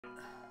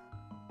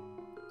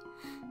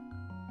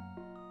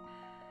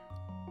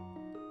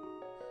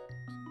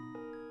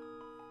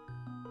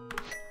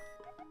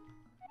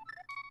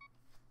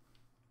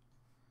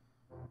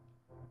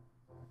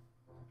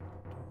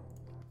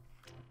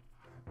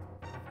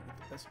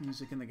Best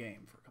music in the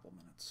game for a couple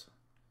minutes.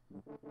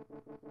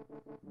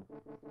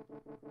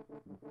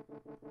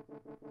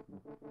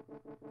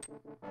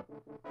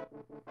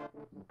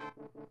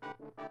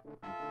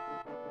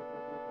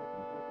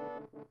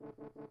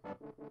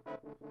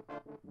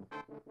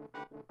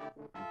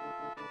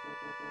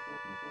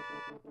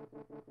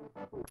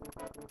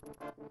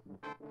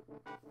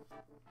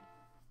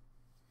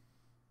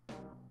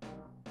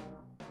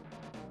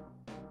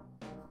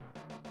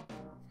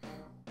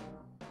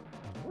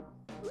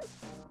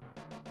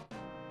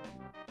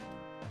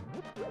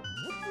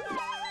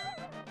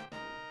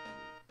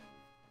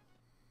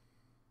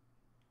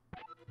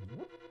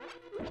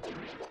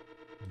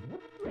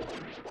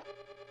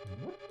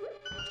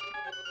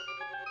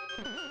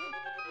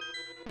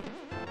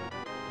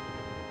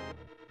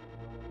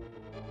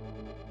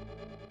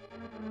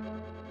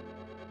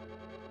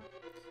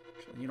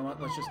 You know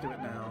what? Let's just do it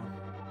now.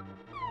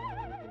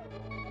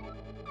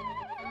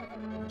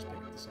 Let's pick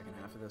up the second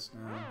half of this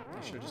now.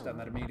 I should have just done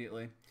that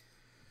immediately.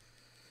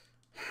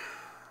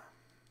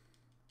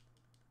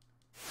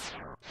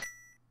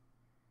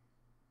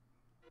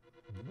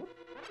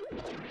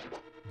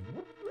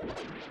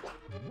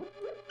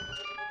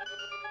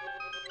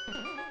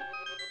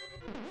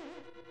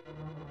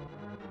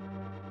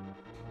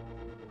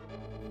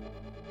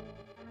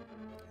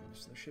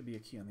 So there should be a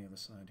key on the other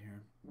side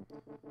here.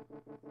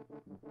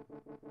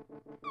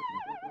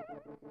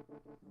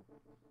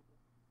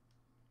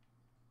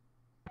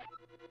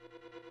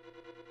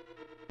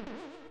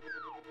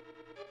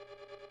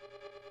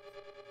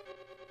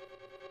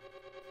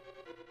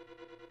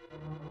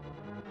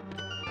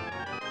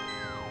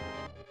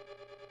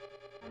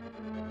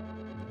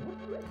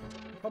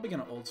 I'm probably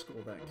gonna old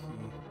school that key.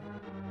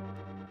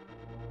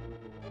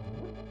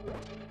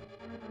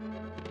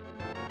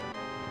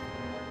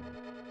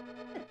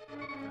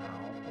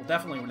 Well,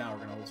 definitely now we're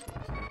gonna old school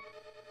the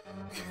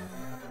key.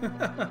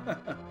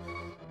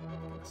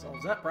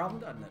 Solves that problem,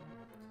 doesn't it?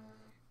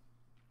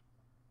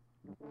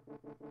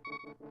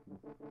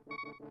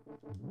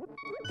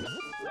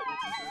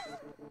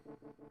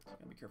 So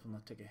gotta be careful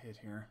not to take a hit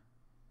here.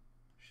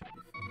 Should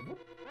be fine.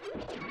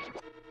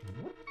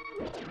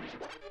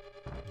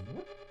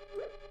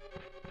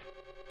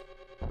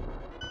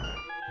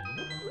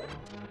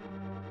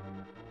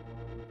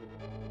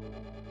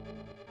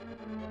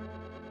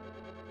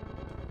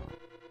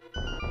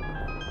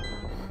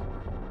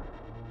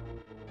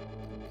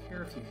 Don't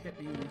care if you hit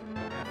me.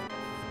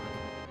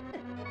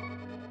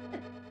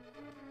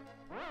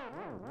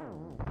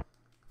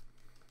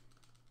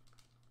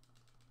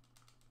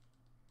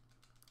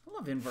 I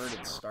love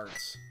inverted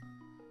starts.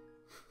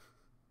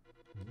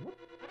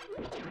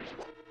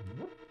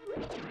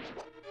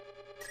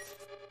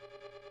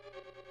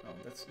 Oh,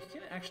 that's, you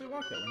can't actually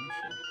walk that one. You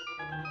should.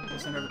 I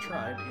guess I never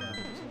tried, but yeah,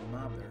 there's a little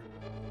knob there.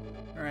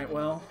 Alright,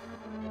 well.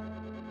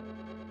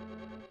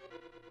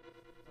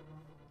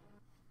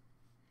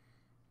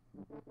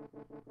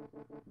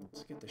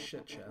 Let's get the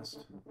shit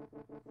chest.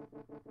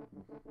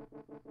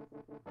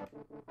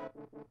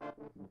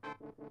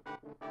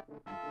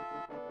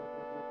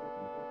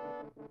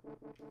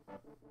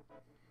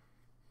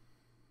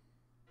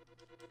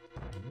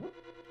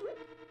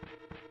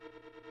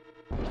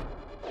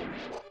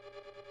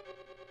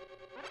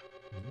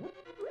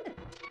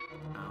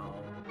 Ow.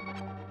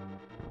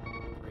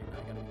 Great, now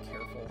I gotta be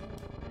careful.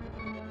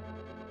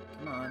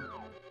 Come on.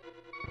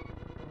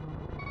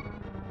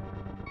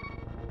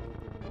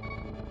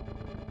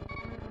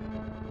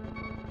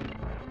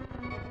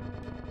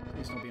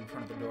 Please don't be in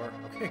front of the door.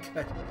 Okay,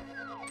 good.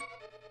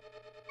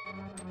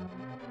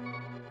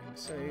 Being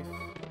safe.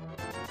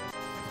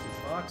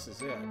 $50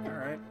 is it.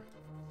 Alright.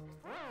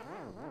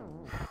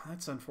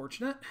 That's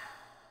unfortunate.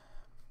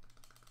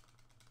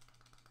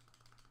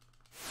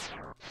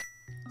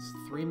 It's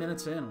 3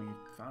 minutes in. We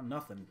found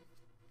nothing.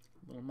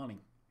 A little money.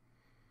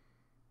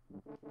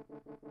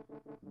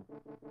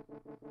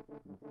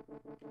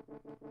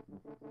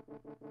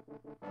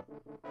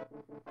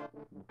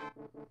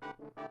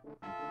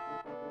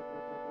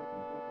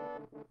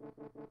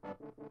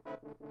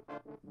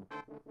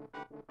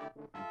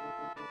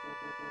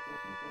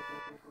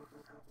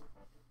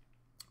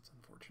 It's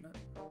unfortunate.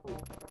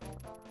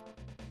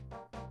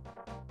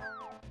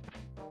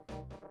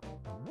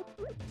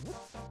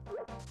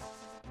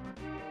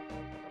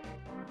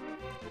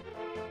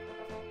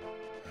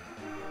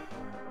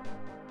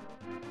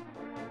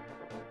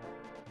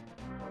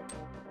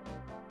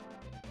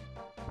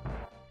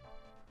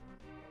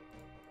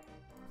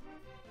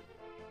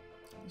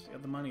 You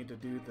have the money to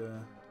do the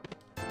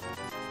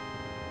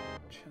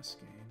chess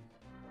game.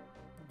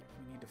 If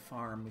we need to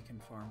farm, we can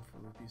farm for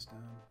rupees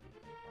down.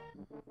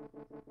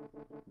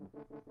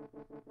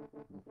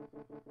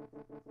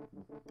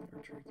 The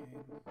archery game.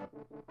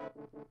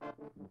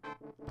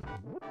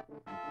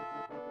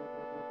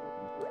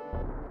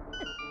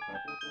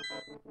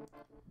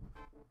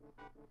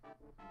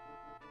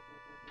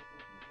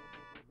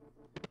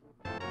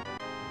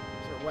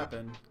 a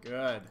weapon.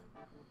 Good.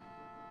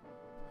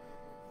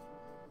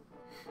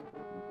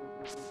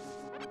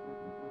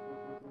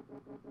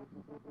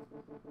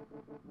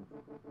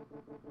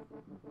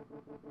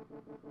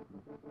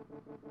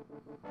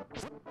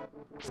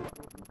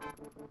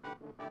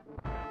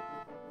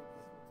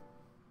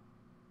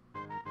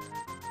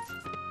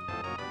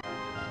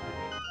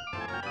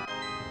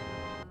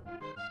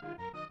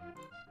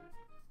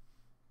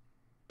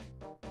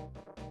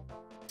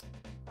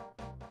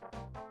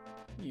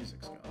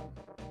 Music's gone.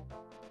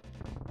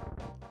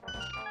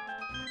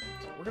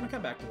 So we're gonna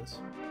come back to this.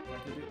 We're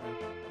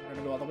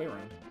gonna go all the way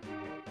around.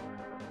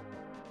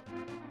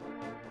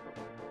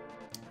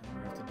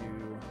 We have to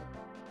do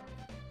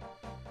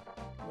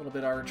a little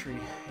bit of archery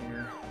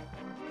here.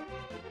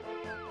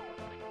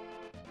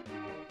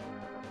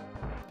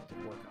 To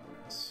work on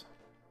this.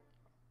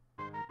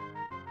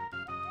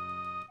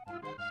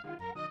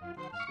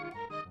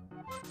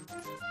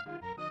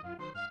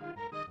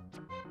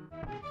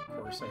 Of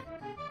course,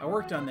 I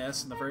worked on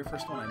this, and the very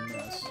first one I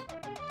missed.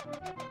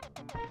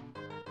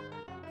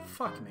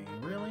 Fuck me,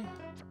 really?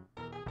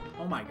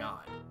 Oh my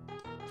god.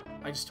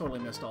 I just totally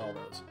missed all of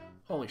those.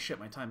 Holy shit,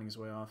 my timing is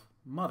way off.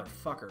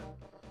 Motherfucker.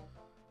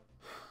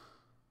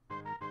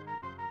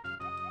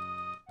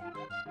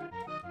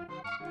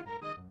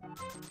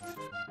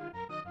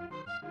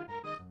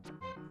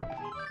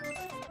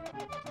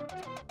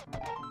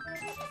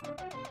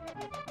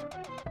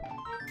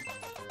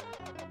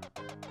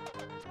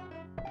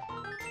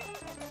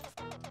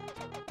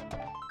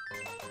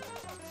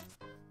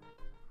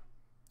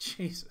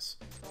 Jesus.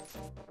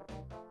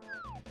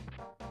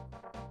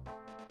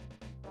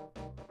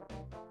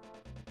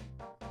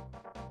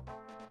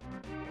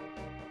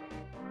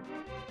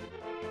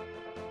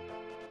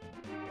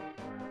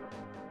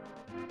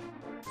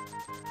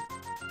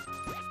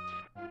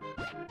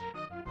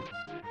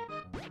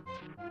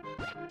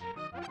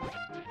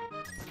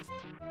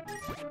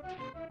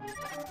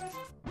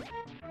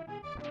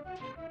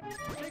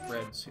 Take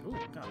reds. Ooh,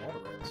 got all the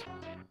reds.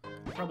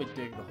 I'll probably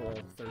dig the whole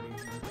 30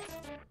 here.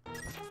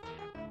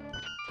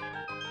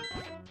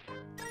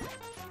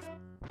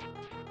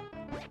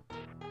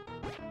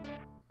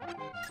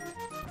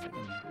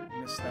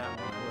 Miss that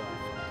one, I will.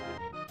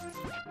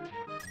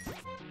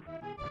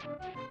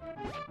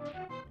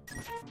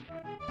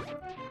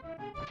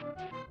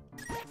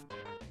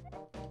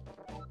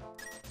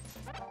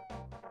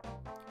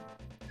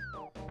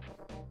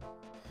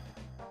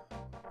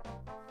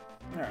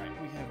 Alright,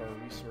 we have our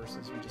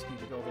resources, we just need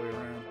to go all the way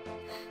around.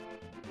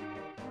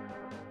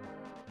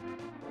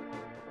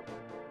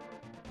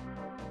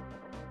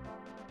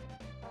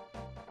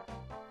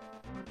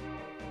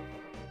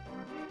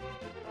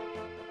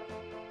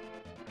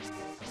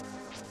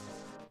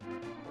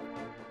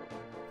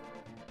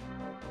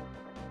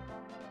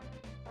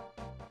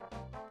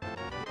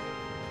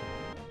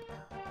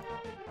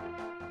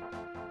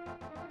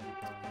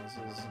 This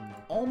is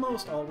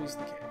almost always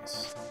the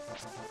case.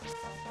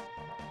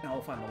 Now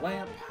we'll find the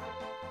lamp.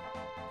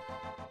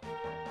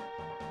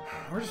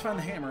 Or just find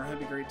the hammer, that'd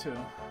be great too.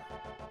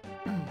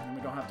 And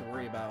we don't have to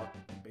worry about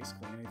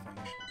basically anything.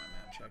 I should do my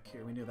map check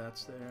here. We knew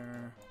that's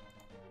there.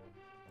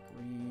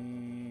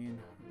 Green,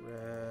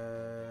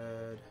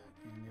 red,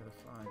 and the other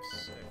 5,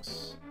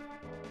 6.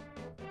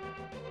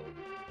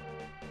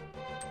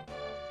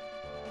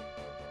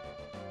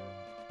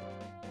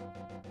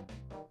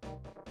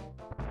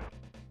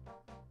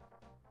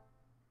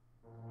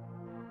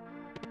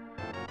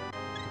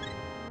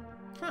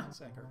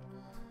 Sanker.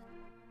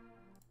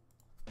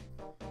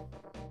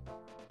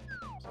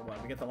 So what,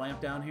 we get the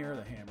lamp down here or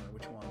the hammer?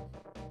 Which one?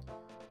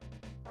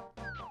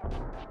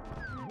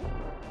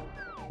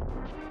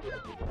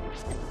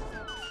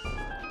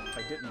 If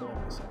I didn't blow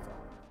myself up.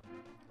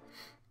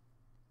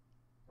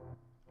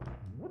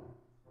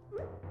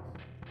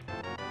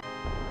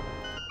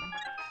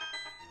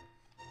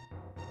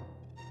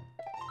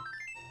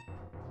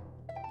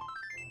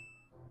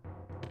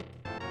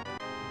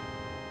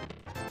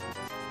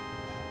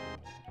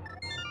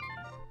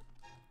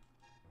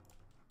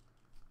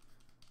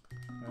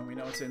 We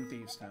know it's in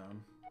Thieves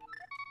Town,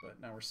 but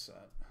now we're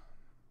set.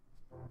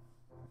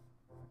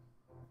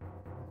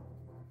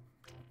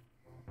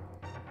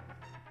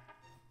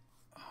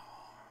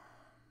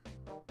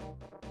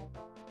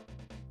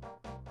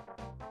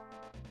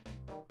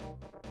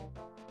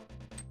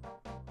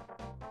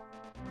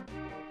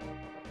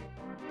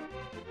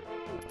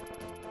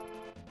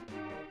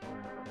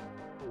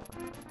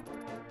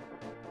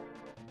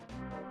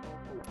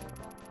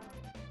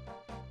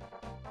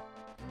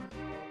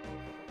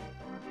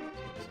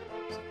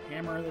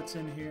 Hammer that's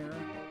in here.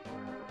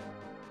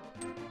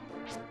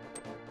 There's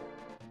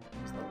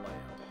the lamp.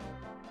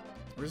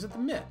 Or is it the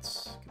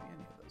mitts? Could be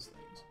any of those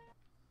things.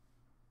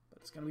 But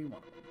it's gonna be one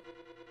of them.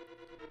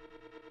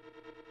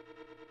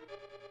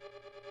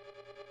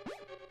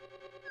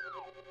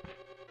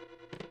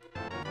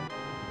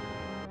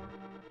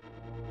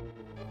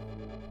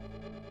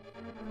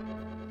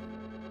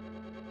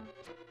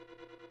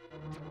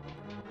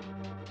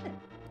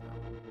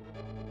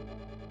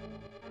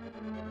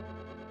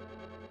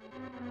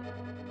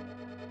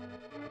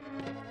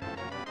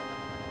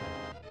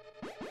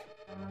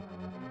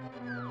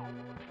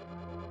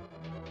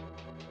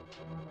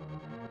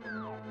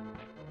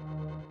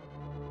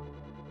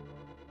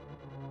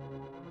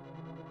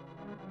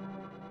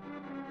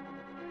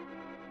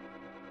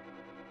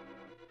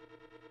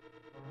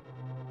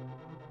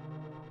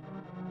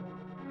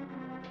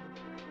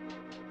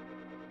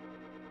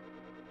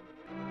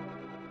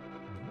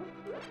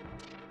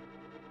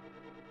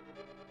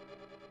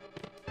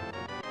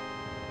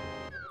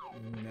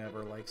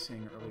 like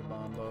seeing early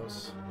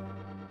bombos.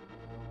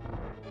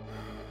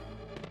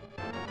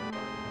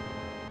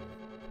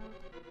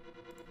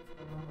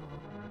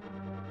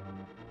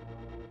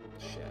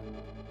 Shit.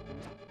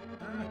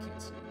 I can't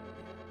see.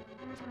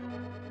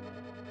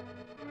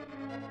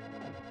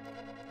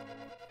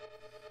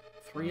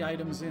 3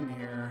 items in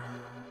here.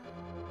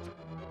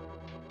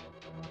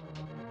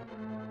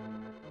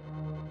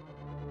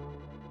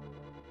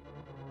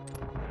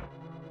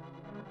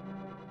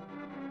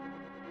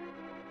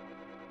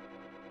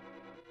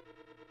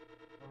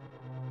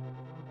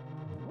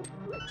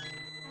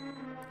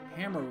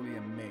 Hammer would be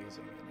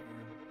amazing in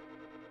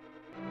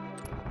here.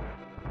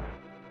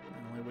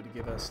 Not only would it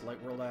give us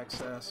light world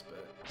access,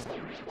 but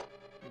we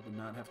would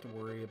not have to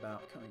worry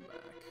about coming back.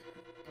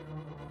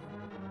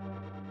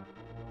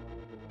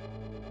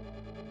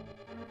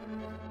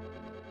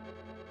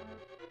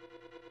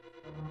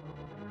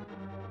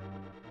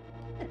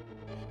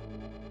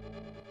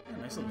 Yeah,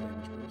 nice little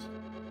damage boost.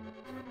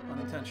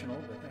 Unintentional,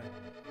 but hey.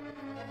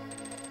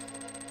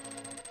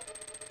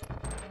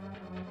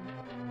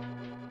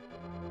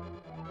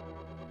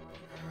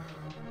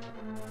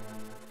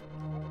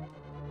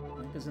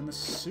 Is in the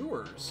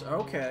sewers.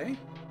 Okay.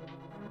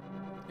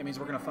 That means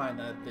we're gonna find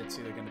that it's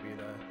either gonna be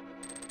the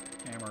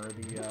hammer or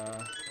the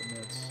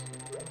mitts.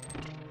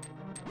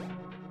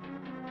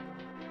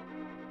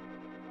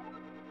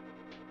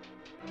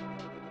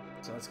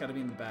 So that's gotta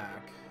be in the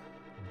back.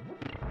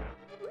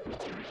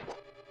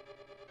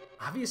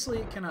 Obviously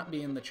it cannot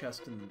be in the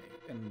chest in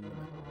the middle.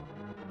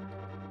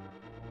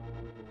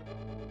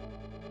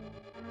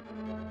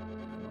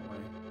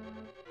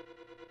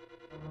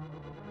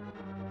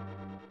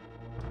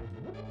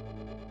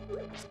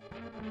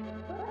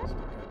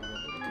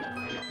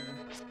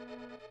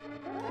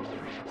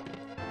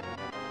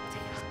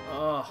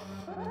 Oh,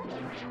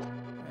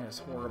 that is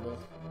horrible.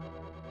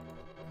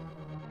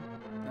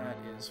 That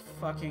is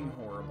fucking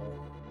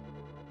horrible.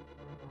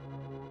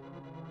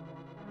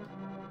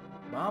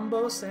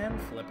 Bombos and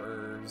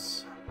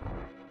flippers.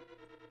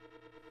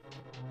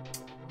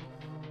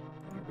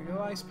 Here we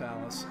go, Ice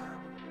Palace.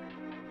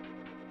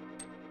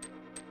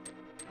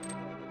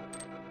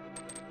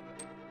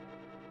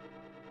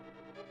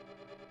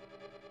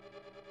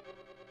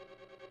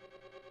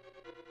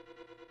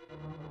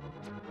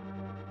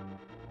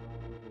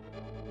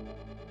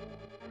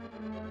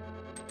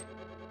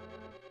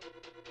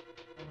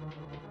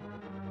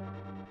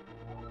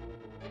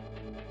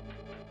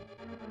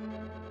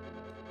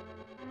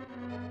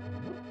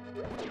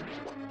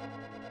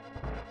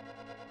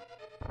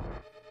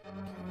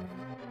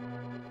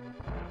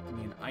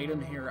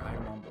 Item here,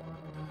 item on blind.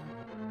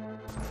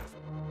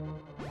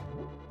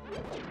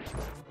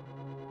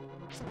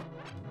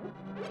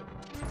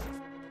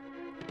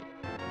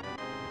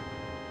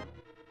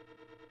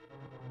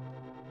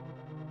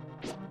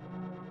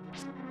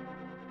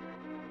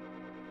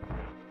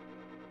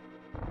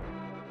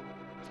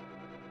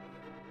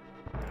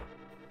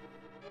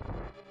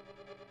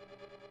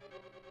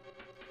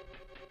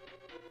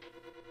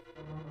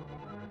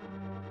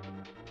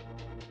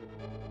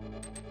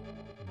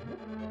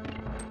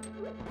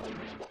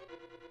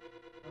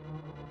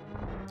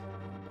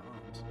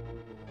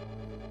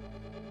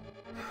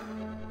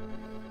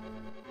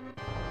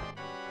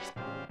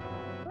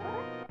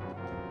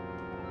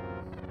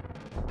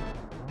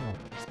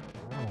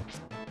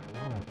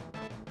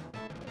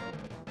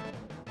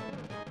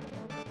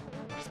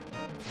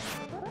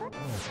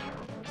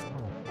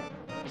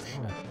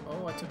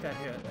 Oh, I took that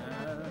hit.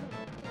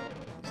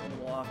 It's a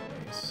little off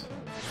base.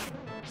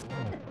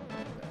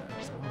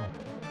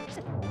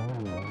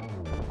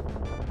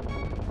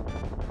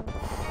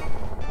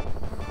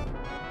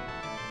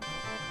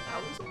 That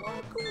was a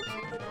lot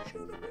closer than it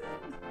should have been.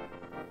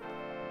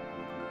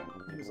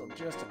 He was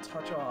just a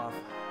touch off.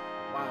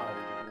 Wow.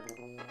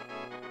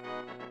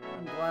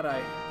 I'm glad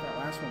that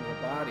last one was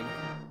a body.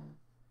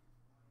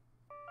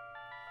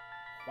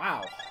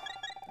 Wow.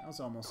 That was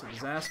almost a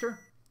disaster.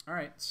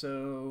 Alright,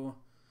 so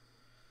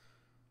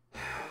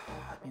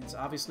that means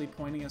obviously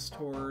pointing us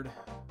toward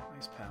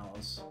Ice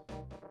Palace.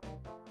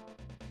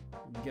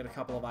 We can get a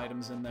couple of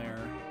items in there.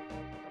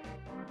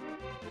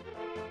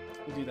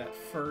 We'll do that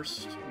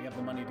first. We have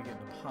the money to get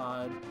into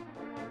pod.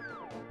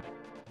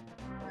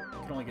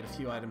 We can only get a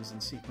few items in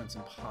sequence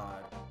in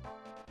pod.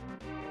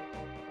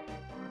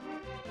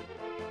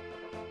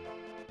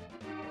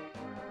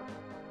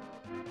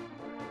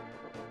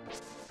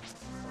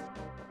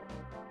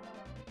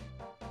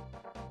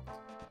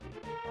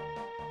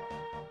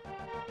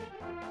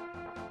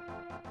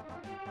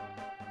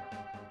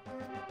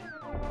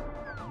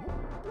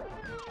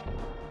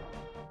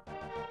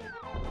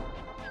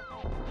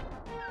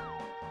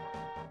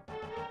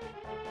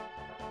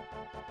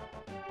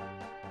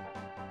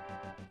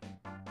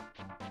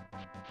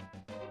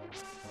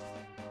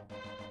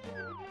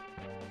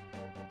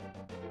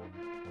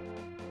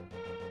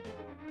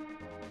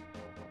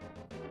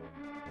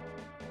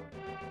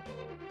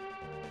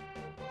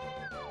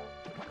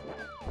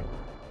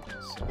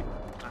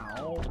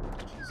 Ow.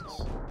 Jesus.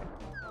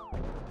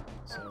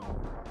 So,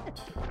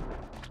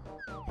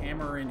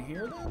 hammer in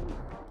here then?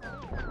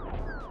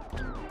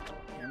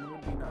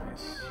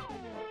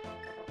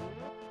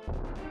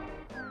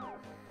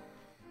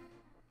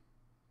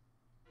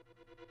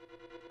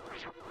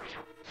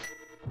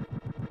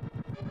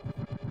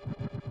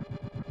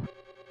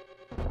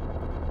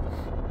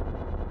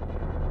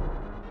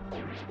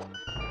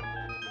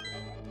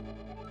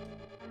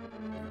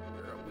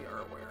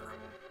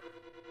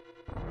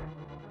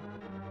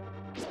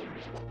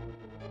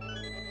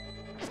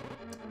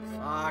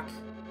 block.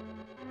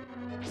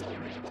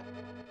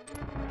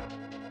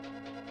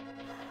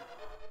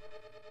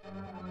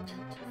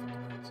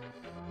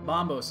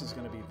 Bombos is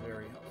going to be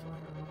very helpful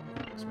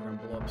here, because we're going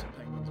to blow up some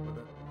penguins with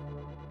it.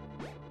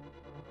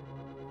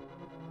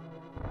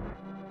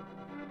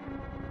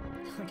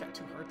 I got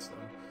 2 hearts, though.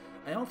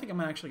 I don't think I'm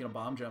actually going to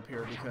bomb jump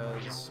here,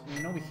 because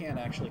we know we can't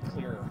actually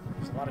clear.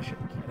 There's a lot of shit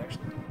we can't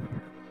actually do here.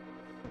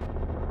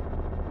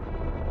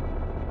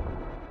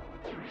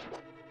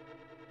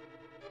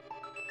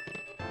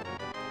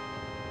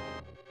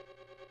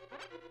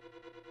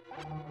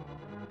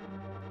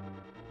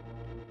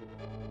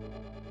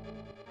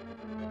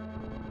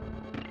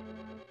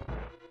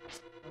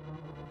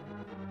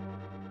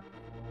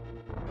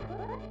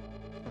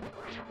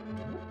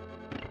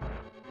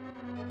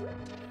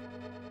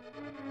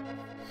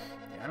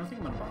 I don't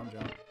think I'm gonna bomb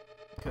jump,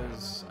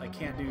 because I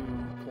can't do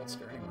cold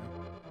stare anyway.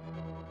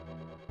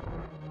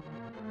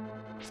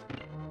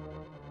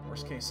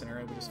 Worst case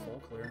scenario, we just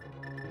full clear.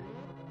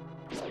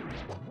 It's fine.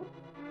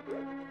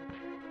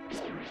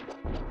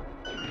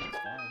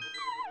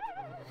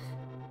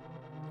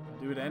 I'll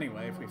do it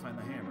anyway if we find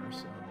the hammer,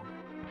 so...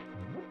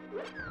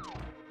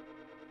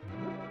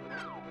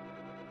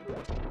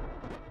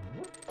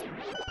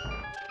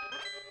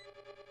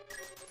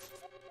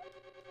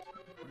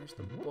 Where's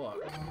the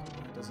book?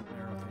 It doesn't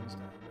narrow things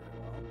down very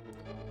well.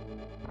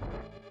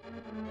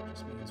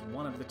 Just means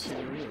one of the 2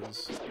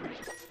 is a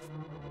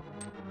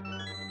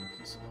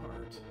piece of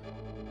heart.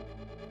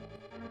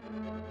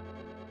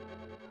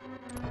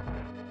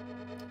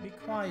 Be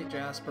quiet,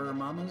 Jasper.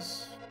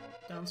 Mama's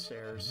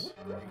downstairs.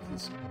 Great.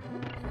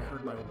 He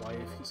heard my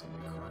wife. He's gonna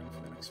be crying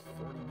for the next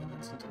 40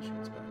 minutes until she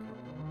gets back home.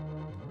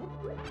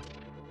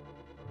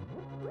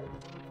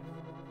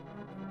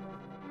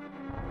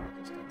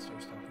 Just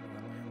downstairs talking to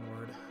our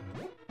landlord.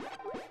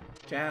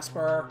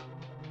 Jasper!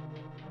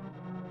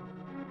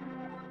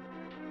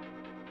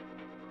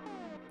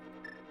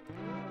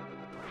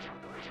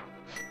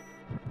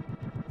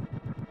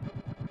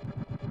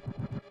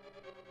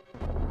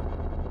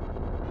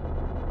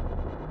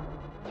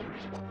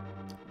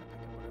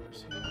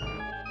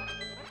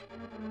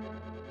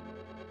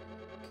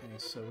 Okay,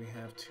 so we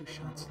have 2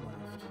 shots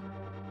left.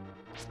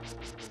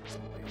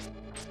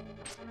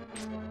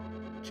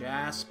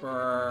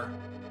 Jasper!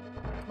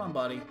 Come on,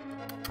 buddy.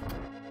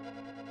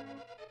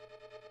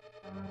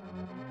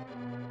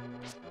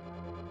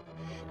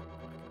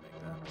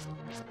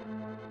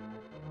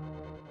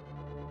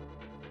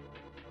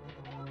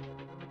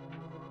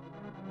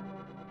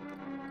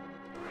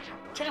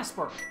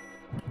 Jasper!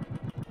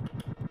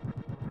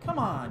 Come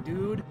on,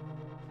 dude!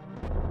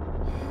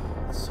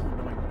 It's so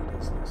annoying when he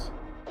does this.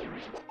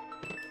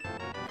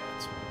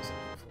 That's what I was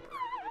looking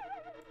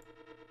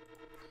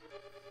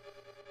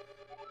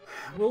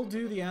for. We'll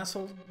do the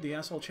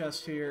asshole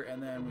chest here,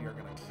 and then we are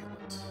gonna kill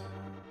it.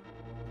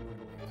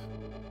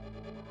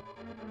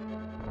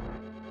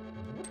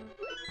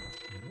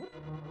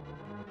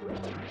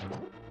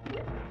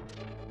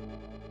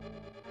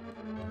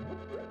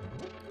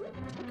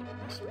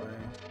 This way.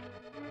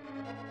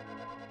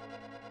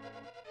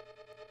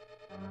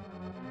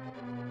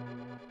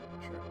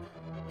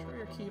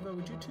 Sure, Kiva,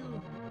 would you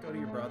two go to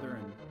your brother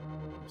and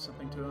do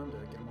something to him to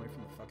get him away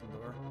from the fucking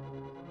door?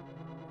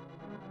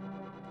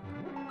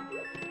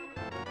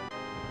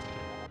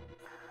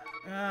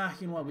 Ah,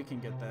 you know what? We can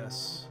get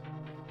this.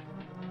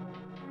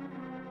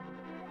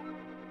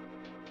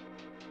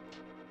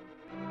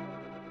 I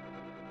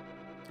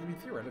mean,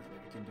 theoretically,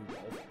 we can do both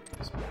of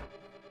these, but...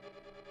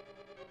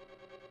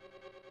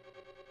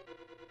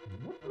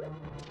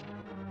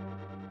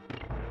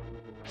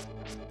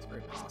 It's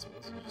very possible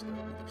this is just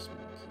another small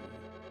key.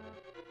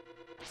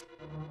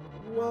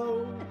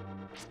 Whoa!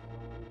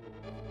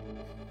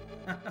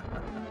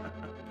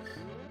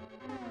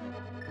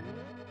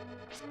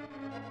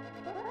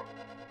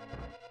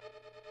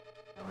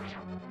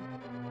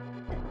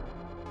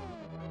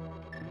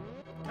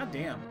 God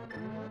damn.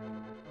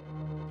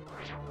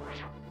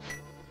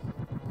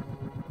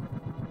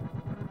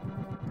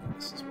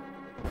 This is what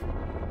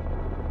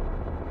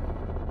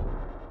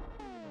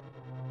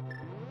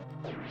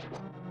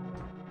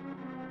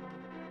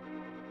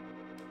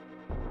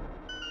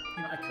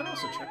you know, I could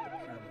also check the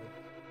pyramid.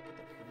 Get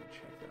the pyramid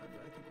check done,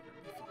 but I think we're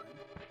gonna be fine.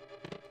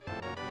 I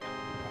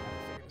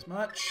figured as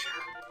much.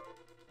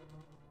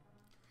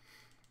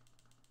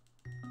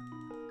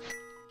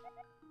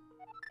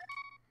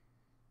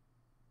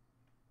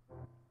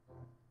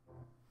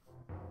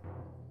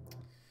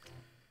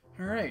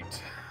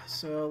 Alright,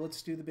 so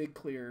let's do the big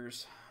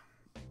clears.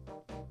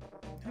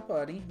 Hey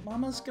buddy,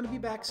 Mama's gonna be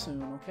back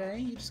soon, okay?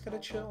 You just gotta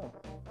chill.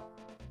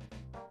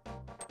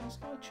 You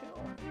just gotta chill.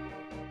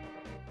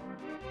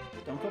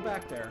 Don't go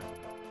back there.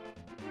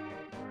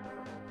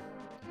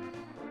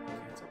 Okay,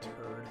 it's a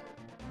turd.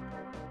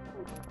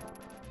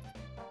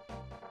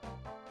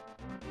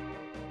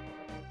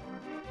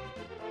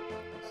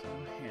 So,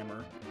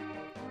 hammer.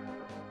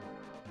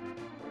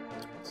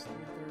 What's the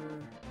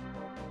other?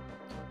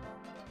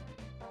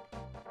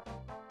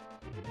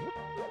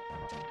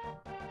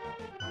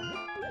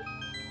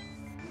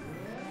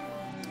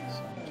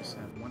 So, I just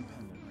have one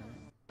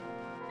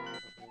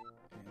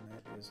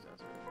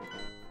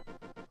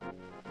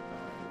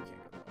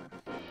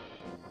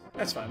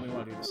That's fine, we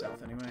want to do the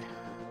south anyway.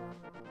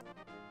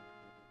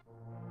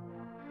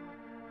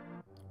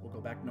 We'll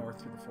go back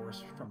north through the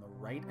forest from the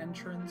right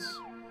entrance.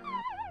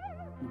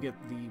 We'll get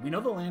the... We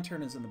know the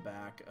lantern is in the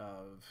back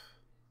of...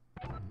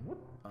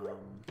 the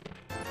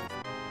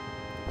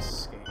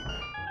escape.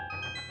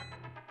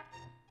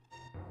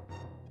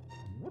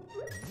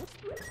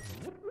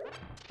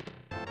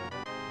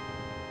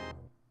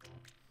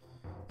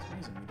 It's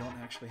amazing, we don't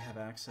actually have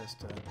access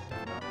to...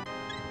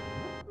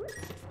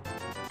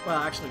 Well,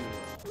 actually, we will.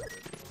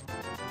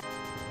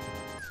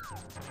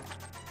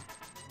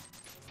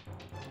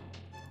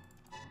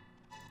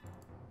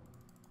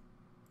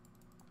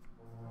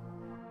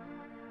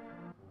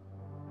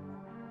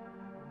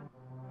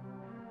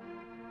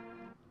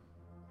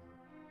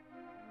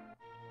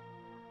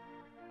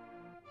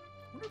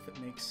 I wonder if it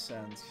makes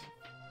sense.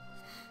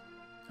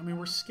 I mean,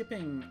 we're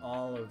skipping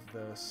all of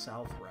the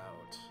south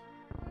route,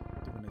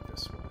 doing it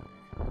this way.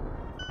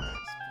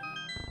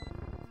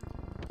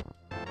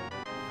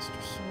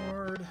 Master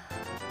Sword.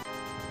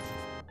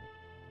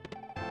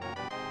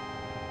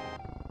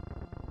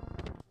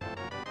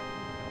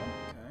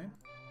 Okay.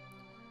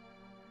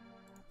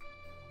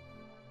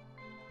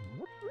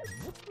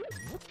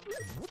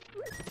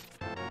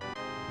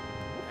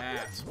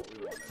 That's what we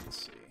wanted to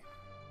see.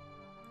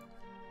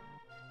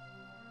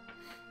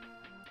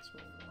 That's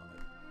what we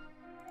wanted.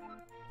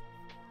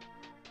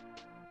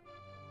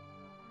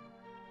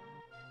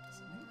 Does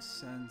it make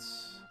sense?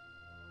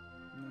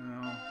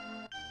 No.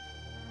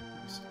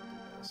 We still do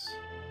this.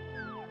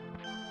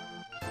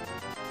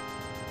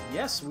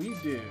 Yes, we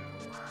do.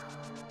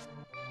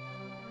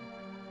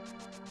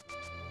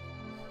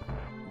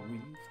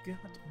 We've got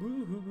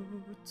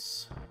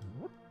boots.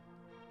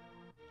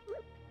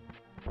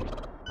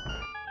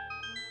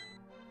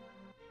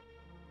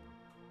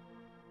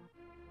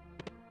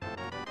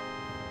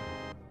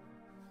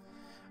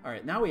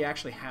 Alright, now we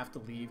actually have to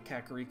leave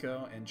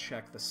Kakariko and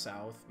check the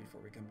south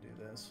before we come do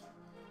this.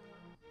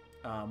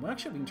 Well,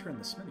 actually, we can turn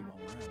the smithy while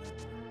we're at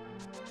it.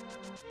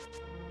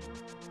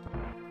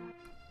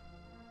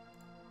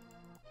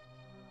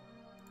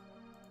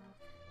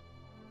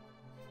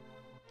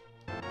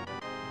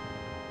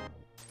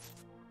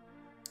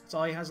 That's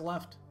all he has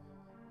left.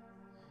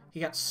 He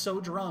got so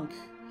drunk,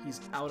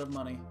 he's out of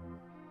money.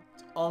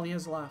 That's all he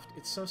has left.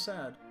 It's so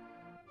sad.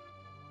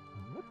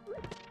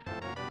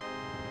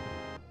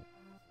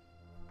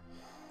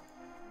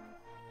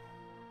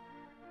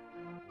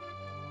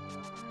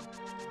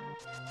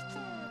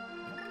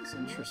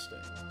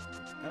 Interesting.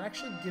 That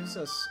actually gives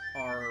us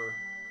our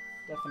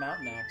Death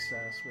Mountain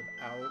access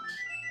without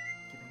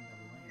getting the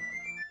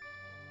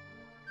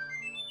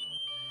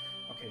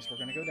lamp. Okay, so we're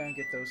going to go down and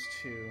get those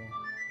two.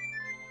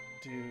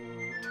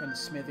 Turn the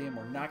smithy, and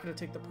we're not going to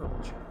take the purple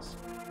chest. So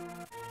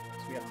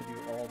we have to do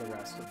all the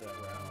rest of that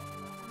route.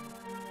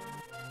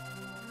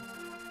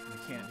 And we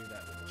can't do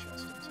that with the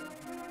chest until...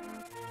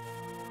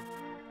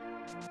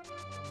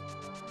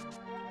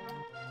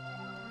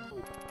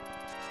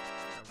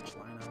 Which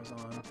line I was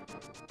on.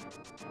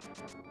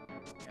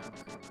 Yeah,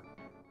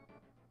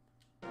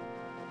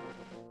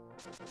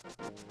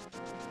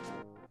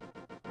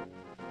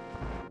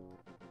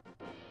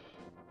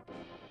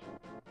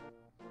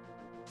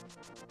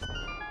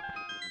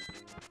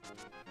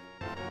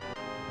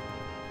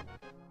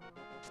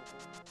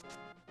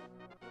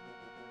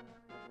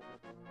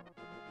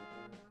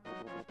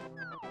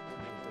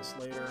 get this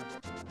later.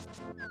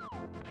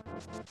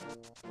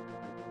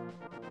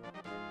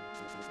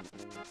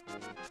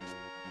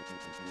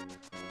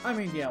 I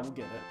mean, yeah, we'll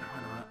get it.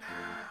 Why not?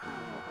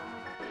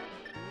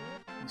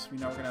 At least we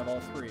know we're gonna have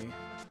all three.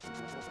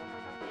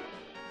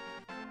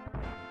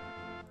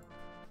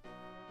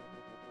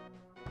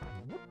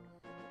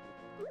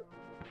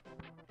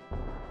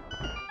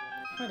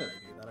 Why did I do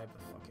that? I have the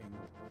fucking... the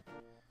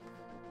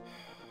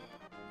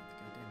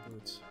goddamn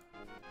boots.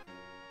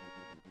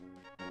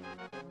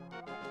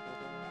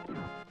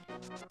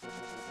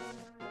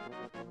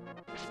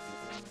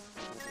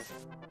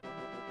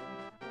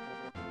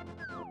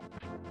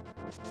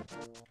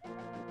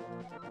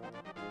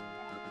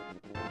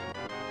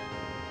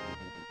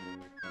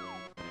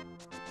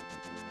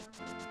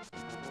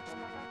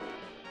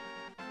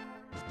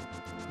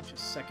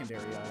 Just secondary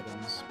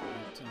items,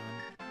 but, damn it,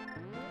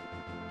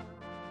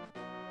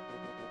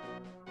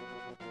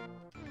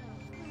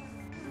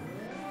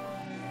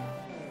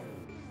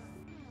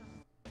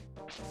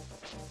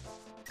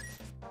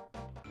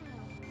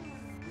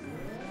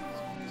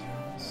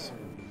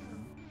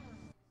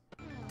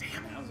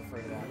 I was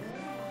afraid of that.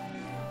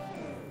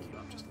 Came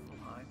up just a little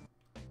high.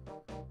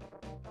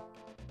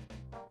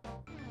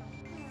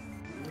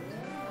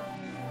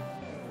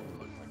 It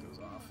looked like it was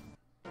off.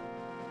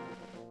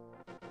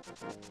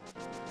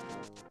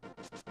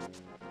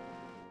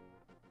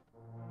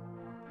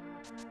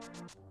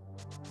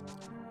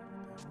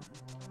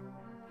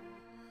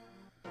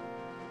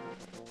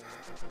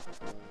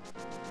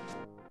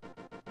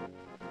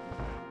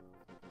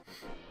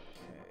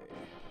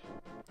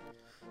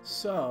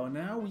 So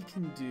now we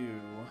can do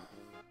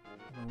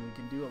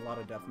a lot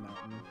of Death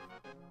Mountain.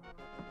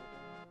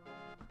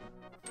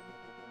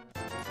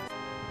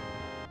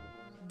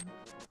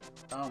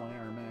 Oh, my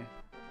RMA.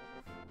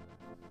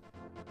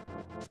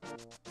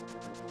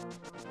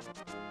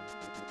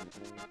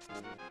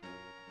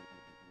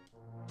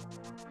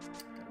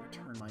 Gotta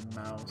return my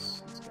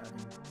mouse. It's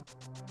having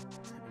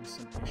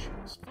some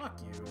issues. Fuck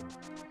you.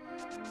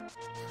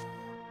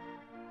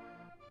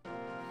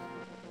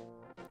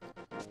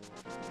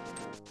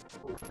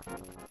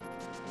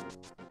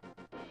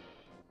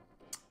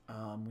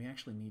 We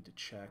actually need to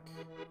check.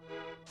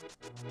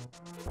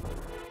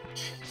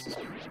 Jesus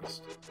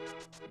Christ.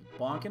 He's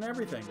bonking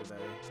everything today.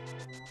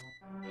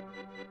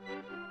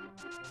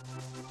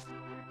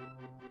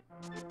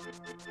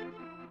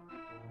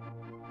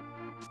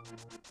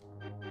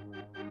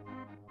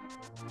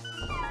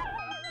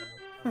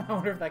 I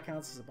wonder if that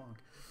counts as a bonk.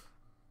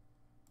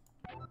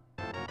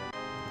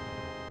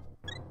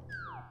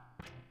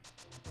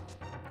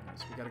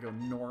 So we gotta go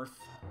north.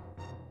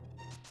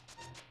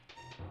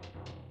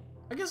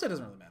 I guess it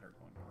doesn't really matter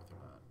going north or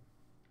not.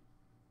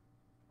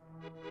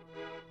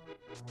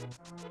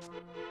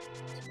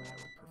 That's the way I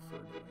would prefer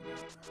doing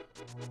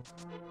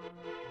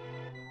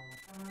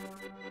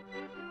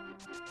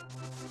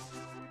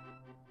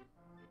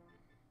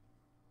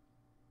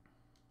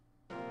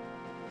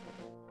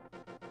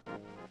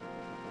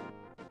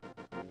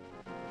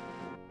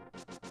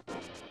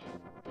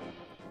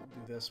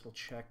We'll do this, we'll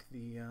check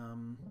the,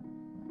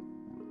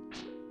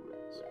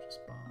 so just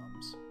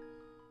bombs.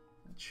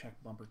 We'll check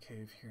Bumper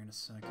Cave here in a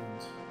second.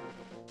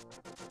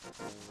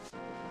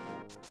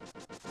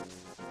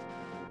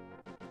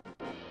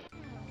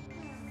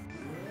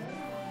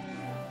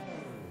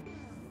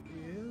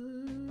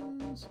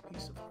 Is a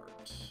piece of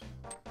heart.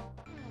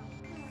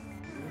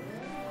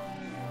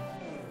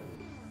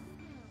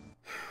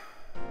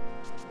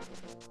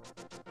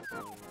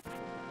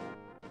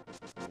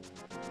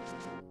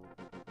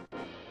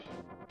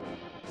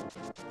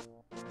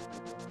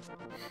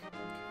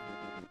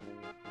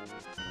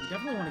 We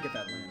definitely want to get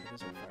that land. It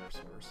is our fire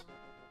source.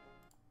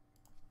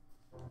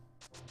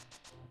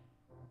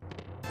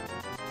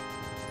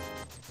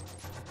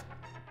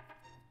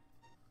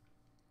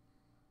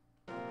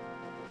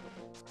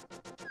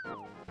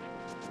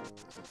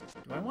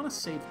 Do I want to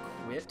save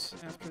quit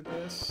after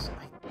this?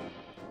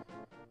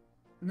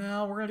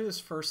 No, we're going to do this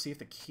first, see if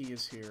the key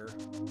is here.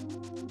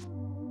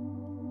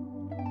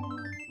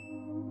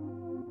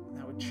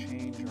 That would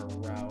change our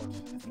route.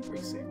 I think we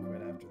save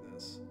quit after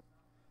this.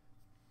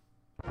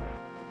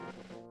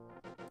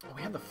 Oh,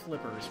 we have the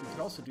flippers. We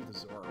could also do the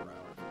Zora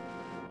route if we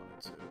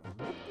wanted to.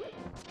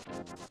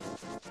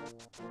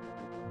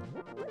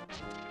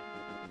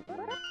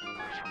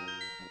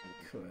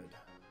 Could.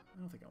 I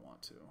don't think I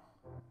want to.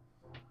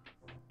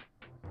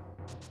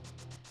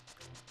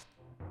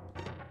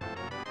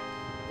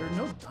 There are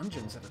no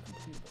dungeons that are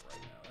completable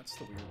right now. That's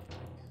the weird thing.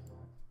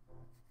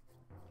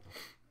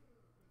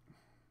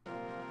 I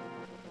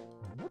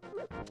don't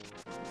have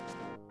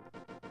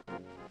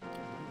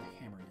the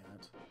hammer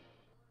yet.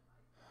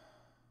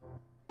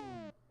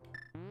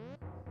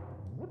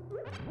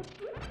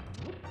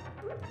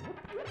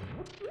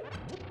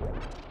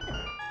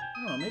 I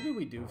don't know, maybe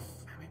we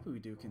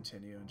do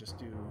continue and just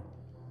do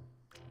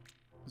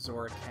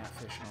Zora,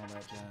 Catfish, and all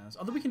that jazz.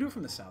 Although we can do it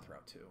from the south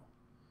route too.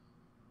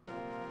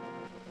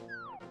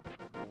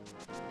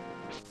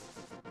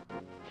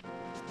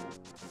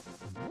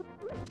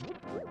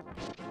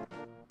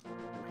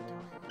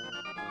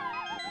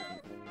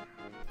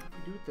 If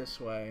we do it this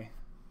way,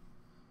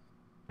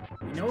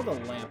 we know the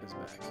lamp is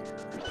back here.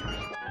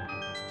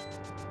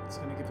 It's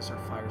going to give us our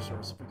fire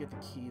source. If we get the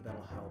key,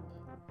 that'll help.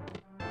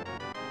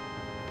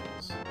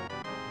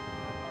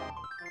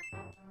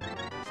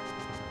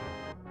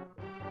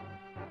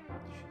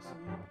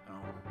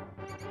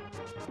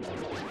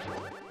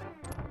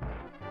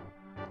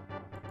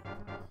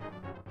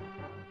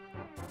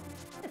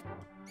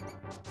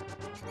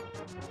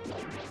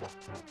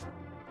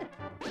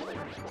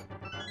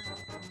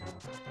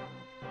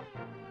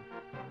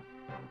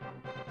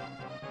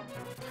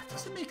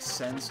 Does it make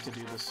sense to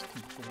do this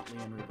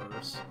completely in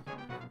reverse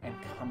and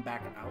come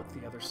back out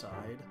the other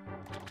side?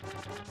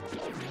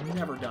 I've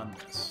never done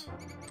this.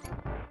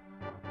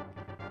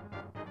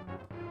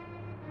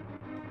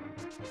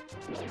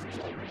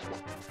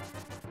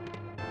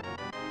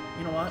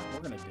 You know what?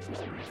 We're gonna do it.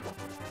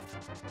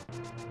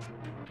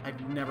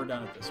 I've never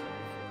done it this way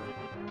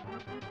before.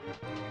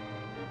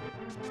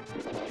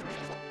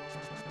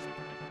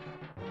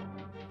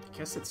 I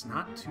guess it's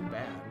not too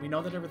bad. We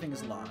know that everything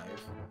is live.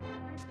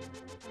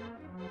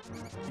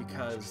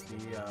 Because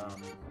the,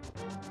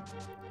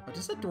 oh,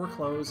 does that door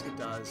close? It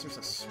does. There's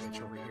a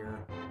switch over here.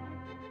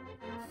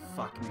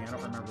 Fuck me, I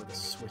don't remember where the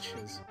switch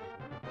is.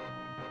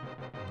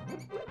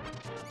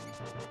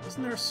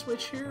 Isn't there a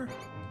switch here?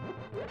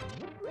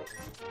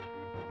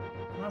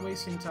 Am I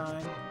wasting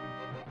time?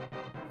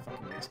 I'm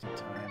fucking wasting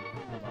time.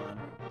 Hold on.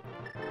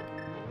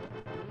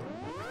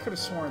 I could have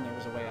sworn there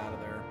was a way out of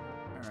there.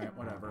 Alright,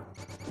 whatever.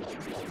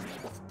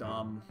 That's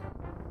dumb.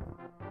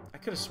 I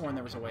could have sworn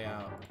there was a way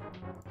out.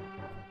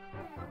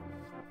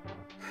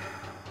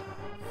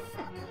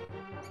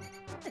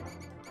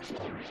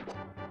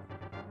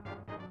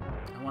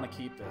 I want to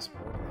keep this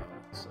portal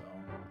though, so...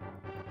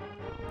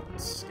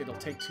 it'll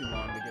take too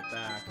long to get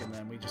back, and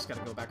then we just got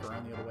to go back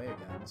around the other way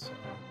again. So,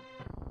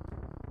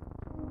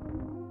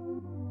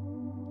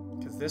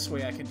 because this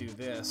way I can do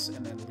this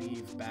and then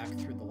leave back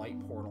through the light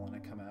portal and I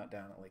come out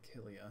down at Lake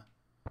Hylia.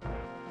 I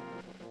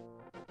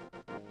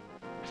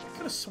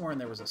could have sworn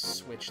there was a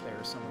switch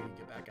there, some way you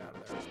get back out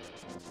of there.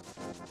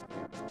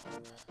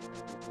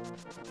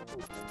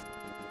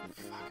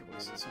 Fuck, I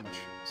wasted so much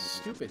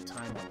stupid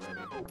time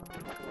already.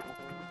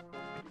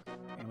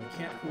 And we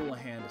can't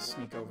Houlihan to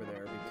sneak over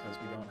there because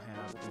we don't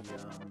have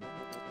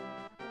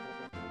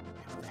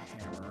the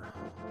hammer.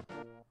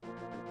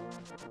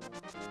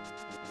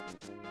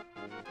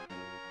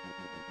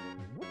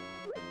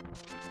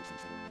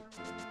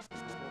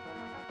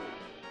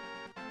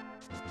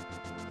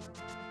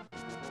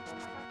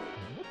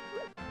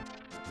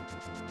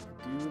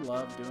 I do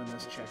love doing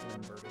this check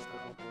and inverted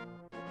though.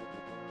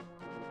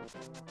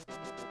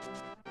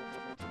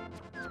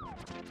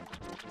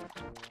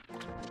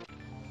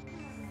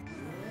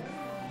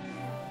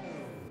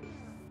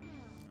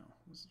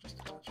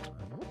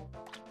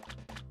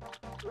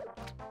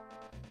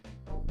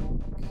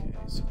 Okay,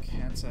 so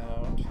cat's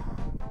out.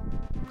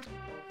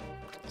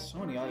 So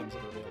many items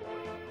that are available.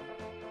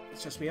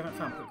 It's just we haven't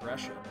found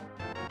progression.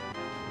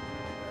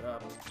 Right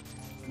up.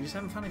 We just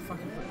haven't found any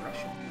fucking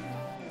progression.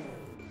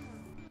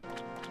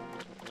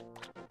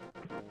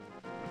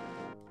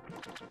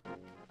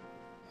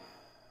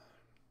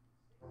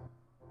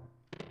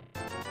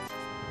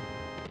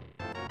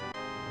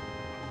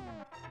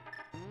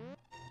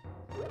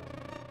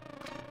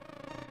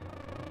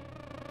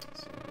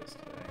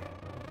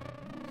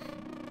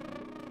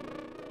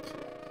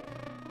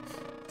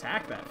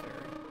 Attack that fairy.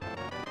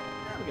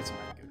 Yeah, we get some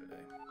Mango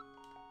today.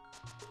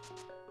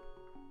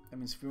 That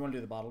means if we want to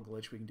do the bottle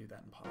glitch, we can do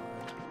that in pod.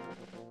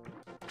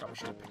 Probably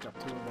should have picked up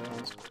 2 of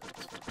those.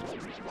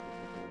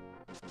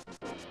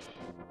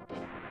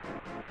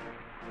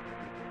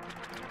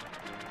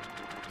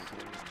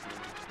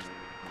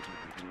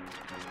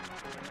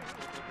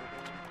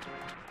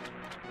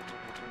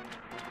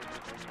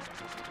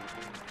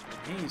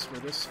 Maze, we're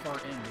this far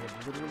in, we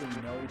have literally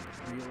no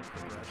real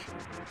progression.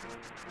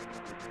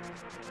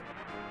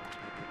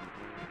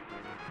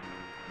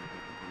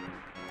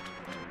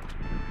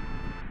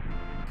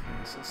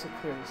 Okay, so let's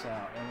clear this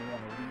out, and we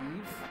want to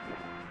leave.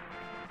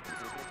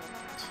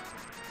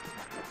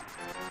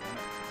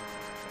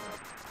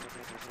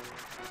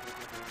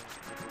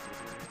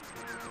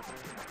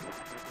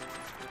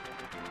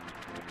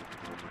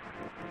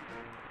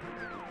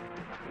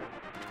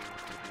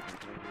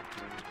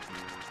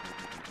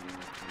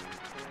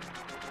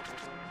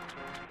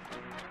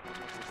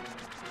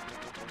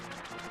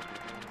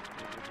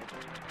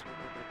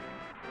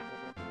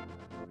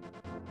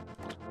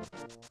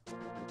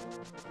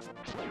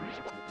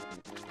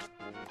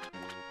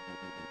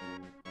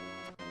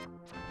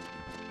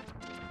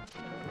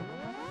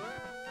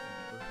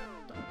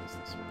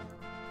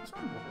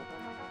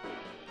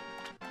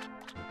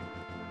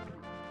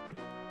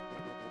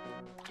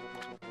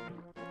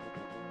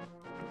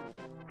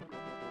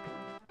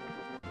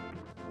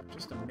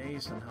 Just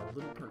amazed on how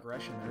little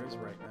progression there is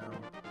right now.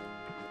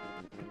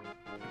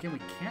 Again, we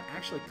can't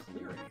actually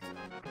clear anything.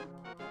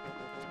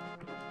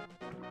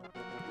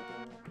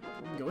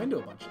 We can go into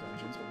a bunch of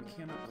dungeons, but we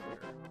cannot clear.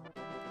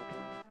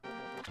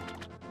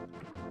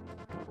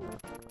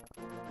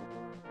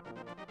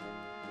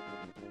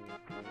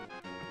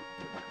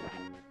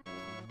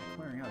 I'm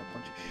clearing out a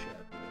bunch of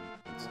shit,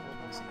 but it's not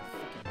easy to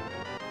fucking...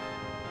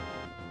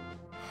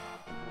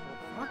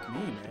 Fuck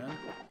me, man.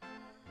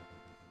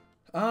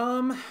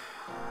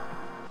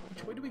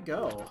 Which way do we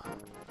go?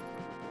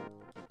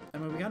 I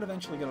mean, we gotta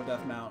eventually go to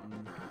Death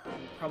Mountain.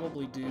 We'll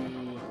probably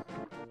do...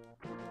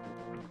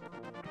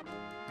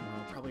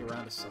 probably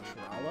around to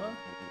SRL.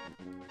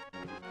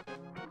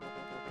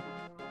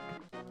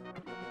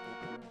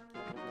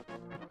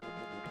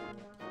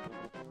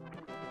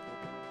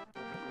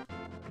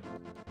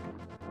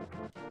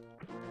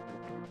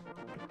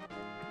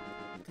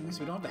 The thing is,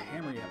 we don't have the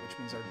hammer yet, which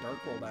means our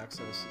Dark World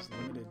access is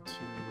limited to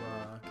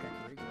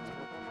Kakariko.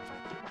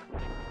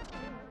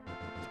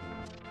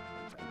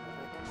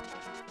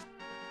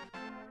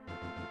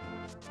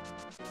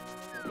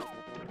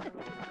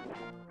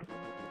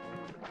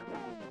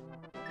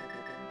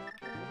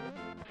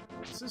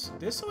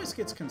 This always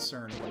gets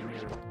concerned when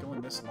you're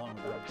going this long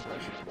without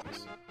progression.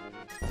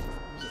 I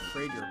was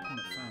afraid your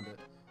opponent found it.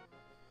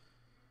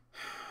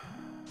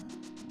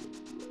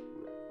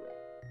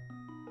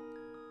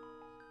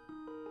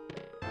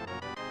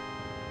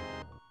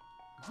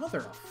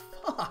 Mother of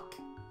fuck!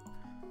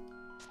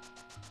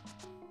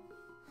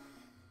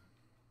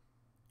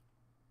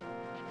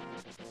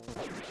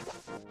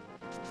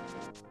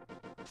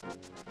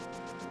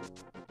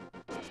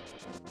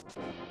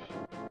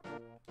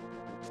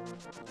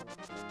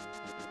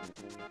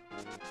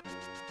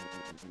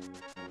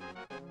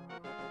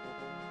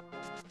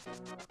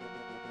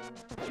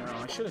 No,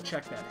 I should have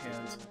checked that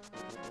hint.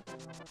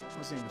 I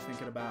wasn't even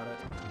thinking about it.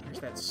 There's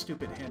that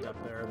stupid hint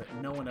up there that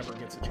no one ever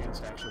gets a chance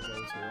to actually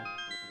go to.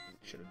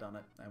 Should have done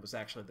it. That was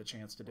actually the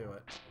chance to do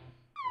it.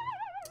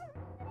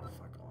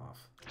 Fuck off.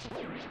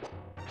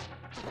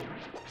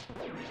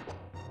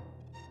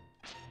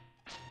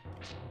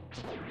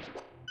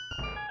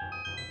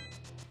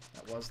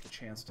 That was the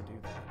chance to do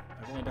that.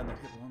 I've only done that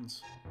hit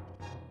once.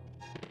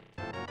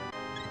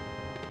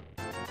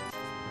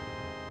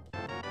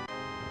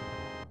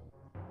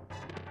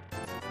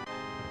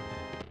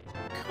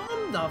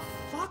 Come the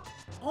fuck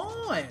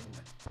on!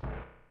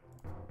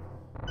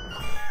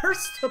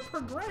 Where's the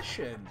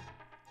progression?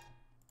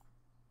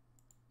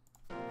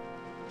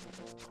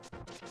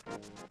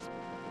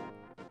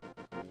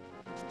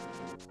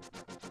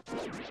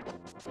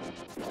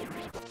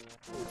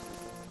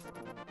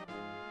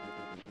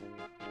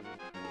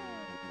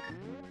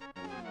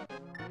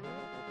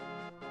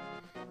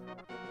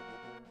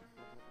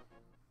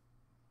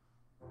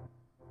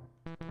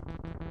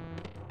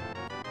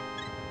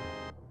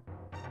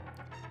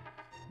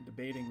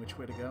 Debating which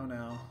way to go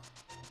now.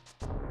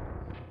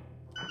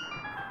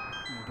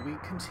 Do we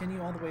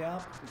continue all the way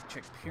up? We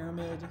check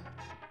pyramid.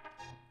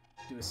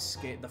 Do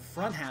escape. The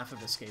front half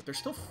of escape. There's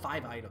still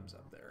 5 items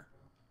up there.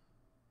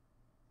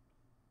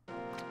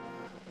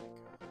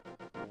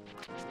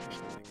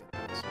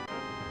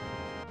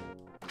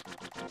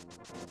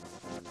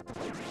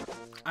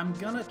 I'm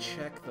gonna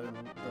check the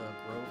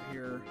grove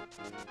here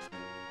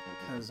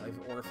because I've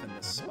orphaned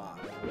this spot.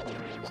 I have no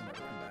reason to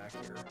come back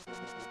here.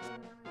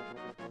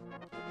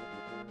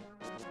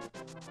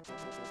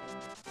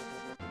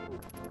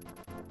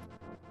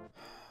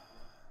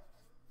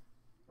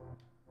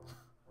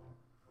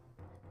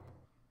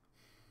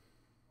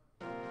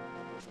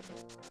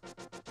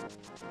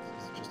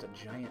 This is just a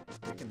giant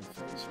dick in the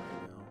face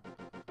right now.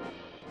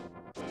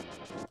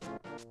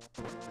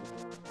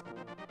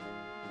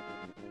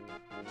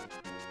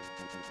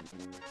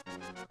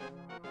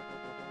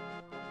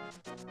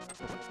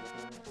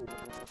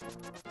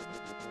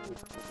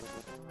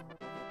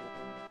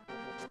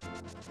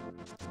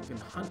 We've been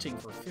hunting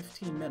for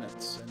 15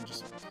 minutes and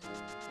just...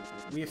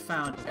 we have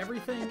found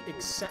everything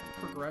except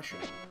progression.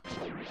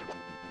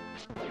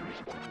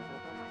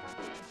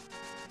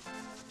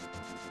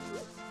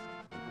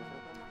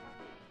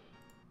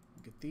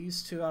 Get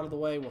these 2 out of the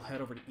way. We'll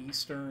head over to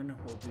Eastern.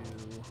 We'll do...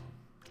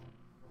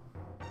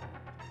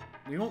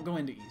 we won't go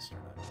into Eastern,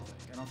 I don't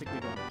think. I don't think we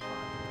go into Pot.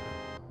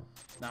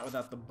 Not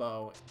without the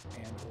bow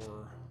and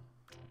or...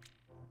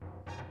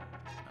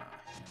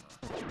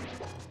 hammer.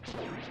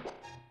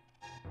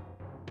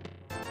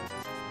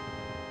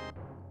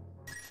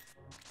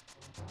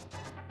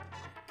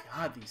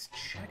 God, these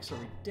checks are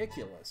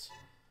ridiculous.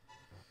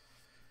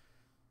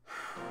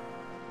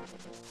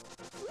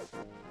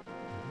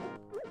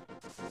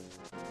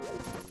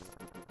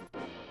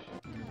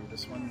 I'm gonna do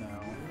this one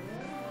now.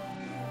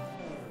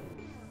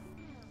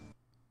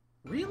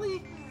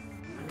 Really?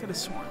 I could have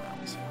sworn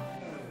that was fine.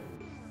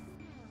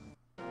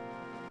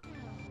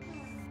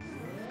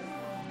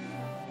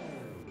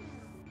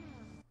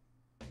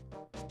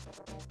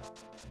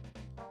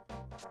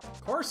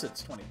 Of course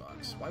it's 20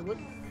 bucks. Why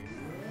wouldn't it be?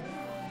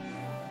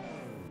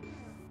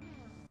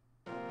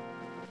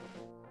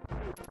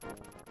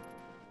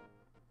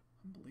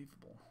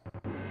 Unbelievable.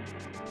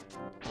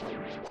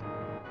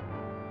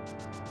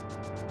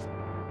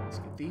 Let's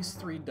get these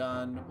 3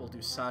 done. We'll do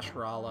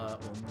Sashrala.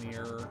 We'll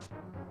mirror.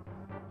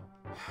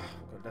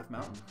 We'll go to Death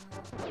Mountain.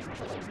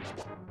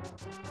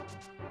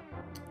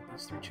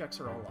 These 3 checks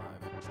are all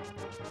live.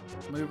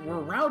 I mean, we're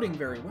routing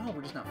very well.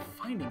 We're just not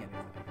finding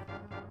anything.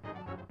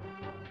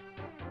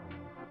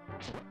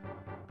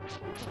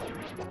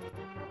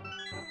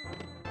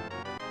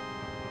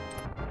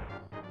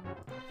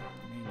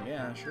 I mean,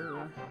 yeah,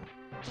 sure.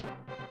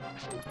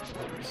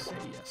 You said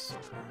yes, sir.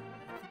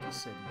 I think you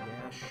said,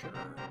 yeah, sure.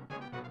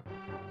 What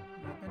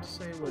I meant to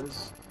say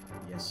was,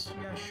 yes,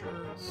 yeah,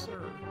 sure,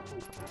 sir.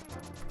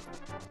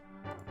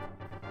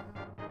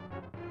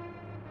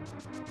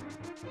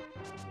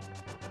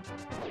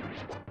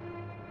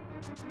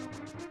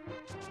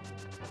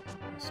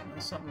 Smell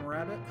something,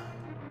 rabbit?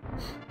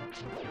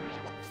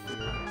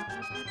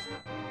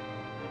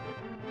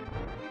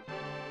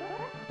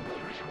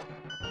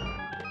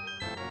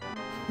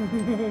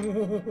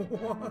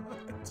 What?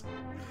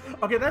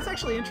 Okay, that's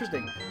actually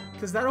interesting,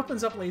 because that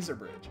opens up Laser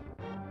Bridge.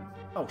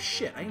 Oh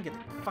shit, I didn't get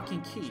the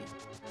fucking key.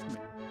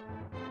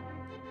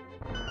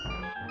 Oh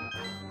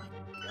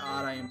my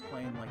god, I am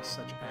playing like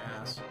such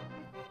ass.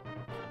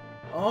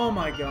 Oh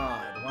my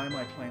god, why am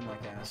I playing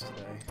like ass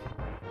today?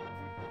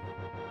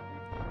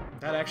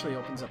 That actually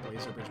opens up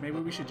Laser Bridge. Maybe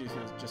we should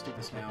just do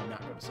this now and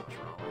not go to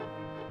SRL.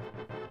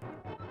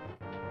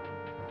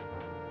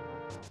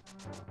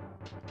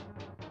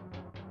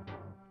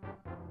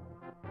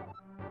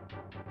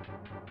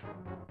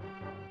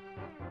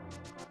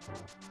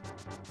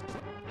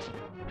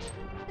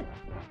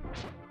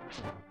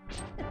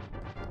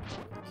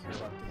 Care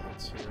about the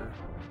hits here.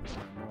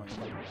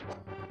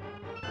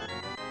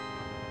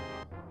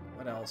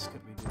 What else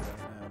could we do right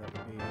now that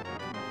would be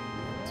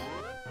convenient?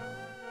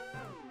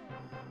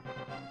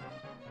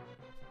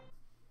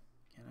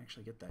 Can't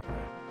actually get that yet.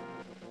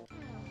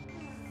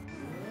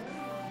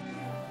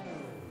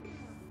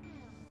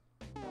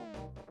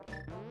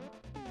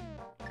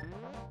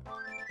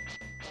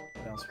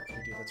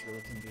 It's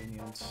really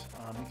convenient.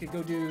 We could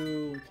go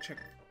do... We could check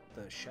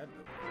the shed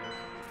real quick.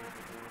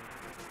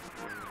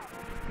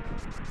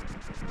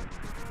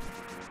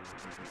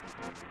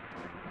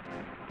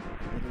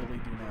 I literally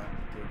do not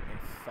give a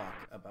fuck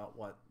about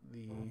what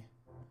the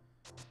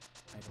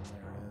item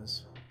there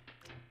is.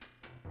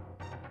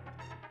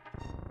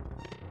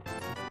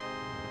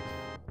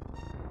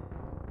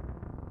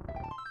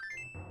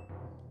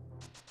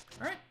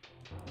 Alright,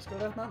 let's go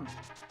to that mountain.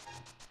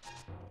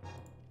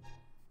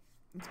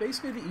 It's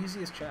basically the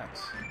easiest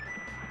checks.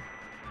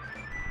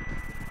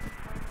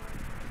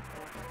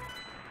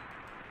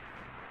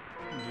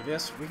 We can do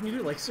this. We can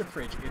do laser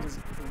bridge. It is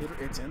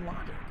literally, it's in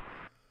logic.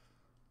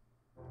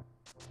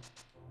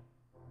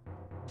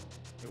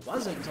 It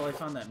wasn't until I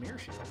found that mirror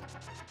shield.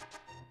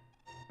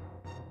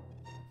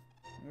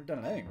 We've done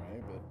it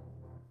anyway, but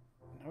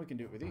now we can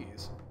do it with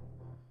ease.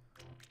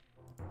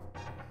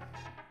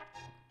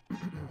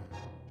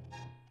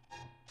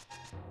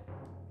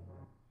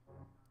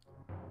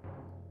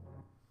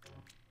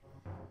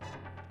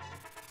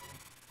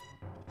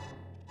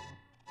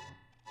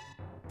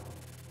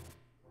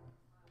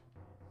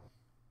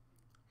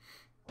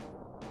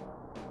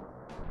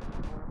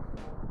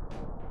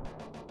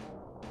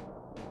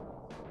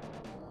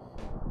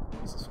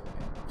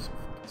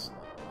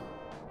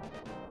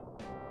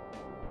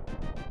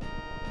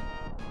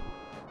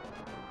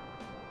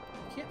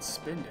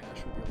 Spin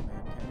dash with the old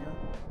man, can you?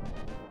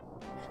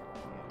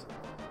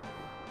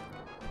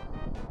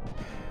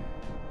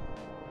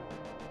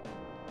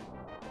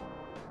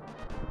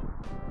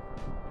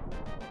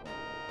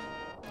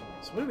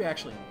 So what do we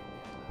actually need to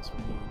do this? We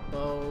need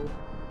bow,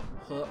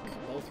 hook,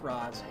 both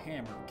rods,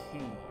 hammer,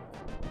 cane.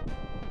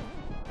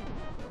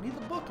 We need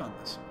the book on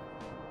this one.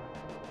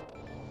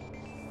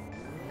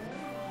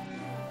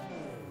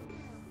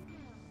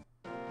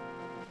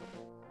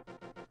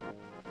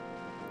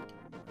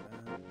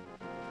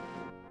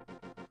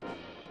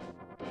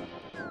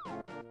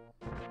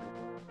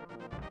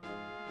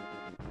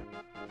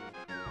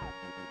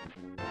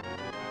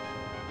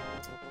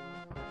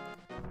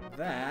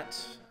 That,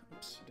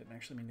 oops, didn't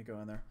actually mean to go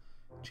in there,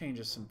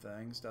 changes some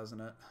things,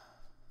 doesn't it?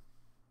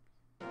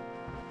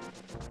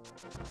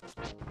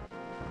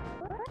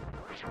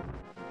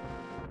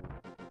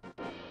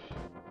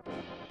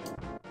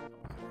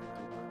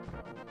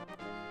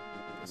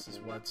 This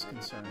is what's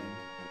concerning.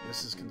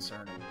 This is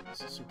concerning.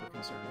 This is super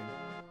concerning.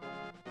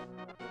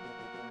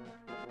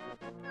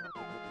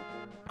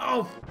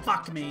 Oh,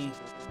 fuck me!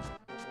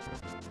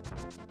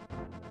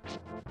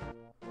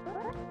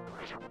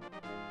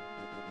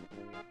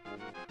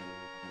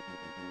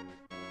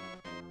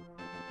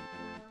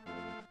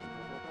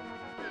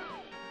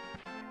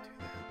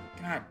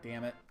 God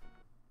damn it.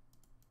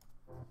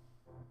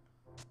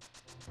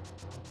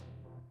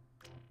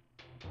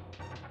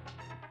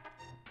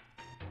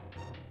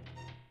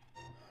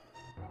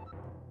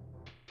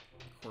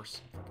 Of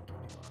course, fucking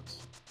 20 bucks.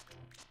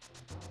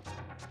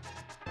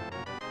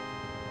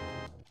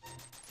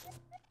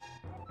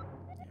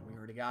 Yeah, we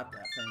already got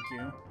that, thank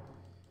you.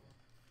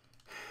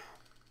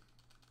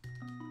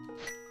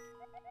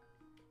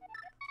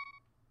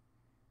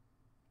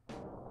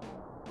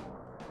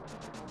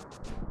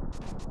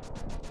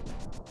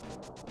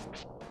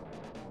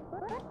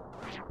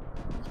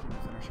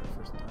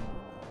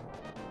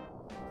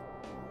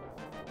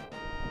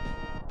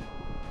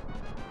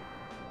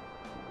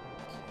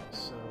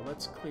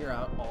 Let's clear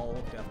out all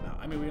of Death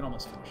Mountain. I mean, we can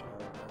almost finish all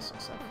of this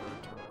except for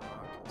Turtle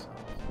Rock itself.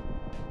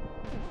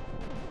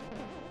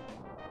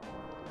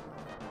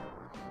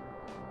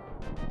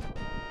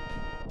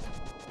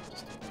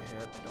 Just take the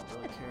hit, don't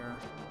really care.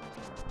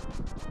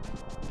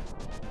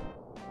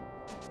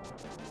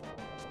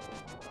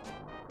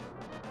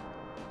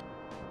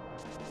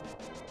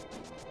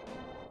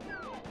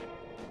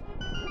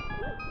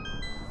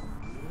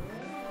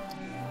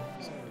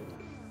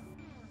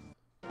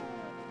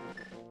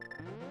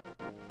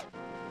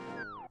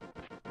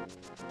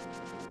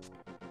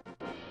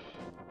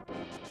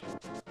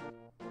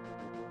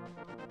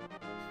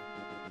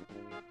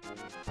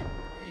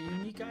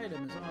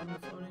 Item is on the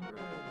floating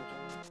bridge.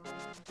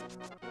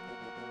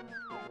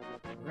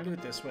 We're gonna do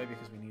it this way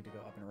because we need to go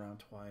up and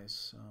around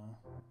twice, so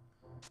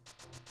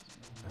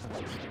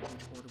which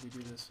order we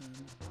do this in.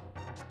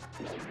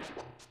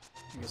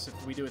 I guess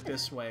if we do it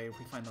this way, if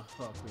we find the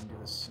hook, we can do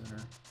this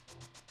sooner.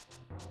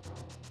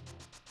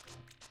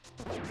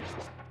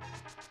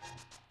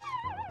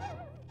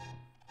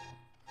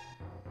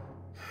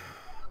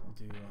 We'll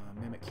do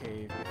Mimic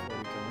Cave before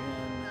we go in.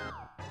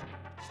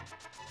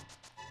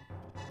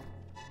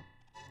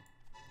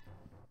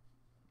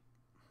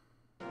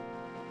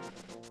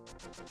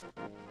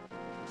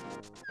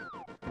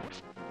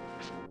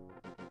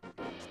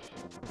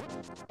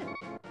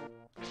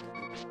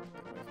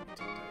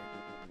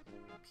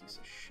 Piece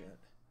of shit.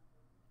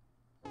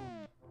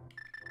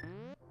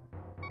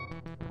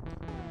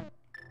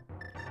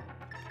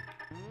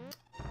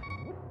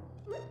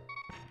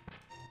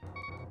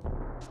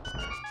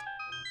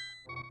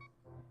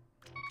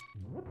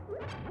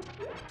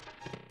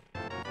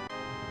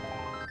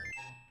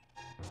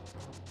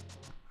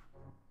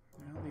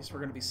 Well, least we're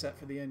going to be set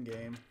for the end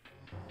game.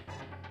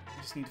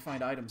 We just need to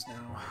find items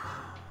now.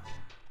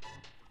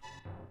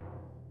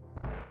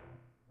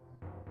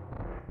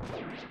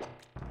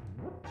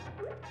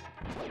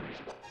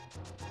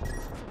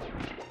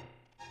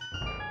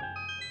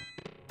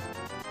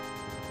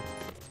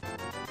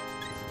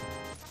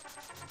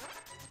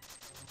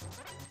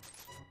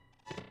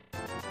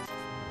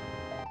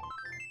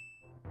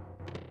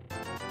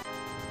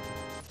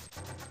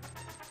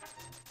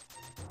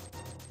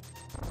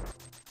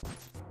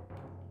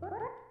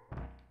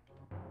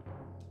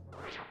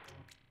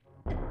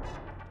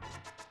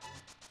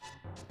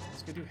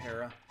 Let's go do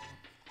Hera.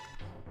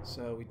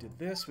 So we did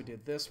this, we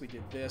did this, we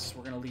did this.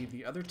 We're going to leave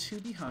the other two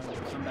behind.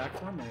 We'll come back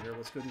for them later.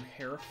 Let's go do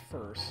Hera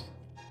first.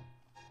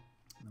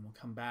 And then we'll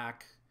come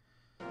back,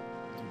 do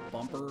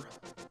Bumper.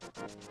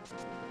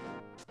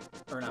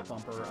 Or not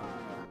Bumper,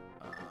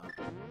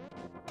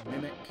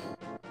 Mimic,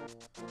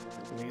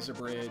 Laser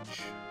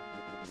Bridge.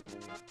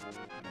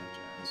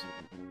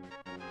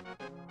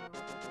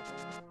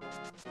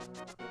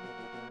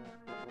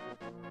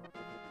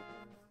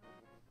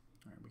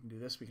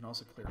 This. We can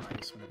also clear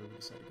ice whenever we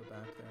decide to go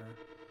back there.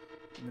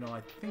 Even though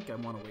I think I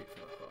want to wait for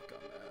the hook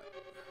on that.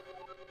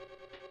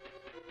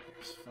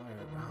 There's fire.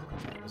 Oh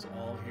my god, it was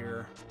all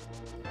here.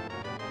 The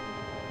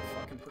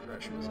fucking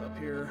progression was up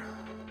here.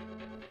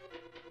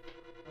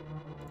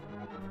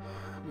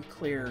 We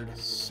cleared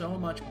so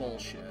much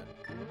bullshit.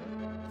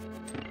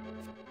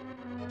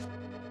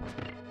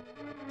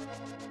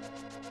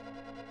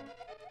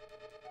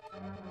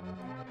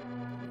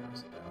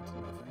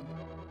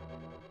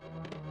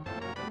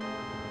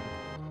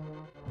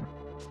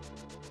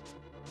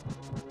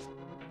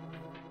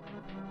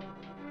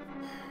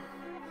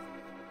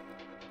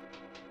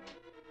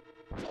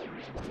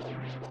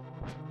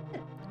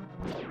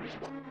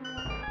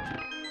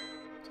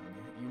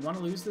 You want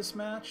to lose this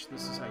match?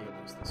 This is how you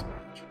lose this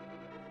match.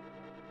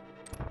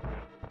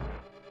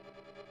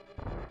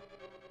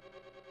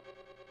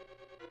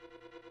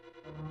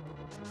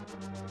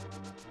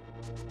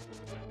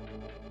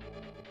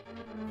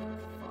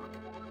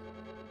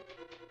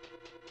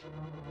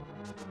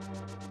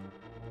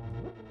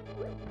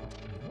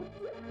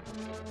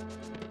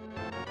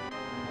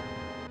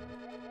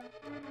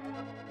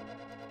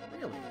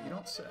 Really? You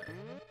don't say.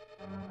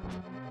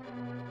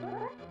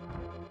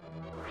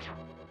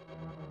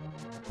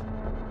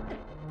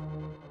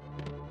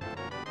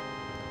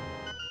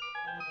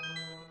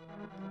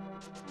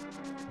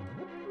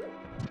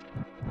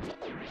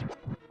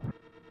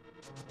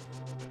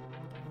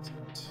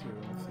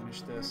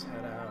 This,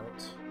 head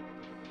out.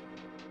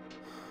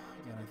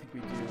 Again, I think we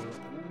do...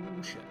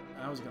 Ooh, shit.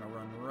 I was gonna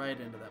run right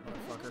into that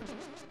motherfucker.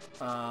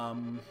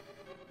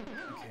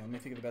 Okay, let me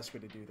think of the best way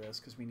to do this,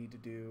 because we need to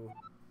do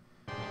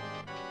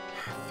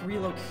 3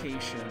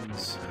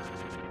 locations.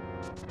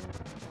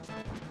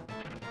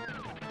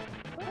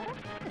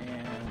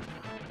 And...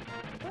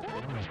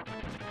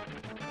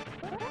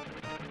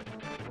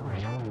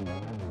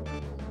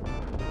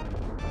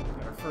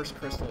 got our first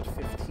crystal at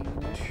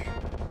 15-ish.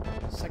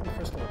 Second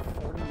crystal at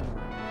 49.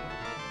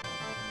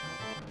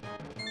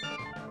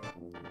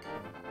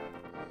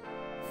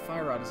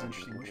 Fire Rod is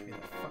interesting. Wish we had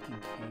a fucking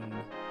cane.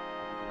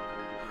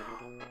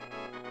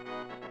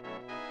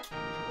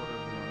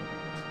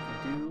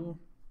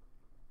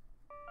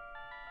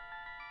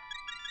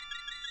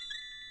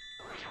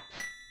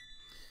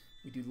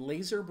 We do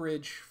Laser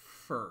Bridge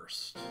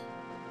first.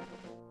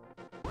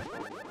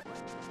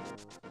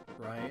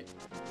 Right?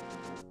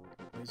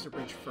 Laser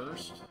Bridge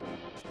first.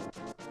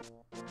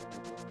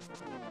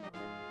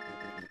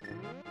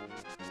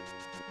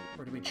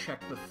 Or do we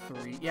check the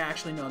 3? Yeah,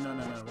 actually, no. We're going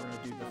to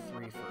do the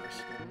 3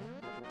 first.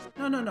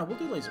 No. We'll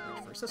do Laser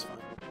Bridge first. That's fine.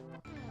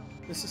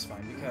 This is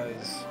fine,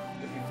 because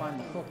if we find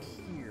the hook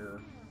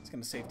here, it's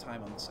going to save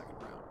time on the second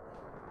round.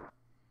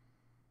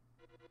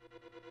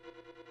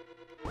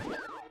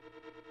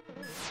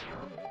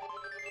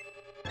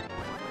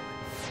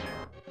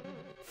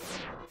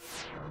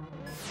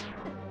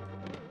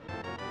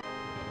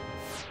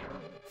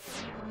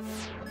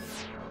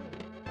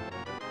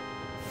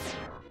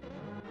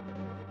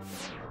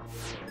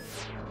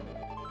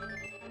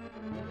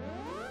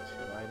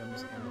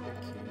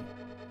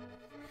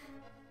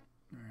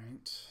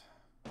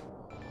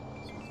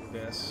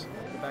 This.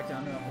 Go back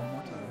down to it one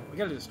more time. We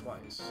gotta do this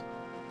twice.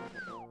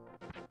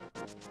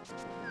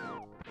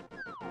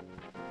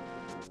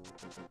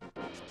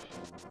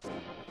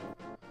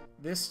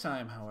 This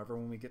time, however,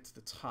 when we get to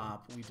the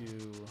top, we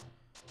do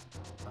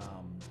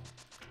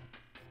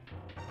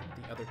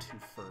the other 2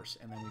 first,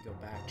 and then we go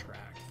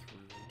backtrack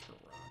through Turtle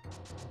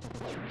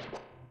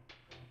Rock.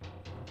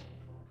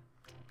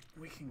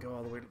 We can go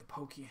all the way to the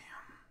Pokey.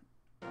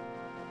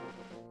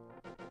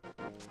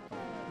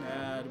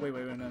 Wait,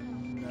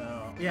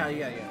 no. Yeah.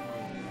 Yes. Yeah,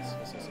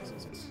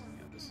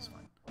 this is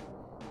fine.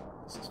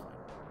 This is fine.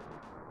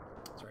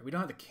 That's right. We don't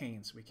have the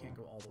cane, so we can't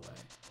go all the way.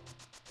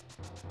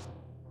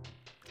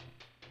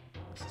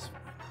 This is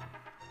fine.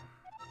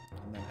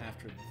 And then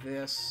after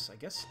this, I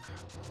guess...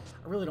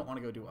 I really don't want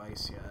to go do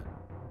ice yet.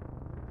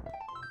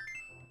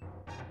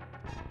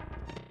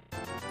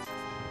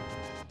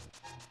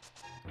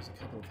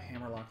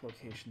 lock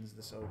locations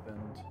this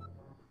opened.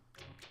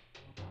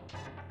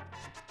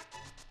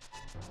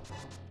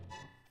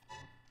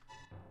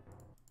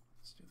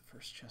 Let's do the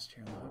first chest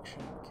here in the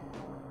hookshot cave.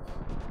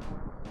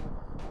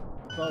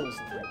 The bow is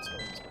the thing that's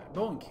holding us back.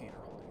 Bow and cane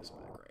are holding us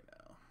back right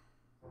now.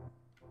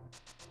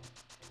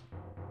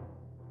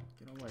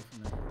 Get away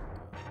from there.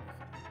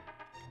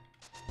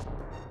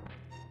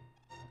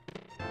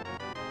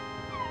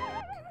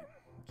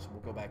 So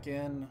we'll go back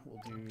in.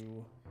 We'll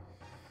do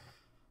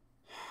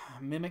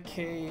Mimic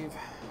Cave.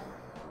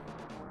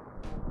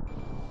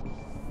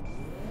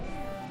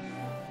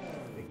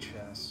 Big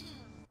chest.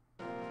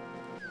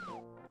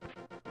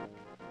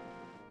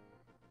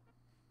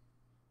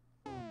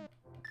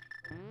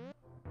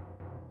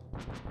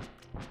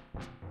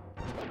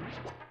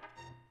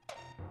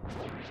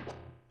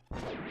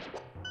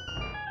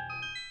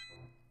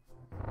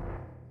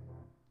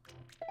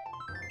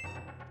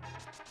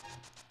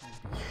 I'd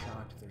be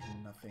shocked if there's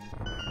nothing in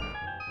here,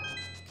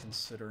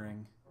 considering.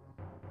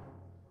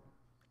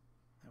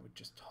 That would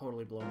just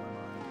totally blow my mind.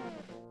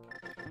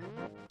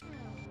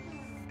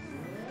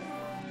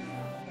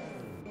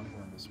 One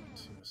more on this one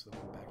too, so that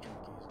we can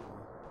backtrack easily.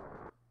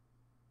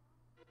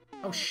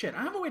 Oh shit,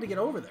 I have a way to get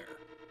over there.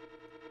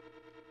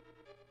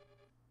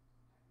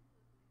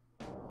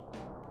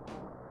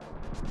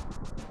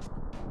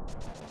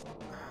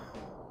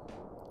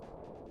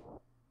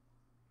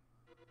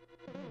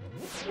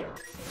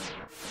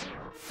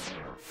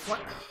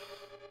 What?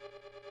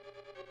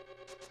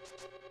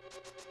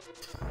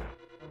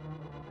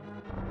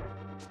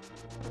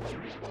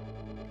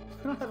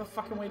 I don't have a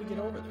fucking way to get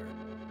over there.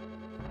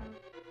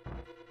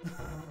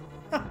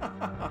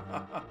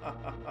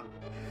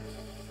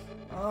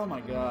 Oh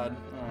my god.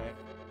 Alright.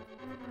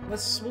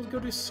 We'll go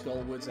do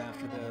Skullwoods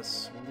after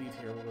this. We'll leave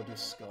here, we'll go do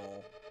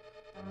Skull.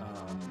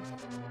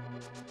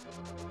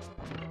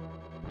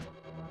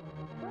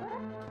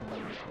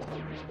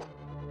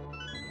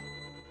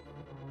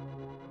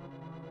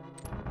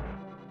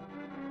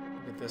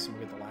 We'll get this and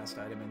we'll get the last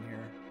item in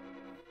here.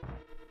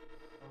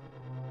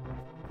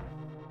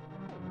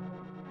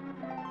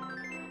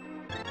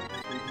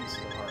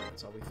 Pieces of heart,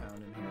 that's all we found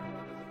in here.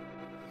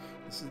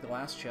 This is the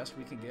last chest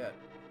we can get.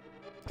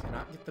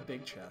 Cannot get the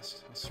big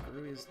chest. How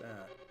screwy is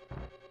that?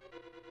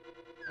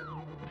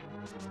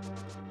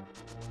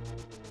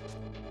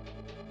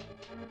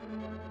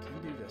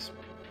 Can do this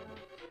one.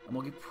 And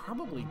we'll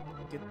probably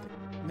get the...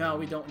 No,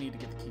 we don't need to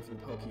get the key from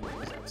the Pokey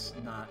because that's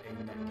not a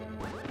net game.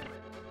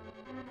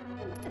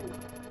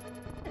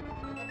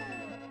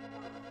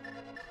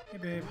 Hey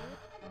babe.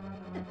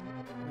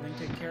 Everything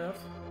taken care of?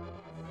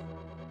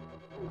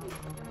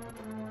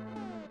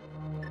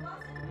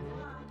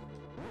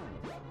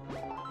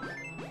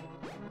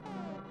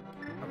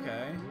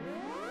 Okay.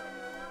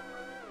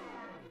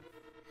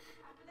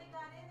 After they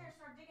got in there,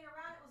 started digging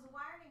around, it was a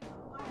wiring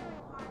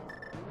harness.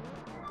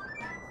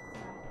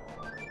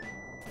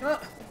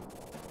 Ah!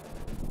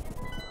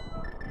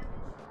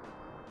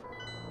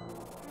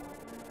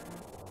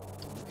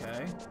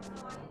 Okay.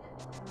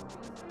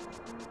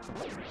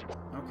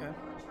 Okay.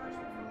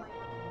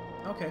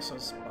 Okay, so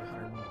it's about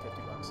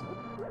 150 bucks now.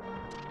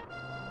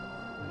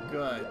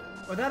 Good.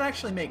 Well, that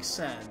actually makes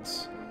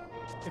sense.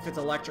 If it's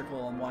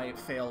electrical and why it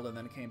failed and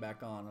then it came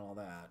back on and all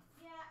that.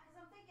 Yeah, because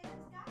I'm thinking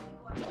it's got to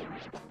be going.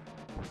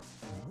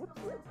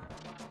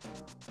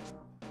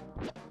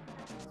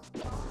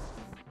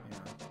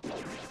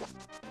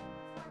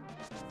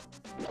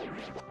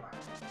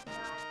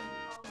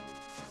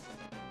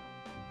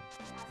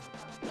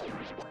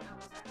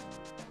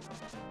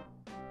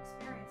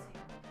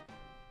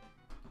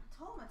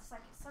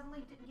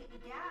 Suddenly didn't get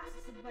any gas. I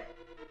said, but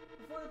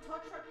before the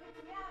tow truck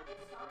picked me up, it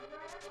started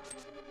right up like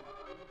nothing was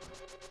wrong.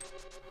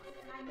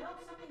 And I know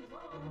something's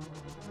wrong.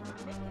 I'm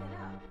not making it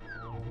up. So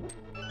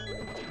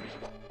they just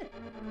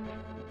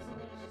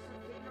started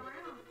digging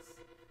around. It's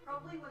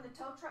probably when the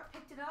tow truck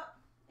picked it up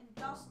and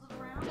jostled it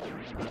around.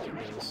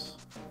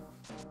 Makes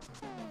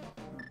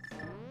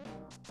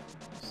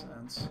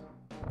sense.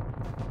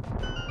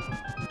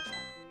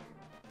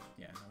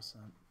 Yeah, no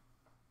sense.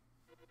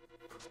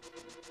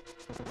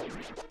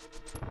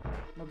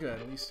 Well, good.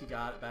 At least you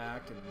got it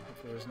back, and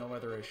hopefully there's no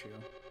other issue.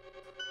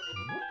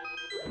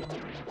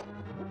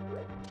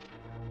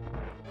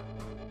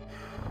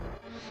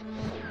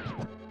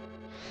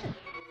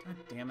 God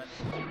damn it.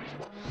 I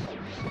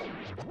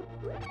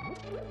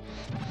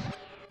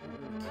don't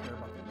really care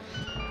about the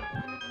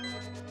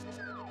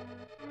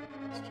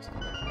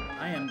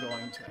I am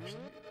going to actually do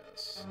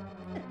this.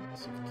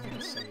 See if we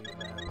can save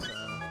that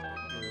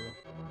do.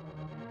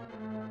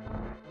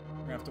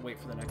 We're gonna have to wait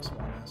for the next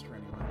one master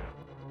anyway.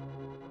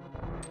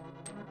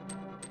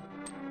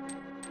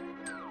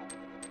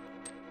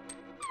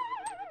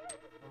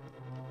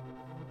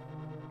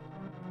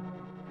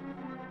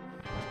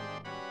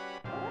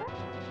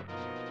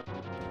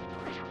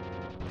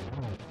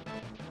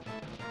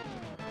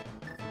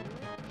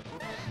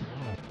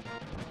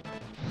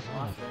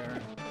 Off there.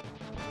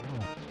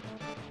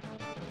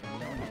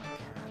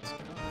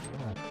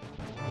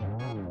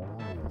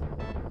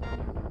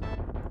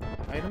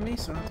 Item me,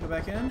 so I don't have to go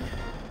back in?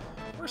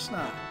 Of course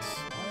not.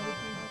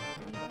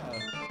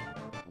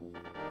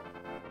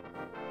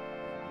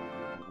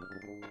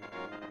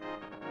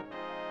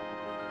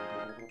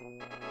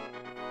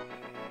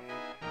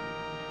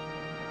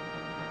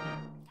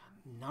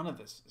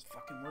 this is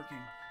fucking working.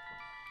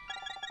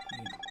 I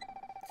need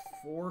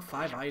 4 or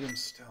 5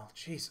 items still.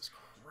 Jesus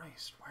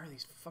Christ, why are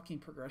these fucking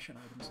progression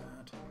items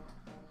at?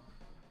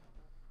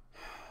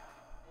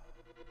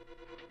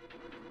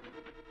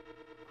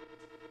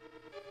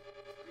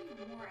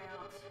 Pretty wore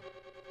out.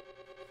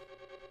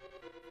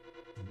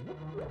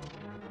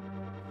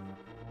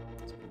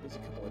 It's been a busy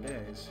couple of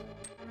days.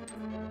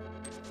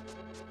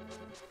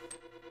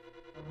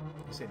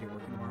 You said you're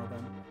working tomorrow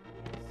then?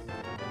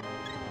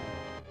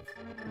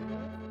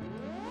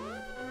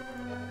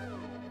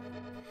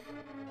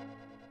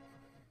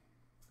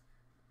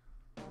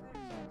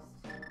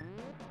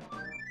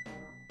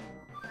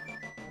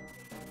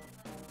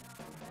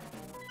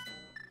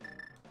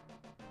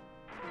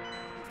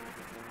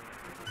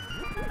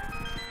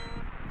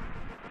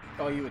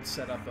 Oh, you would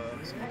set up a...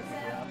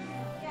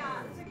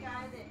 Yeah, there's a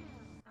guy that he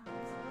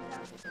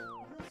lives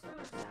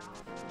further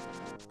south.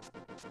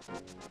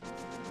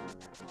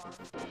 Not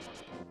that far.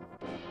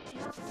 He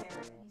knows this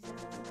area,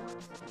 and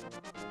he says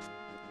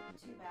it's not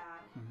too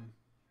bad.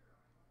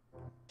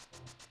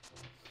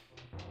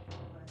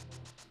 But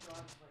the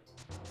dog's way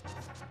too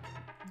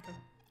Okay.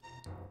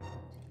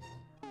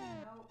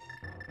 Nope.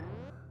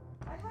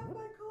 I have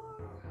my car.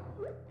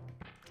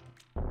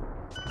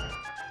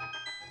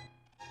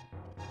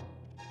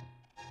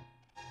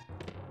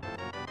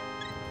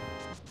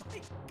 My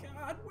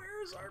God,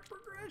 where's our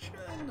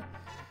progression?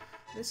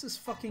 This is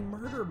fucking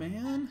murder,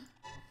 man.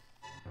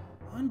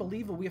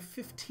 Unbelievable. We have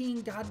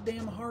 15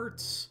 goddamn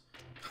hearts.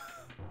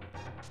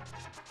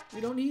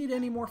 We don't need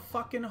any more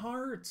fucking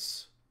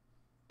hearts.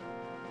 We're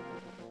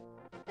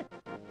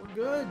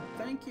good.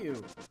 Thank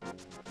you.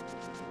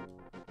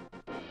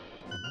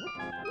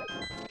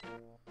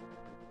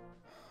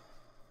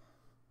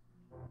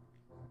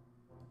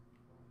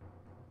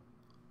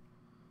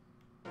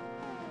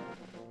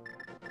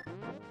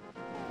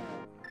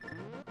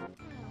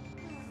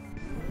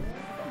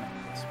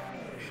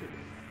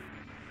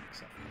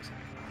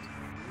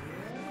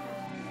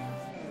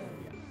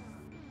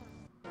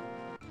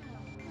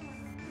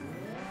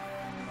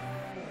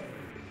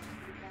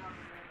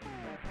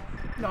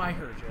 No, I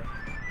heard you.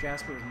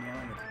 Jasper was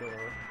meowing at the door.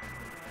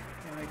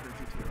 Yeah, I heard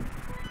you too.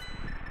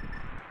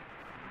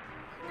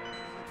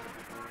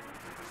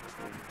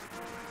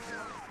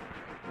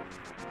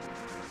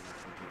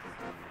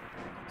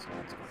 Let's go.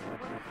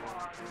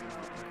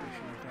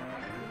 Appreciate that.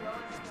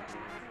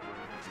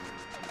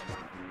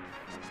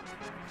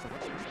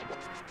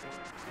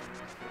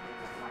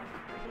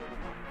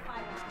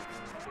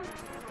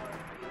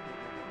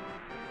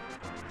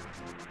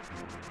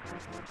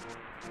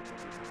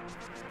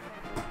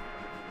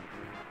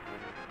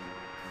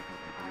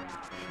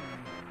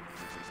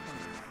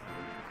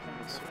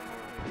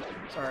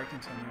 Sorry,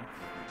 continue.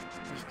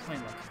 I'm just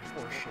playing like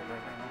horse shit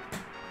right now.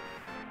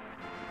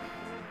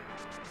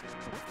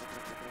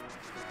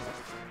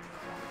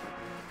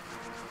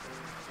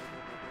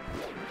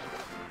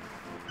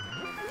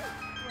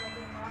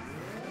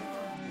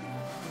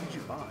 What did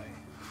you buy?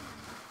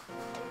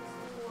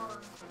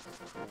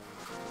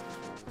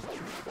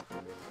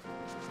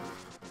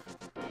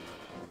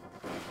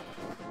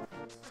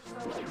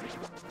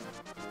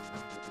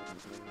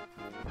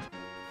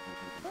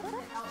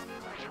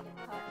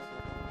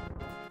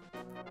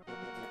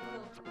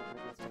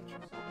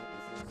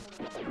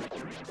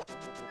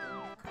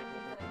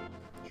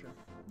 Sure.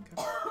 Okay.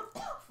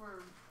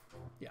 For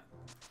yeah.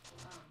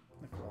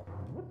 Cool.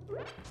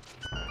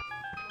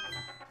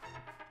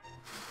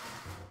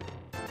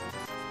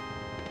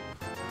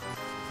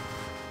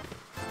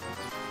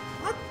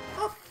 What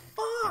the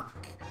fuck?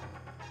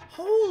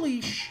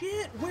 Holy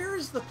shit! Where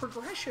is the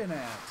progression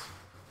at?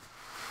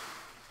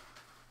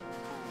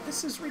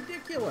 This is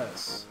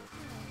ridiculous.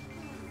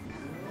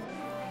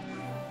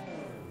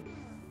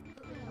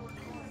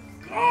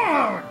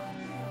 God!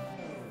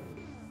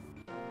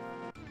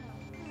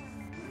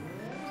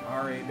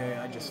 Sorry,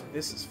 dude.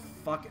 This is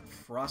fucking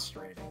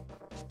frustrating.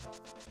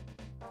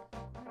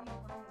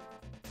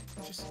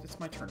 It's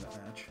my tournament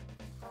match.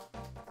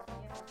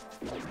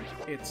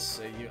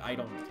 It's, I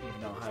don't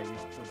even know how you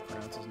would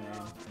pronounce his name.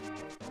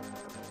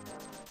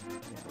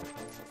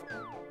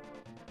 Yeah.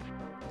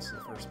 This is the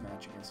first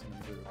match against him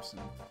in groups.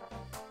 And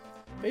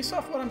based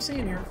off what I'm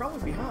seeing here, I'm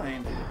probably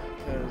behind,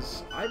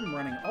 because I've been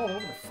running all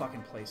over the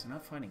fucking place and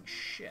not finding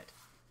shit.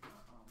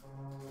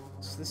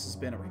 So this has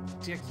been a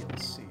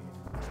ridiculous seed.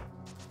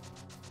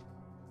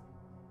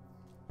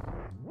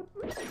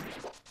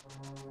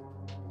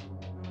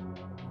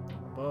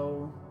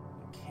 Bow,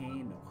 no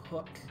cane, no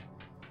hook.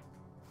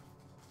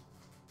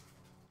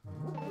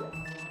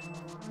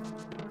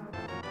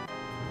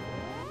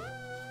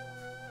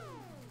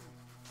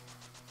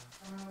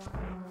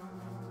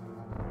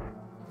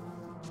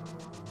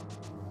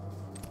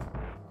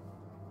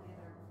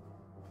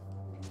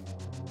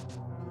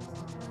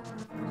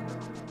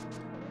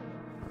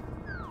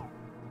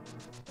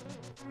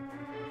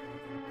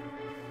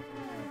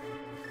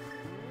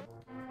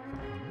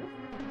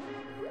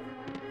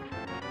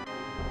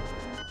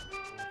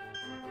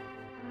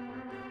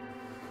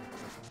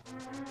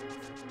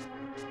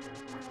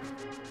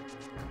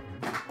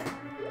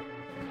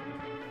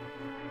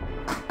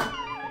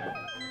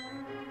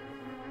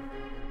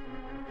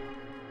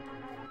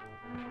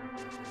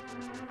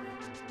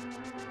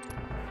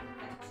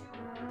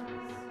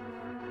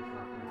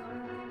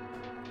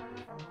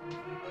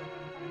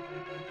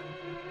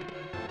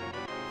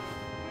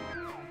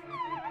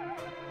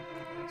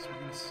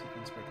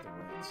 sequence break the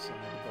right side,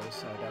 the both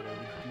side. That way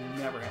we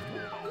never have to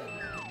worry about that.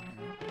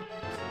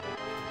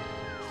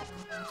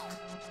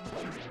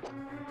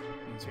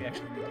 Means we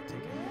actually need to take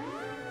a hit.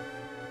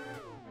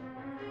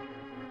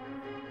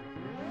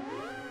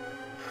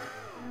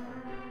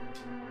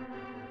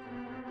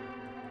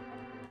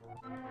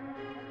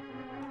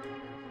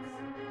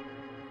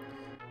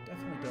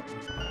 Definitely don't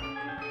need that.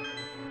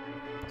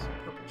 Some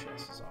purple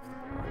chest is off the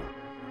board.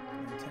 I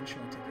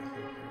intentionally take a hit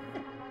here.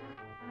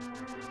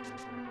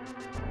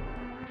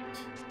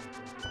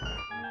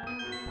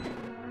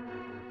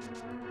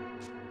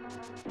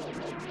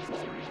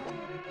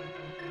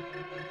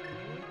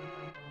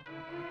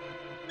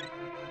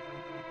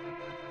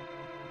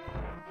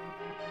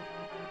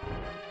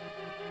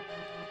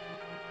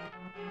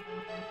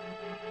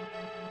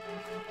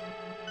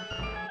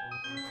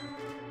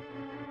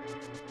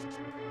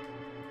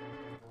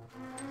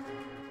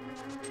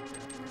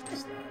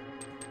 What's that?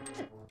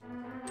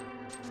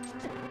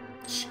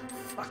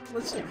 Fuck,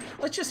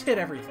 let's just hit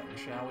everything,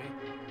 shall we?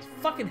 Let's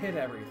fucking hit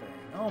everything.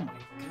 Oh my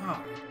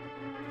god.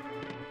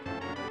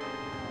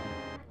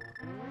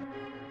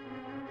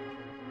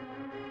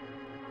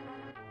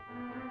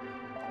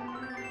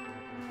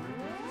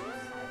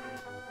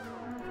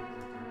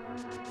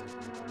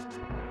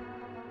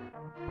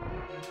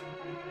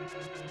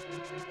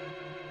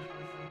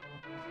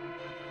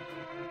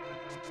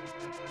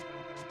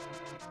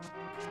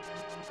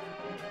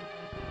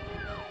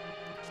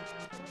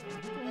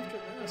 After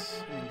this,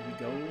 I mean, do we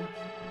go?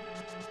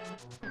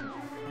 I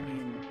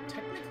mean,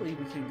 technically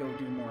we can go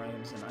do more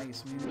items in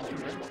ice. I mean,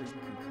 theoretically we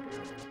can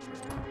clear it.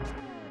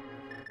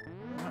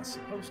 We're not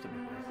supposed to be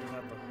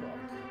without the hook.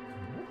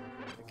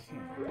 We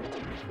can't.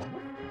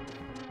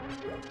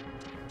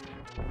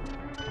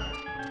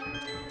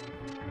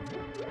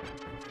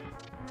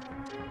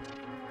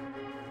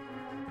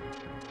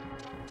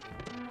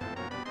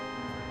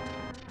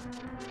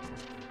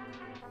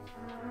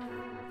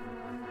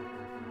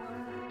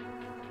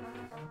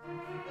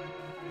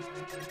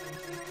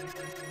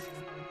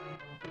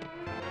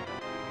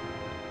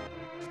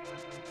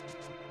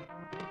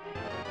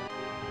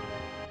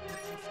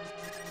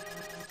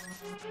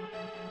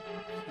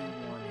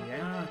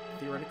 Yeah,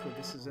 theoretically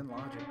this is in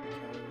logic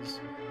because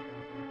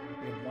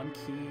we have one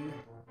key,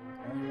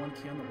 only one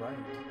key on the right.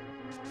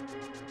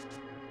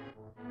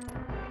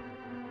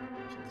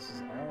 So this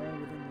is all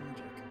within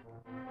logic.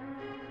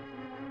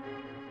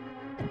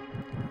 I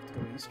have to go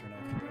eastern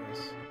after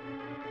this.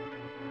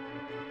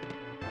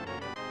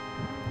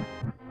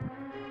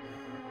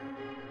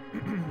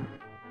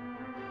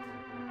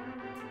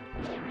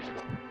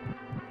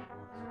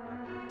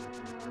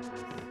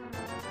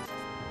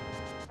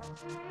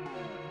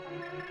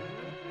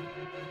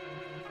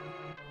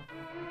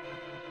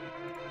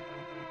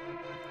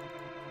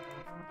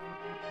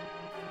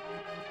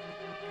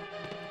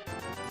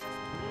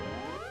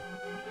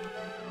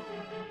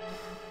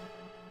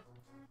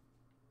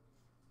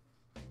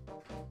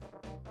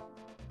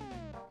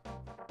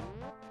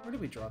 Where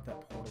did we drop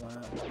that portal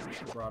at? We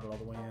should have brought it all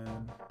the way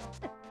in.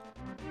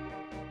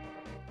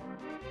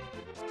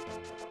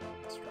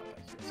 Let's drop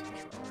back here. See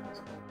which one it is.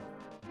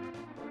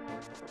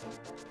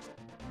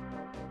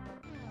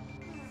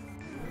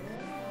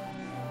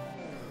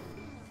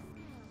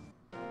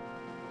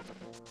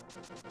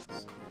 This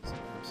is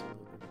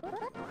absolutely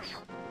ridiculous.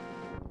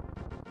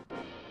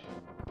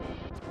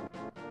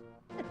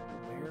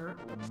 Where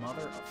the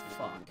mother of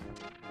fuck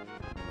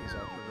is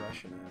our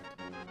progression at?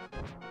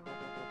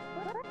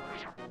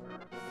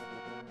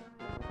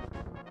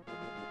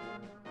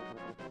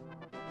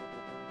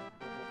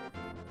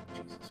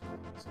 Jesus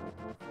Christ,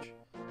 watch.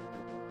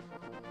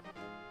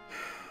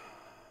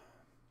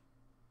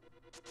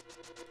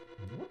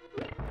 I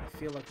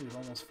feel like we've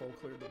almost full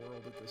cleared the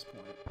world at this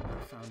point. We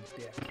found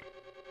Dick.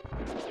 We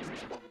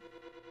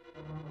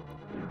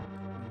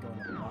can go in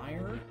the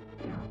mire.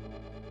 We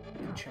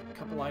can check a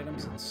couple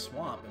items in the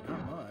swamp, but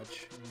not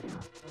much. Maybe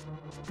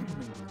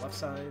left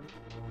side.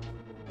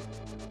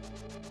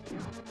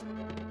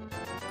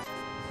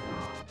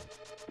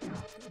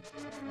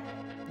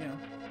 Yeah.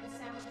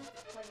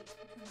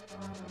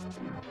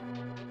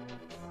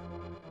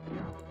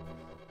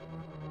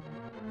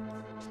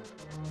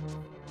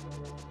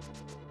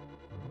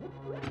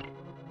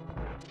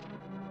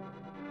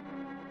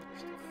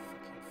 Still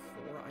fucking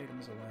 4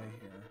 items away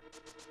here.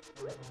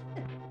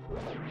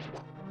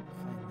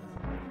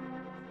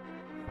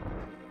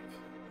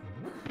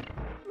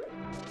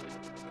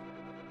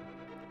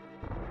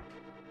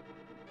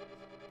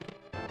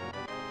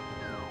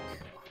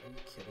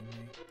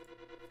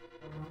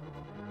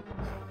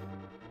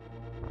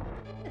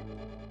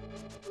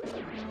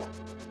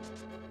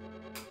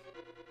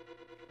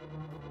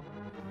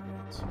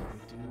 So if we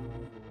do,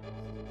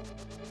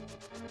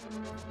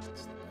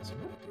 what's the best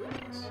way to do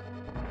this?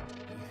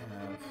 We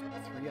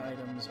have 3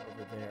 items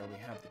over there. We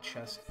have the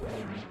chest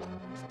thing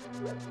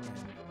and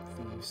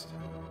Thieves'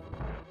 Town.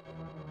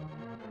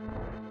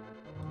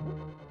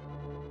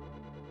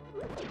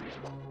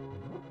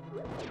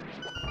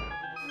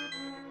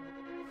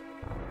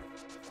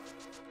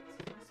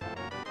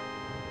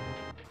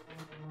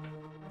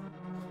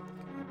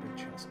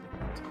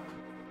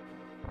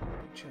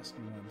 Just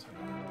in one turn.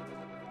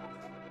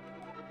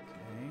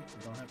 Okay,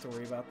 we don't have to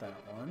worry about that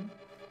one.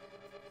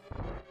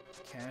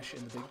 Cash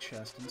in the big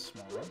chest and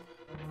small.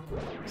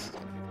 This is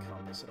gonna be a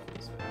compass, it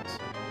always is.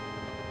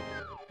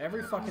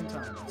 Every fucking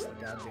time it's the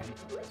goddamn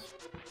compass.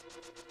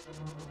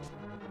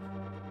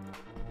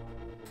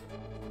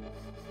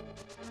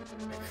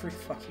 Every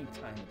fucking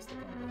time it's the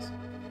compass.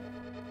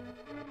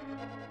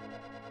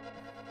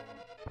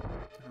 I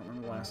don't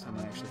remember the last time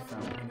I actually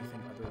found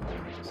anything other than the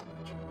compass in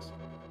that chest.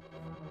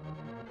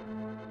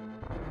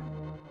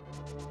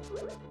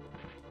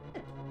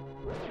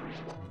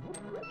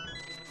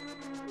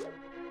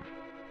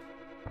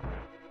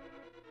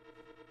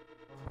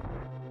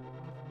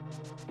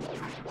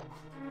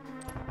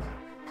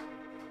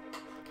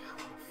 God,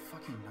 what a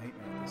fucking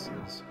nightmare this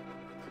is.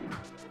 Wow.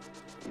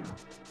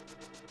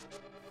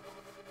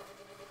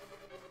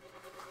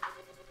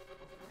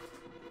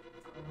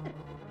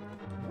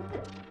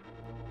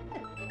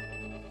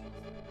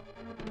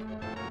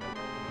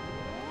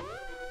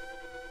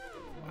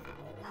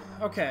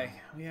 Okay,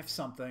 we have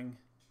something.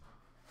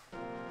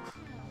 Let's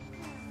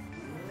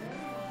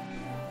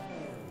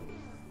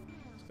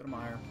go to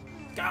Meyer.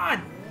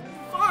 God!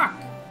 Fuck!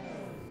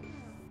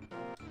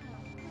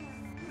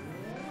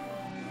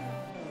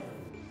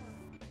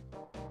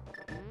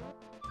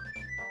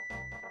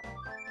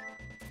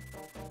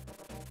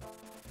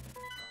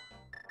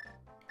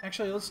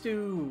 Actually, let's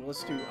do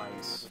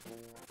ice.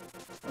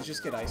 Let's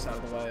just get ice out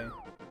of the way.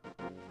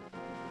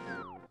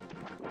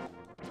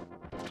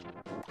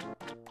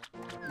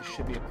 This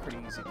should be a pretty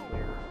easy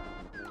clear.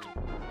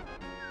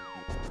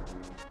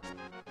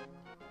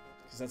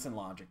 Because that's in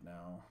logic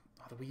now.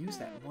 Oh, we use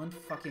that one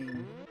fucking...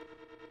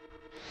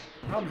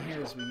 The problem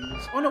here is we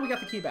use... Oh no, we got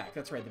the key back.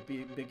 That's right, the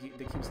key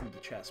was in the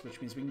chest,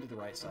 which means we can do the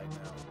right side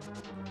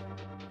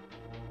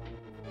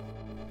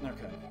now.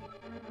 Okay.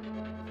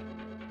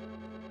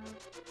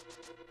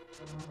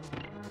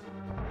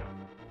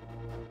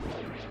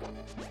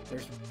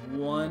 There's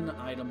one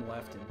item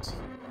left in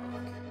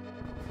T-Rock,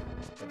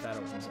 but that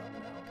opens up now.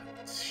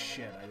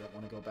 Shit, I don't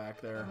want to go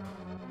back there.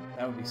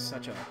 That would be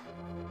such a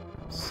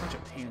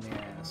pain in the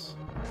ass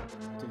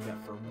to do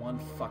that for one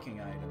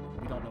fucking item,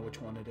 and we don't know which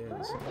one it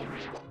is.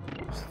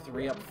 There's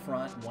 3 up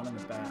front, 1 in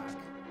the back,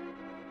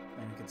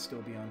 and it could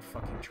still be on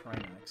fucking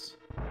Trinex.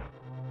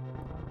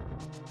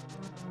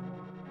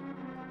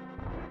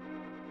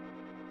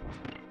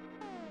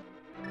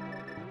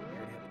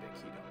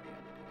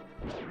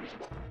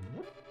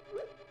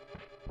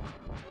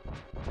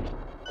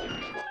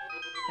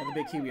 And the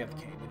big key we have the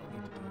cane. We don't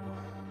need to do.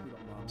 We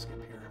don't bomb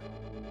skip here.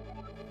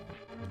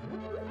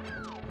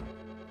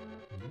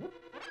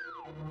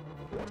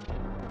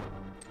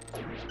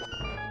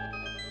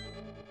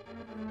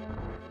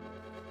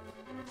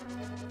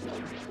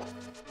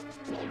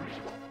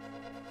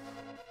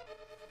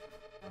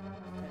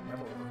 That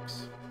never works.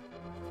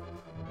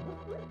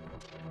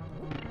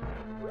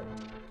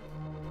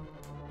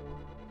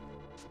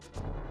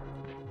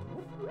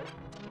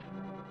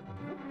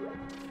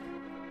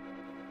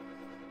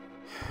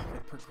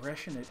 With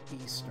progression at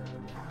Eastern.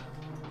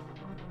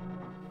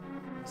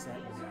 What does that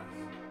mean?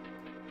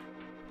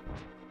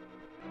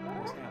 I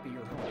was happy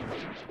you're home.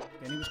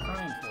 And he was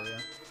crying for you.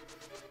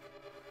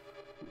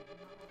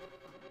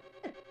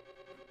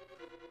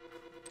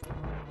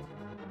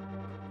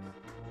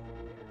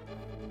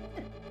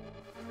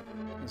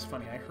 It's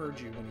funny, I heard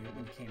you when you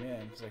came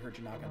in, because I heard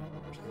you knock on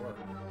Eleanor's door.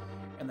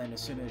 And then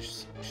as soon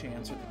as she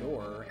answered the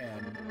door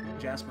and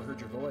Jasper heard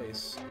your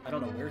voice, I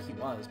don't know where he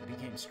was, but he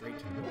came straight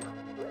to the door.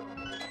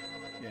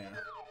 Yeah.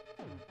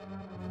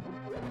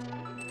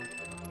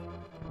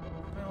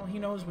 Well, he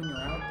knows when you're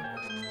out there.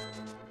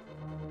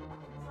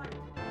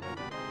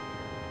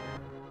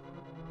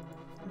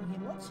 Well, he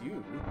loves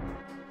you.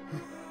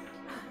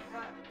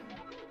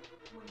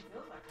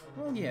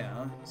 Well,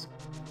 yeah.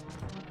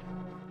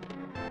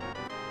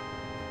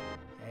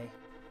 Hey.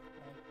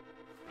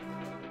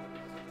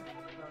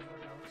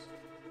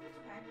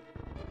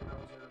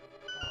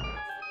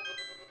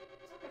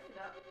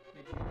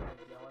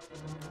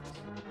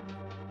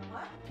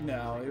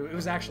 No, it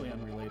was actually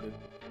unrelated.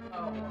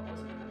 Oh, what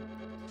was it?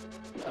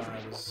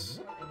 It was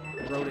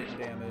rodent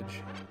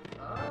damage.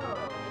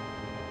 Oh.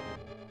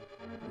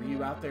 Were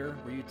you out there?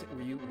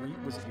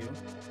 Was it you?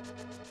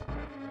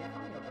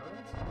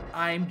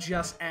 I'm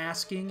just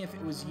asking if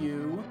it was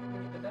you.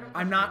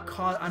 I'm not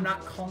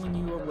calling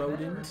you a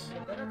rodent.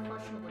 The better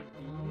question would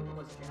be,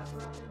 was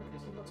Jasper out there?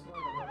 Because he looks more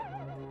like a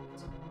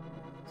rodent.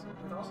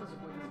 But also with his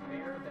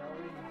bare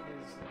belly and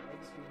his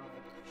legs being all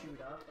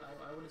chewed up, I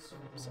would assume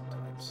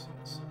Sometimes,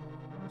 yes.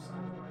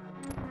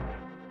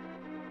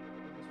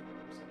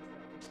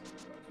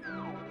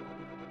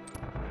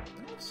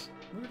 Yes,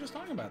 we were just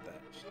talking about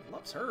that. She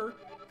loves her.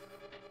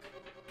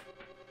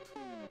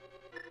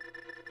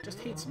 Just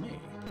hates me.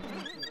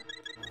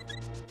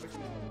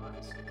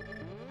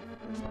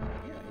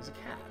 Yeah, he's a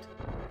cat.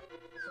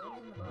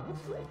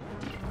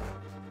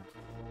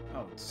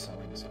 Oh, it's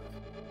sewing stuff.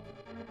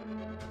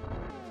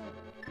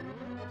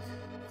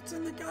 What's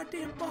in the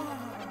goddamn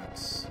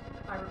box?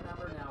 I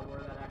remember now where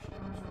that actually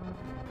comes from.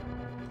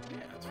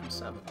 Yeah, it's from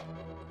 7.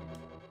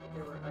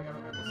 They were, I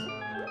remember the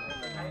scene.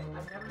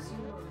 I've never seen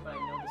the movie, but I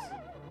know the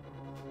scene.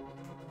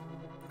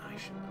 I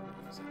should not be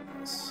using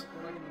this.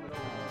 We're like in the middle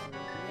of the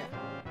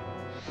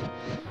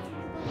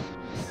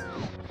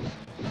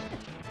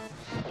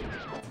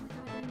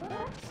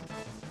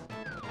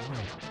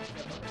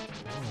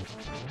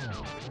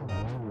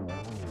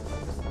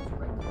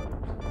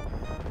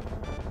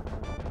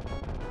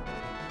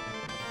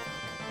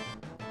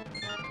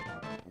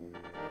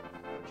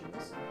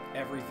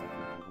Everything.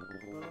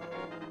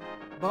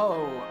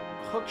 Bow,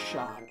 hook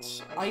shot,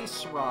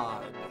 ice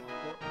rod. You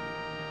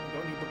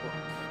don't need the book.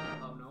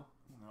 Oh, no?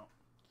 No.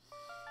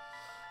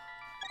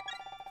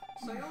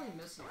 So I only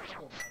missed a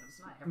couple of items,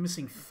 not I'm everything.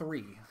 missing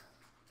 3.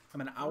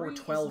 I'm an hour 3 is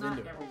 12 not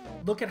into it.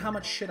 everything. Look at how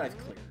much shit I've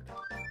cleared.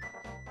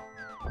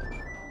 You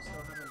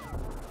still haven't done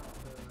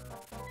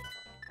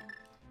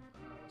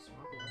the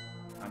swamp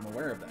one. I'm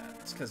aware of that.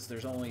 It's because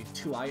there's only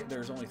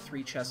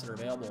 3 chests that are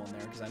available in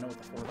there because I know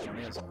what the 4th one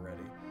is already.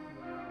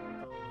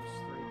 Those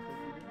 3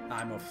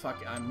 could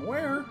be. I'm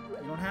aware.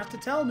 You don't have to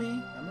tell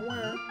me. I'm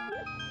aware.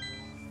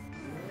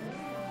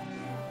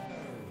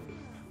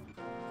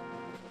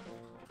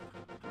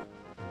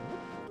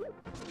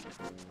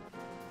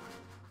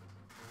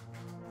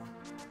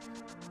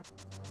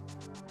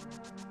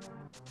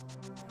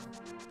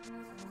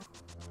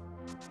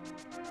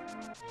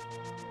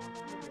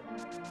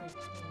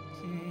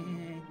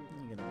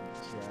 You're gonna be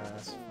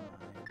just fine.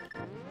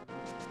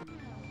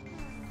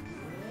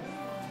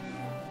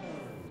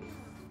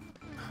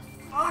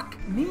 Fuck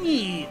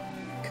me!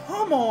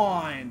 Come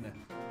on!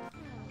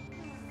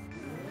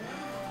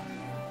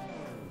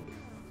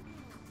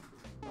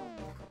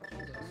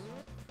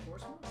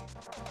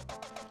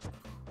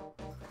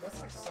 That's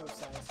like so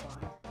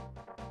satisfying.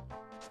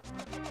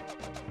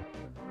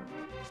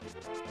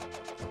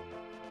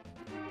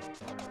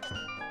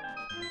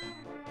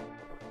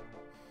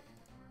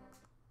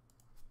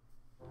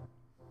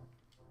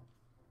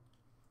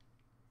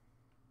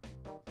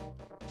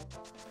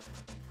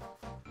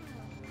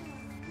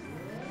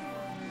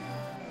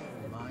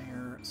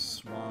 Mire,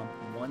 swamp,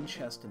 1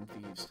 chest in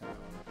Thieves Town.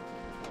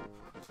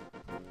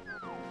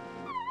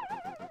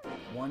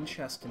 1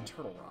 chest in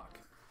Turtle Rock.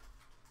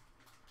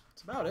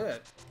 That's about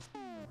it.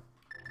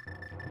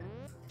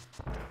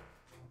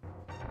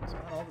 That's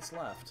about all that's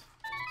left.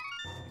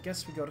 I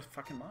guess we go to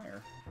fucking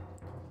Mire.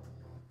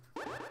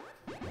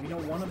 We know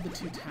one of the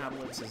 2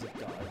 tablets is a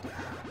dud.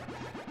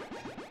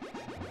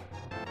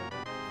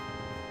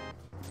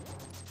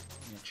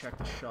 Check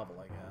the shovel,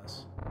 I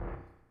guess.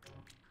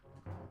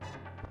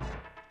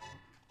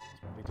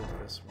 That's what we did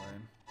this way.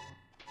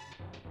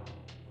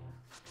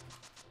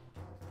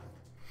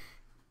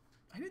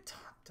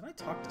 Did I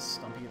talk to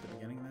Stumpy at the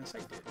beginning of this? I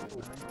did,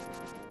 didn't I?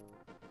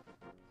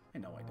 I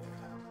know I did.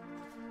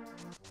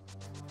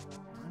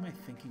 Why am I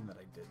thinking that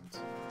I didn't?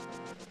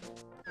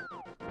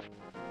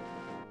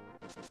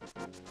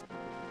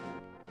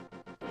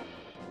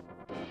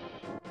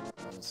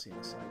 We'll see in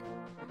a second.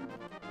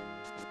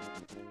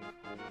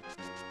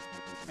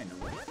 I know.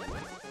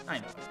 I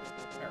know.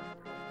 I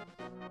remember.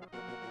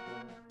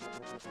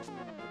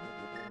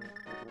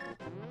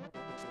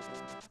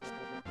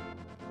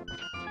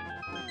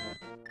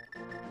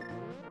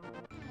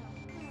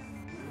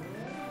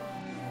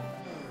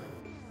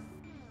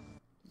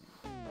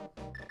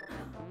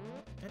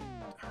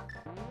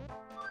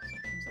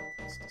 Sometimes that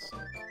needs to stick.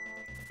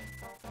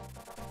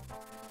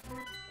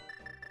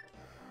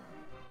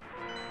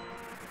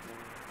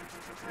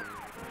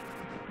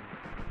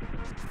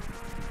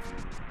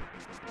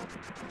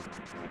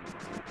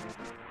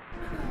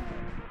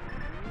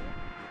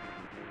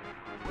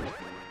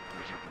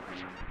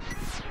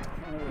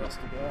 Nowhere else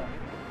to go.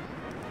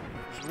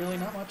 There's really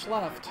not much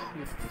left.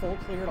 We've full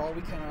cleared all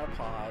we can out of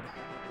pod.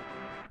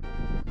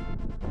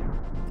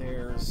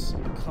 There's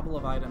a couple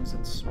of items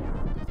in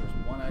Swamp. There's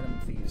 1 item in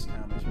Thieves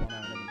Town. There's 1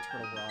 item in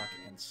Turtle Rock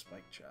and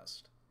Spike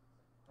Chest.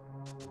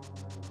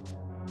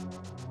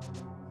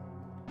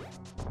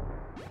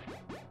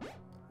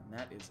 And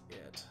that is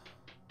it.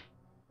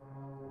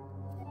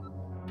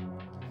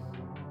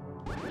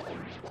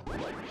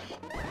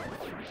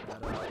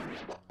 That up.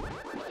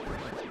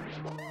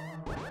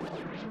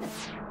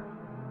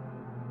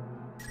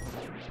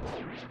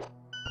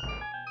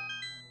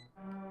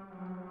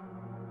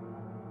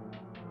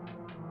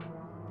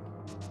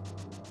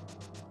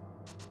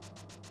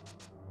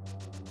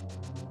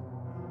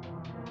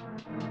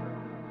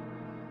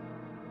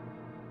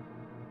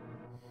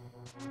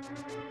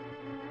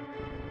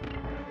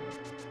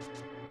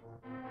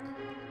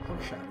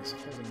 Hookshot is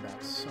holding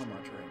back so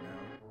much right now.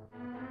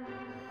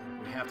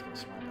 We have to go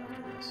swamp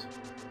after this.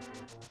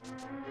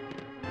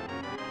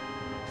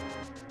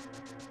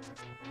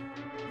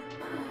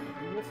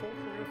 We will full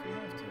clear if we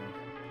have to.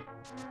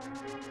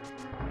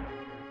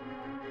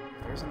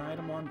 If there's an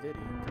item on Vidi,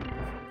 then we'll full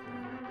clear.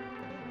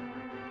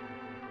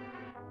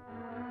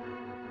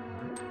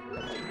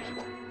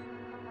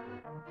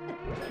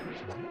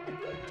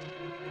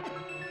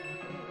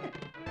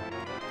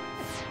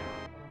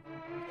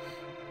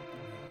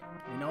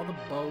 We know the the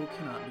bow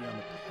cannot be on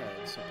the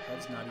ped, so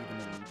ped's not even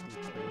in the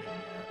equation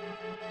yet.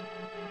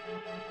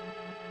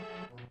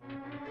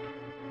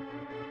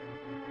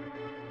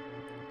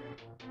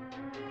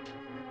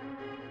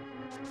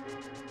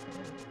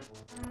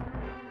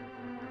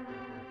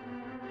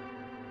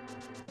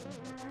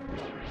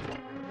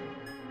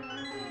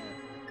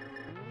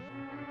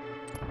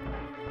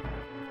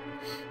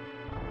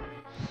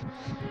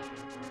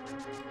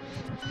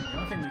 The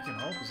only thing we can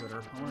hope is that our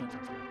opponent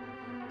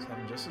is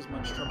having just as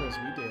much trouble as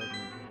we did and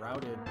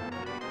routed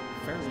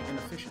fairly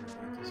inefficiently,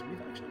 because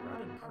we've actually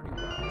routed pretty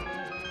well.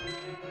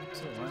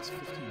 So the last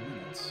 15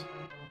 minutes.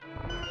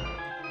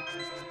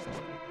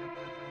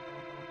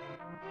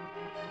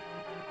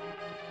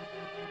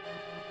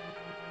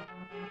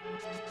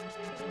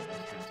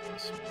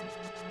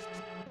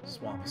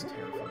 Swamp is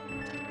terrifying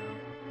right now.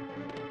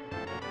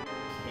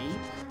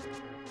 Cape?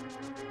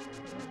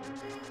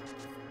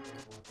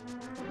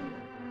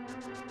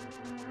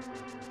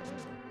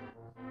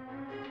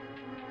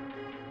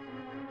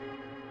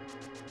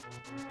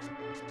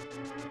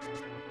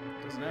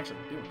 Doesn't actually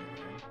do anything.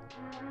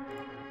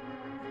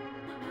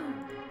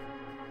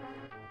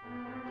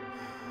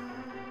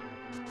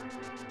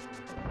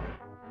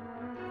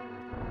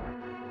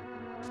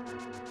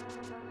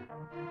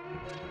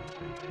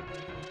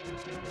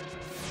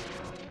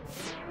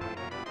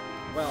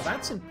 Well,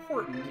 that's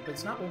important, but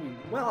it's not what we...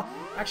 Well,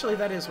 actually,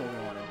 that is what we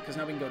wanted, because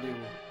now we can go do...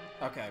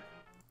 Okay.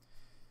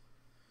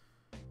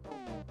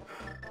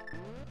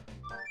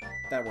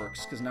 That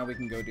works, because now we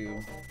can go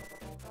do...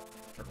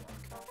 Triple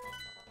lock.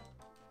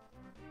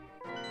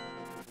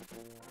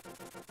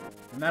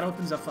 And that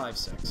opens up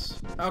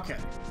 5-6. Okay.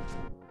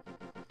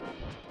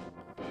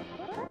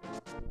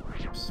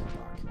 Oops,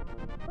 fuck.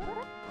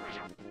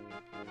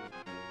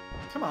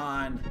 Come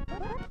on!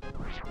 Oh,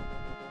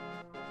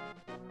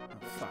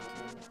 fuck you.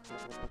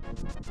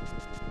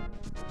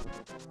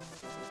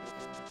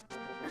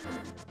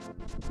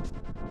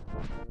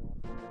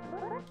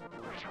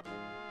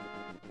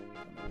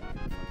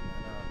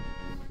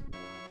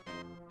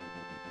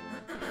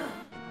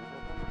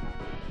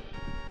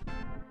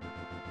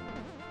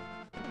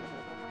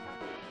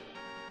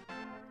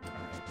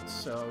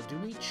 So, do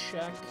we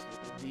check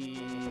the...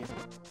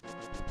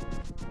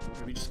 Or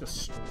do we just go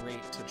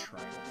straight to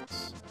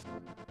tridents?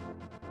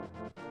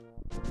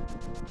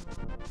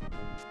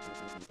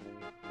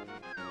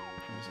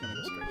 I'm just gonna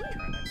go straight to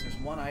tridents. There's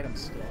one item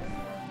still in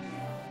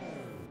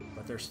there,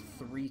 but there's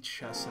 3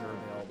 chests that are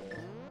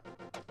available.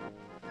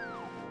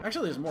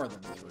 Actually, there's more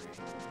than 3.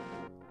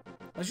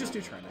 Let's just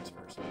do tridents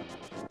first.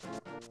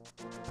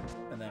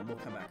 And then we'll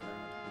come back around.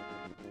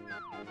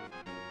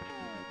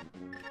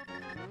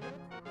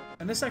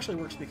 And this actually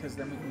works because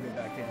then we can go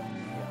back in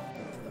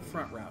the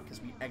front route,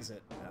 because we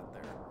exit out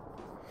there.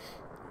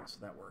 So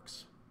that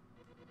works.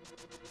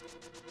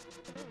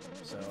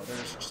 So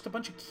there's just a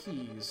bunch of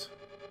keys.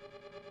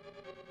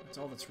 That's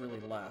all that's really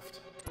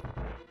left.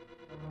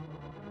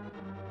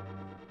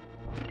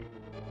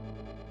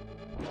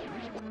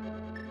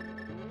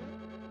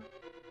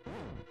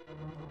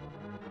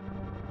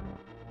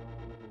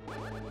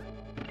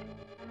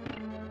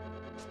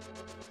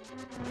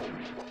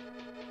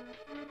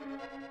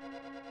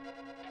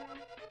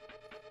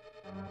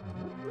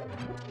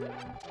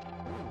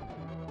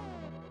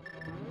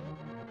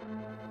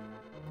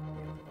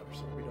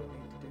 So we don't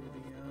need to do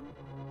the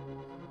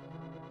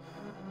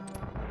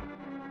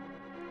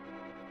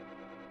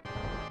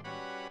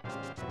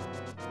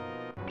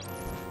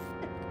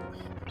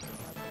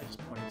I just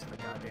pointed to the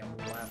goddamn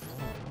left.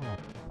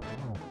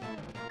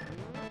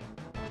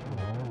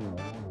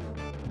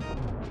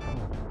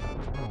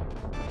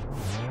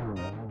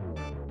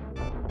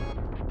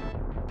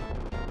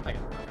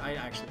 I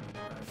actually need to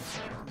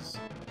practice.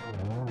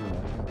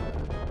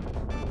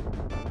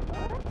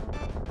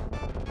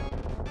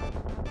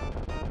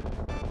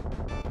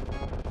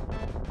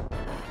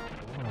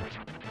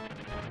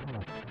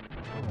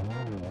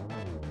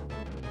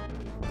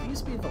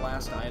 Please be the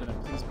last item,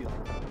 and please be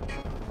like the punch.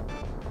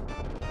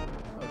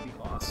 That would be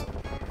awesome.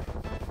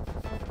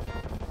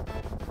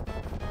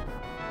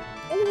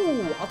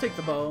 Oh, I'll take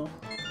the bow.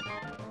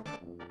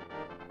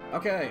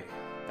 Okay,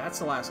 that's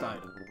the last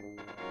item.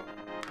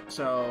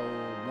 So,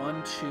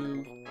 1,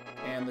 2,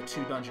 and the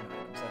 2 dungeon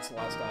items. That's the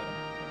last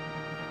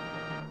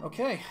item.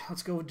 Okay,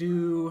 let's go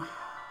do...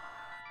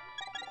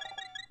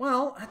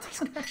 Well, that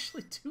doesn't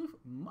actually do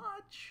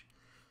much.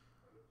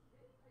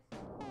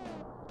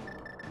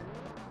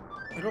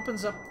 It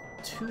opens up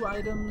 2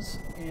 items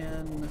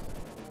in...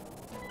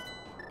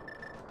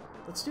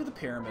 Let's do the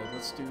pyramid.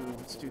 Let's do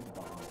the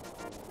bomb.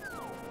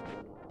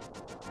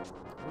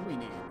 What do we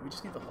need? We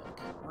just need the hook.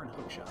 We're in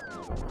hook shop.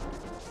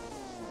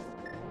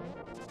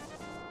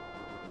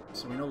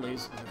 So we know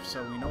laser.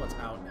 So we know it's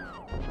out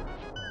now.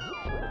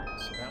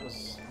 So that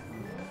was.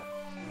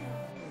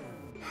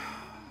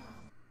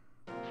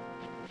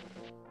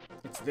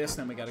 It's this.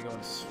 Then we got to go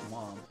into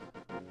swamp.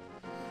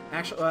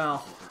 Actually,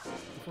 well,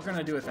 if we're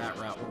gonna do it that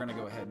route, we're gonna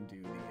go ahead and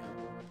do the.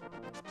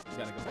 We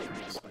gotta go back and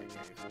do the spike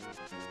cave.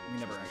 We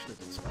never actually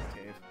did the spike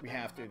cave. We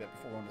have to do that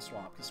before going to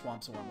swamp, because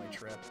swamp's a one-way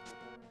trip.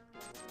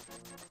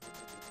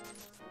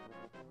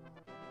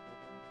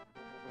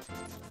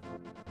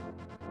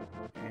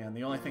 And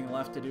the only thing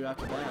left to do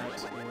after that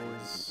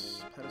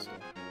is pedestal.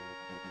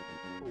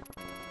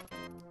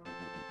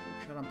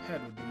 Shot on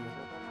ped would be...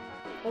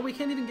 Well, we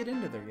can't even get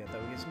into there yet,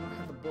 though, because we don't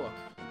have the book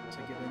to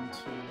get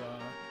into, we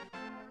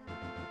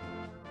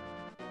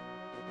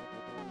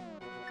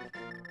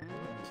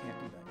can't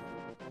do that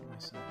yet. What am I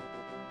saying?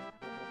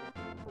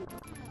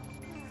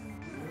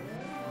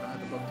 We don't have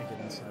the book to get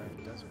inside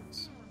the deserts.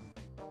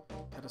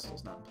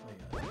 Pedestal's not in play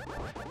yet.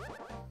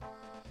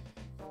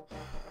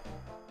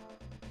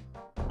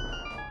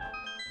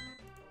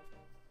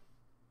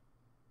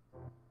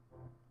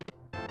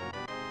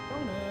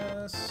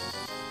 Bonus!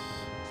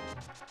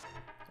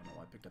 Don't know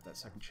why I picked up that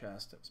second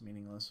chest. That was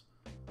meaningless.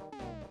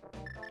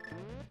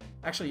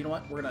 Actually, you know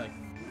what? We're gonna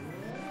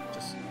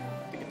just...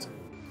 I think it's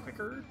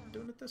quicker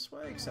doing it this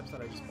way, except that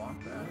I just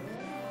blocked that.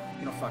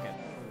 You know, fuck it.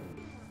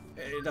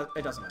 It doesn't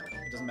matter.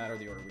 It doesn't matter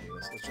the order we do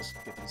this. Let's just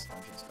get these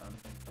dungeons done.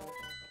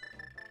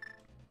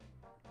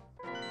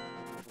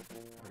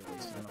 We're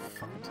wasting enough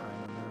fucking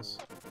time on this.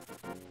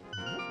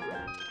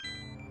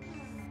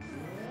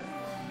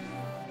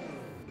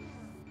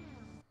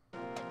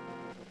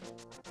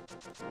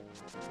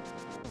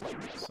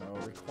 So,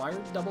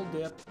 required double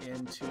dip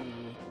into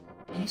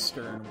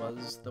Eastern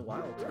was the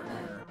wild card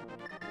here.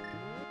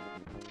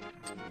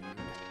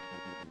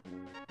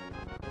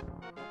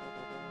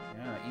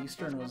 Yeah,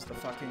 Eastern was the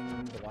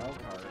wild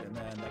card, and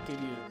then that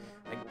gave you,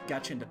 that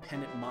got you into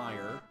Pendant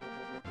Mire.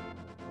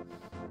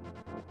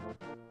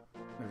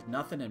 There's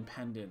nothing in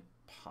Pendant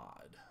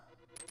Pod.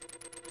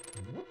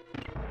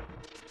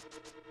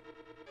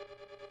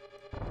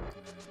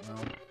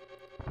 Well,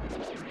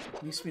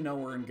 at least we know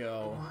where and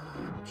go.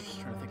 I'm just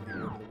trying to think of the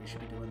order that we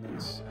should be doing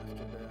this after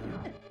the...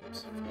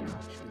 Oops, I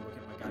should be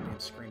looking at my goddamn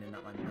screen and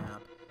not my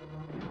map.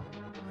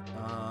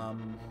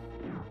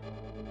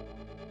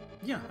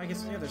 Yeah, I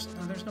guess, yeah, there's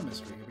no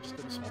mystery here. We just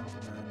go to Swamp,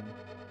 and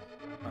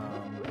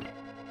then,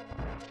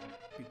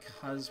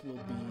 because we'll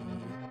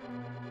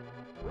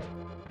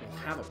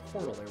have a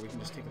portal there, we can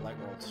just take a light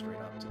roll straight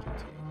up to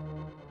GT.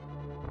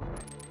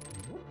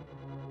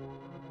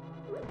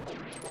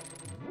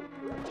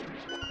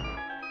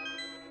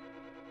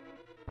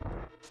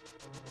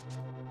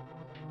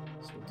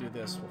 So we'll do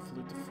this, we'll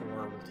flute to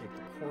 4, we'll take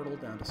the portal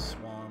down to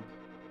Swamp,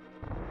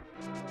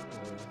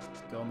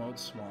 we'll go mode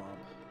Swamp.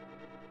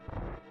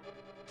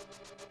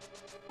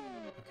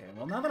 Okay,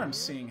 well now that I'm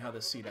seeing how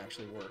this seed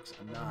actually works,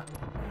 I'm not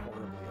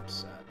horribly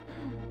upset.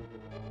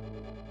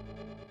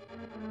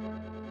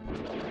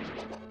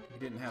 We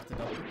didn't have to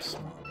double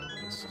Swamp,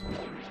 at least.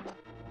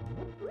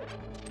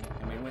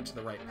 And we went to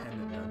the right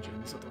pendant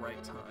dungeons at the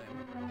right time.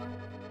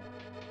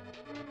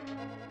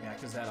 Yeah,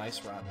 because that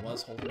ice rod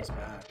was holding us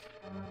back.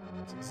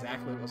 That's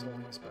exactly what was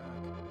holding us back.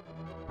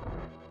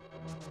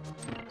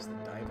 It's the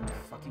dive in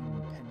fucking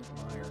Pendant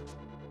Mire.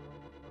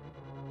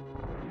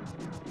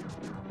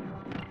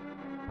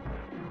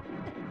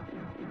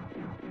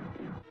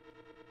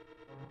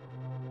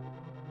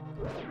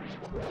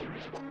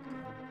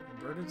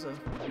 Inverted's a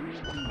weird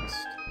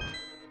beast.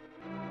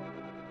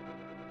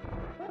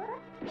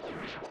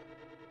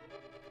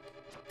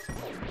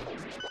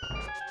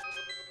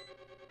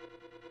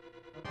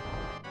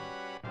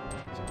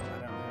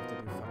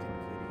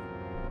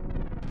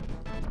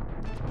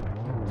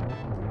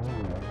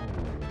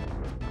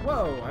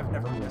 Whoa, I've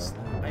never missed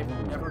that.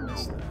 I've never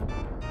missed that.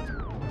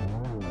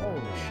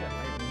 Holy shit,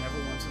 I've never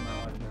once in my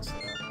life missed that.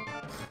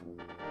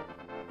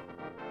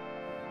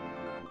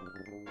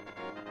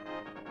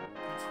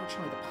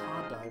 Unfortunately, the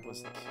pod dive was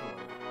the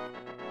killer.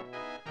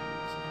 So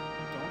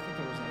I don't think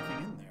there was anything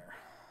in there.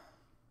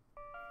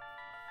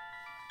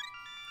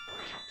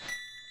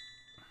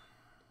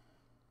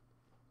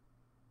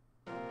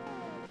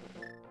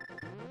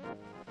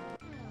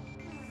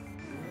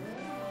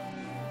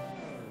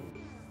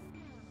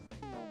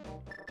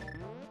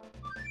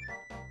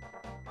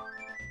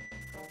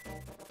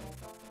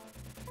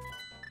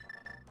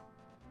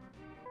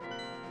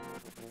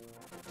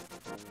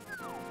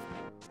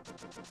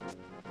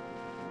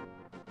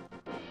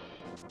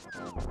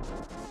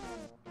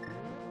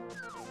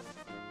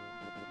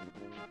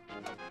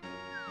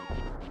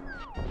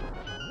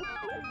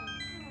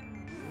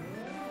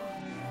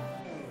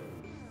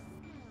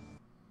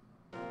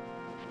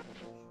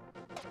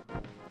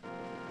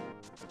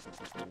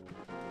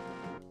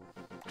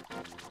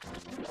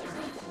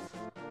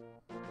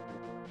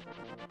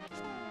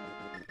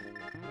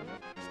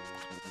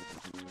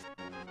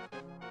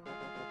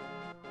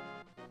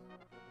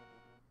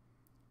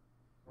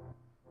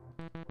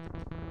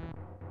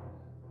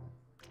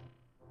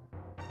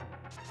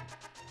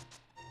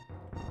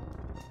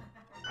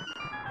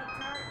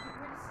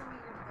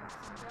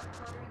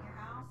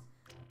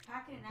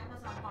 Packing in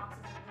Amazon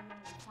boxes and leaving in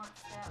the front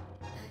step.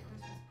 Merry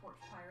Christmas, Porch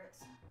Pirates.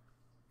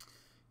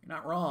 You're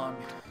not wrong.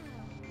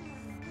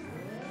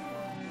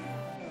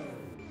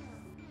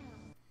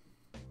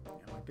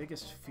 Yeah, my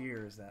biggest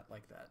fear is that,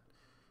 like, that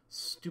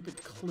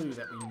stupid clue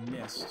that we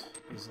missed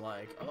is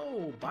like,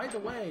 oh, by the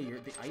way,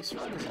 the ice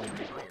rod is on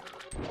fire.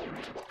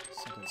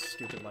 Something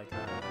stupid like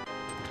that.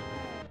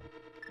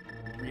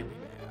 Really bad.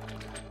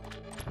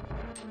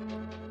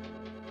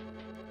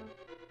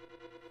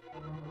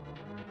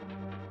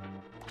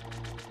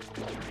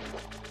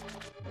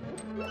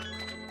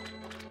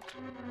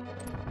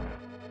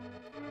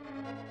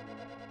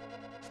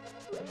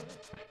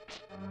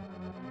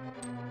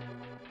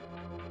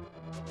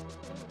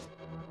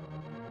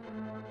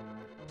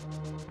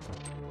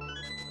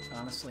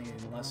 Honestly,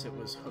 unless it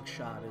was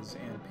Hookshot as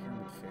and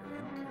Pyramid Fairy, I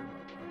don't care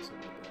about bugs a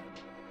little bit.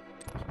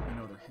 I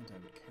know they're hint I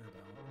would care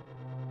about.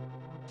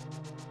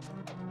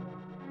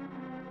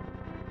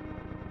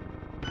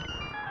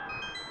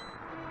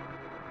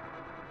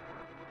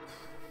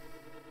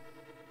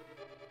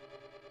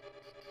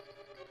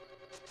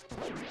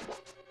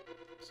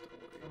 Still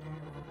worried here.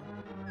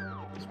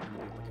 This one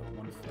would be like a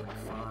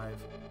 145.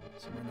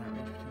 Somewhere in that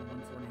range between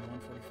 140 and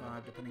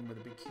 145, depending where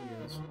the big key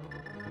is.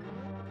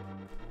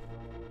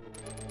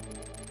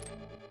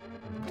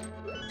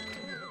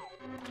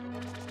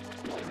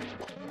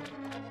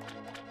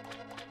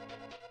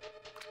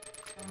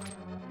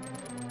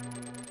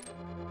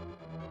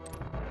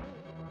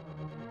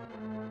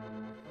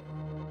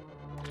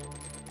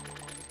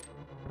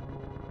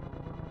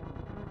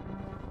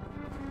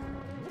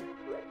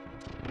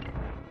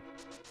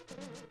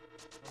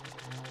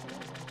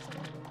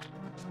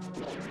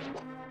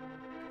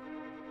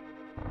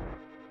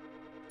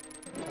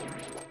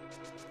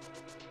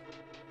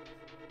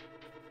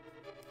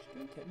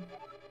 Another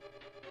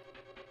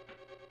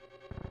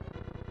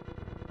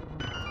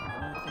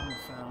thing we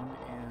found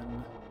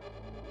in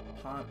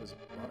pod was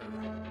butter.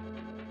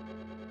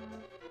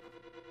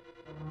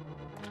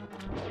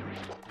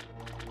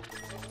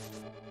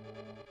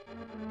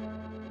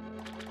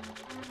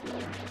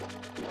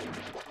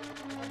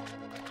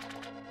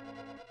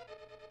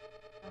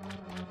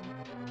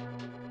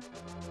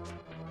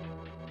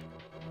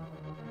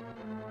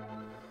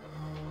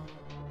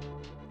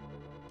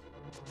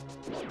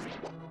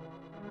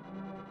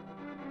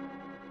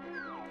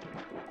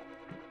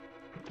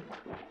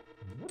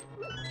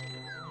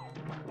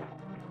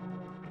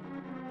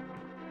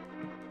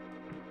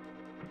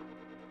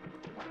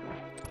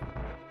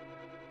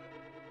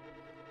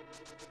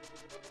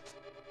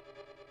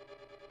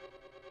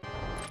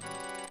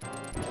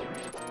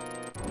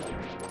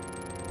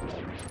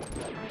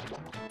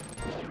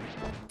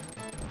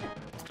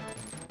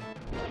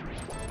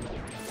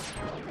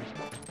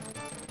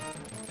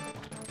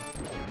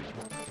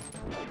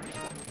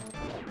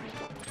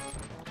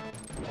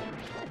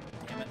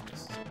 Damn it,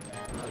 this is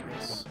bad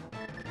progress.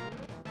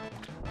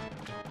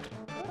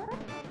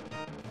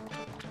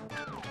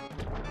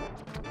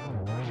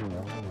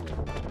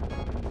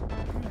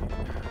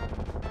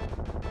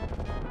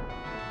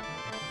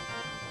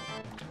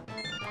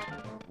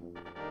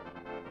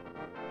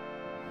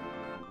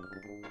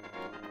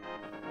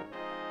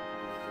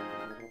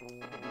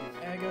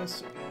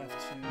 Agus, we have to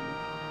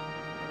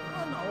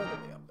run all the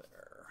way up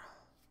there.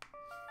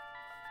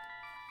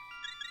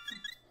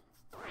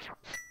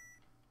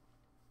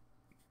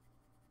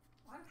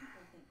 Why do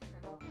people think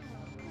turtle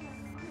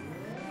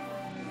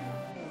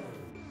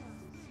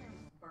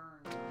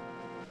burn?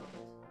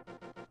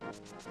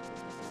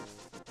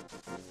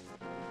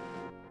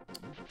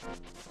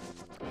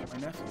 My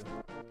nephew.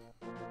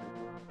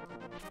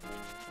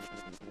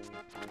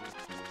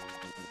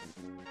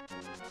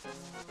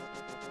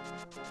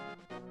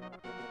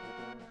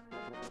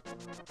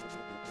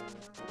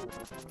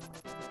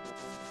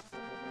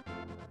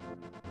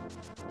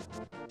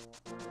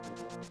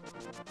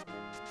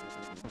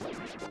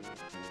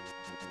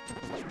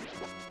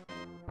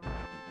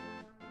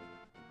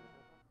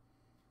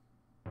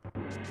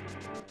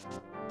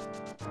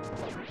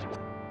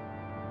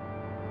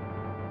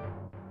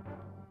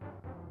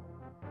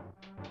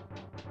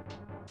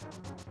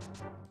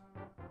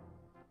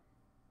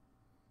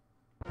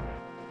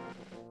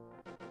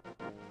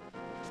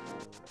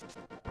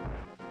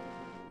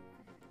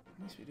 At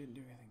least we didn't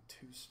do anything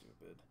too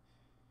stupid.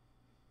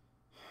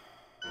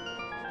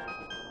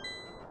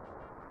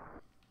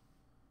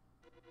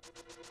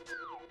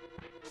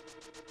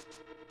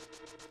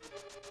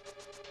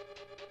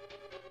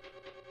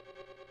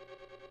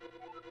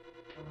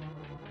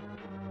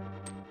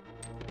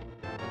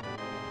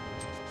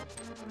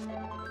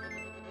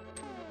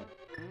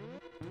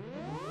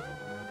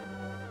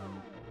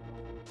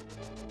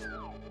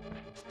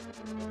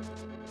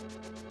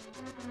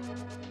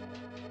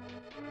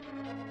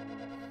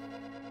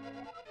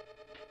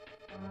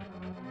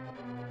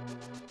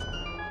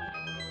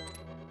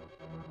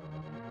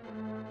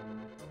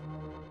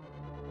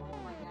 Oh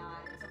my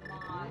god, it's a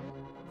mod.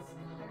 It's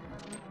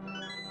Skyrim.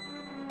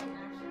 You can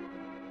actually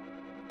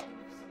do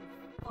some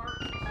fart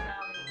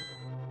shouting.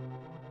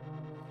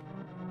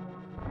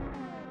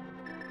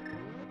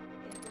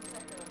 It looks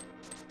like a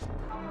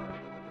tower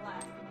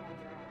blasting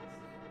at your ass.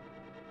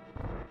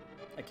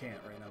 I can't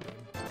right now, dude.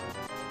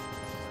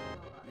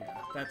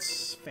 Yeah,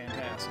 that's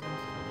fantastic. You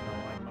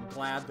know, I'm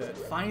glad that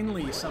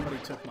finally somebody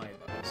took my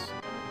advice.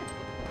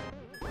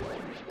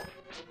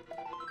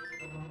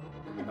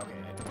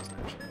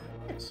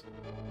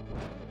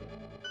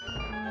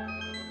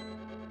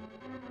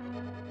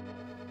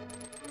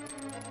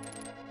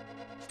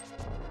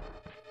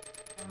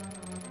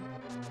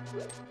 So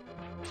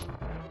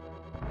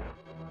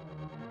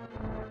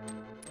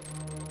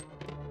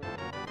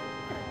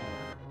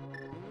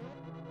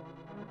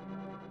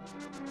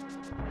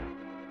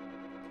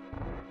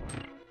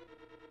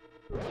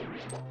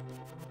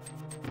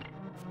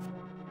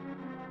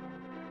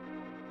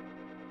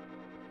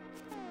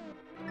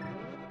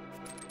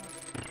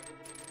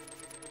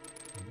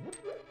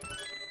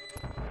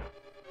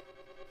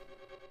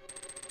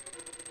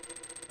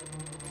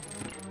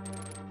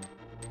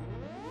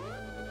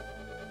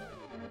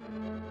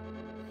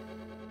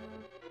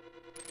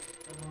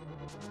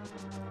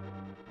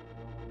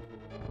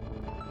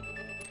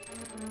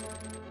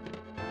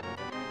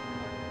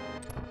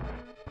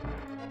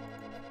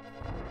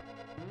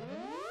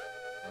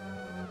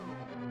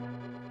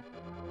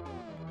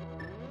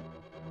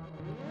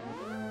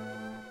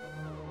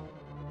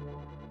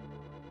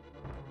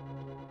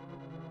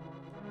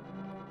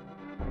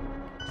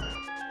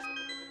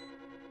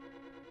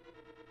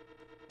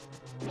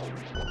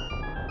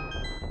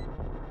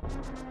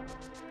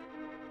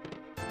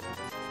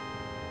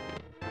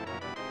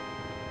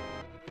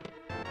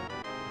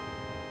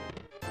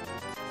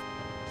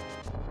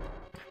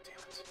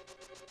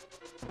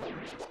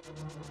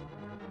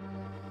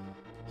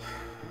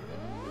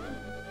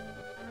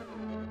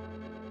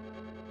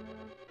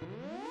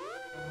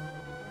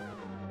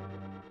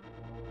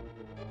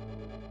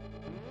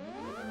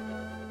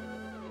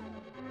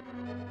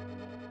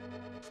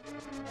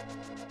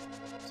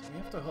we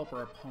have to hope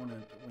our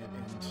opponent went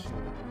into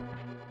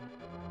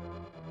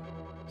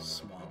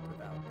swamp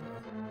without the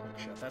hook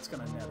shot. That's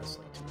going to net us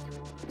like 2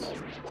 or 3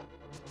 minutes.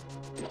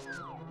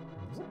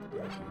 It's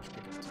a huge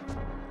pick of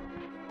time.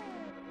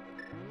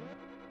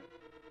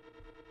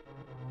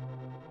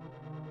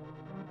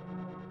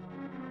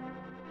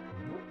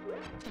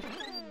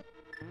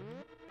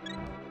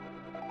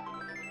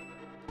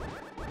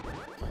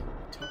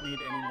 Don't need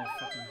any more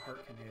fucking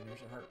heart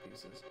containers or heart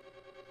pieces.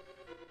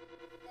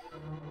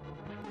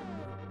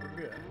 We're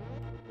good.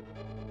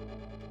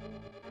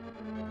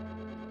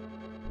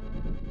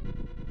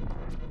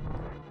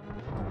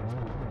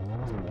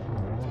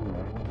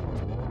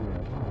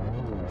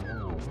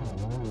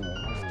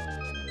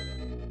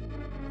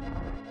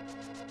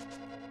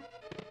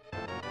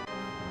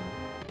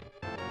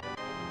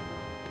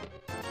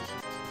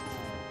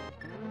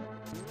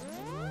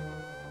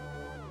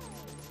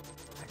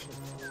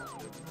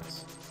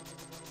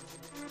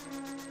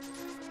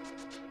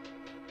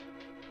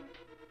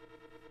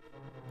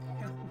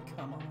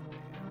 Come on, man.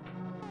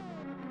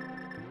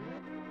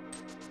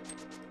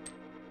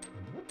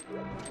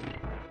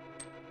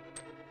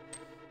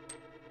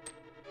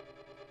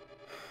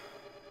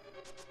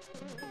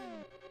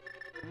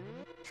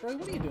 Troy,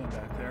 what are you doing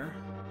back there?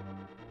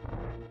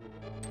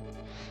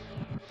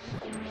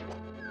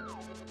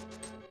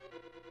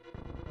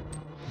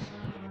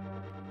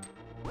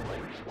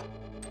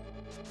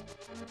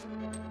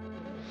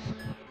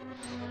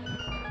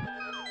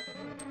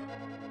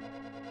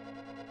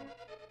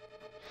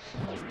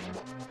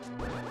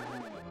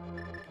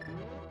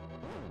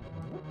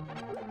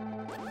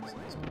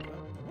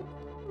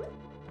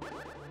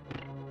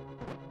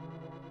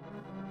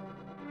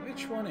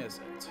 Which one is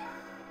it?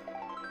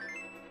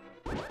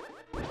 We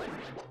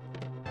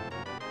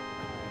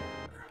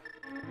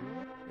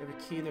have a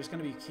key. There's going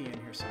to be a key in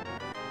here somewhere.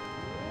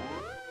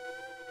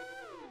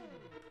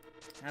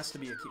 Has to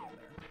be a key in there.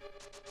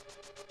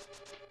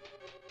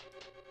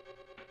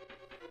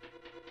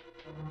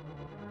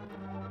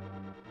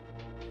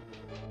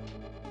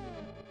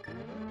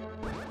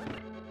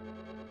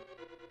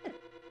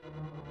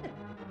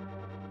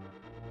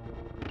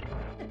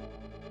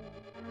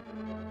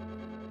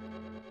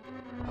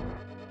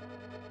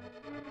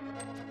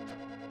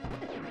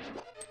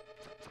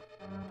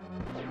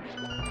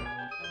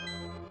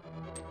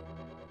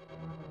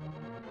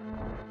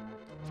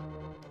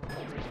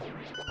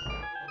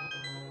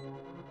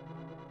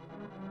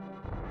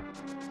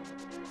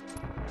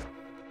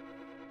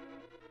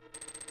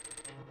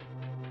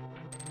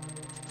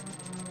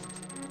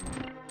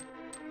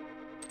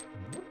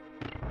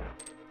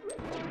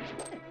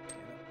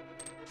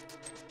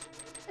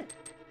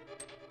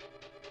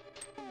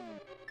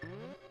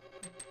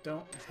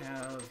 Don't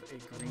have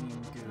a green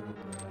goo,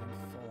 but I'm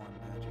full on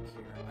magic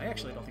here. I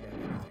actually don't think I have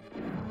anything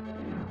in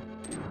there.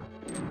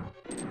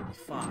 It'll be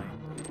fine,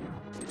 but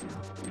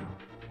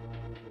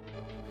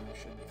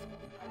should be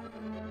fine.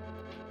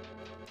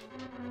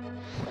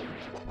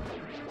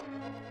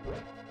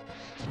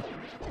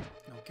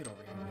 No, get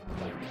over here,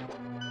 you prick.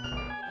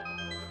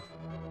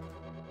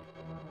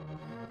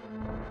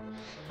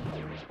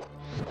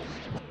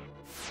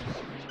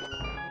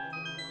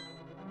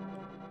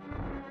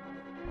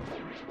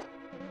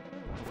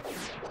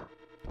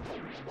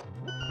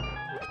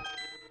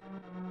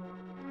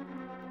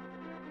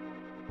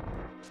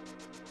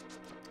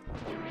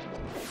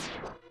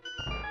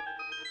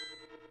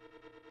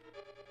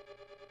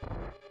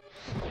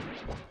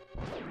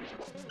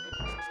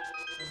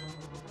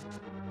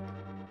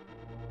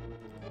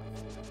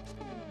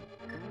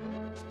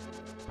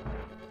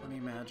 Plenty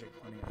of magic,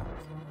 plenty of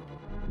health.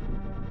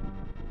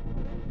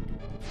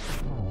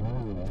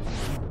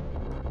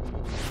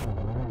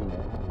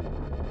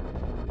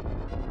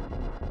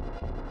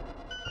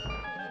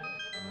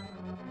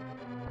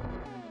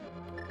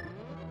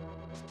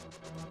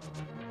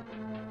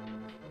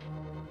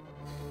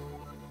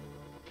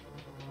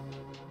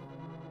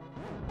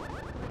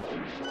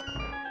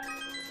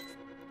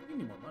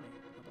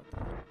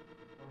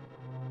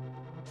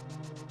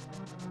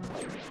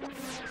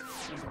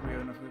 don't think we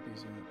have enough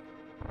rupees yet.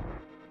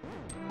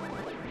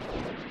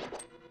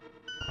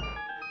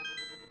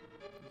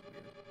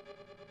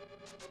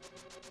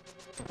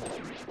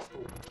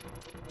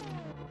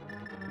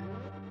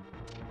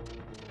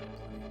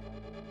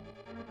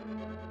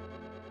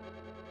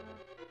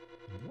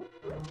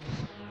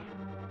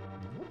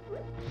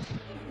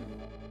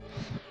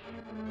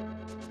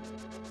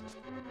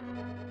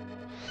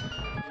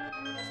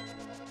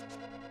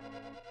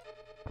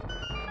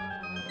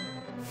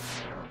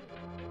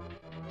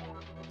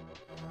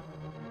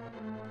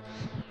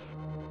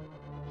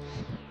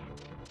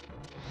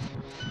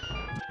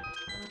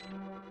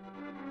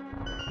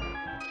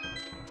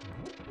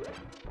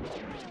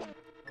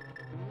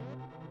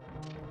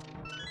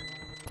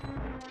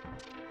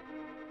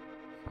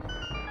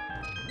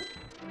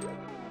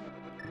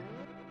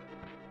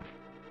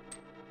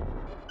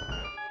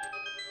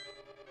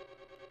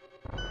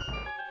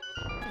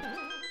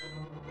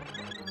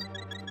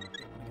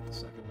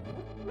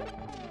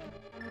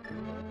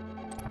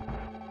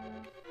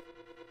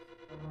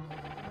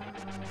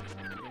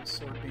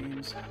 Sword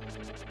beams.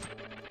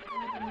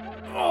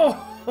 Oh,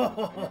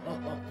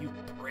 you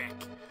prick!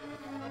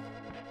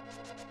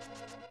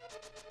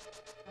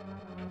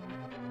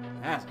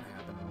 That hasn't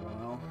happened in a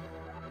while.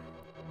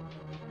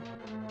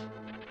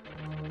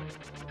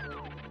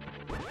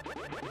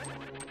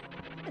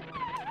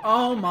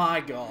 Oh my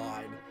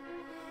god!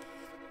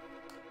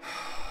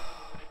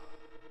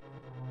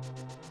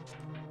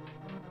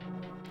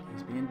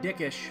 He's being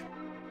dickish.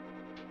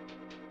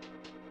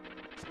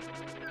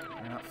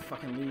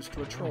 Fucking lose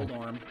to a troll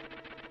dorm.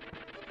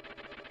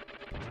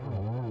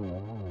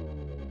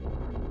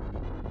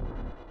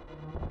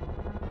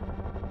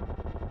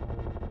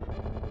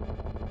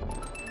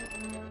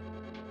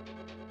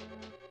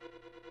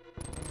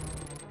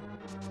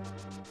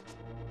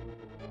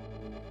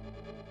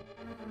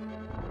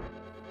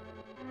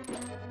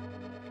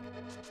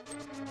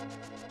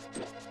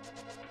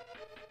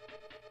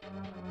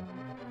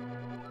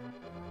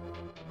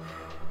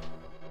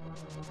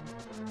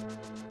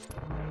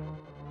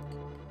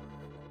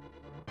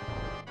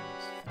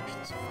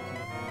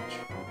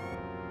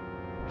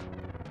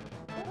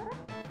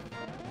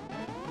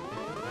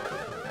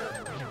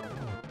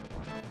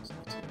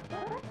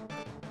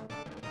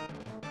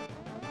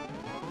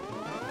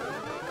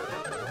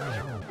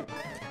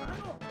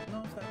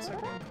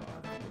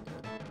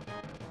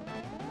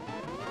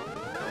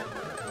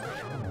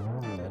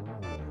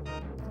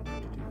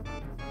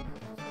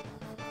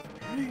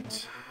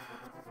 Right.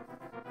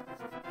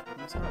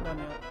 It's not done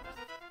yet.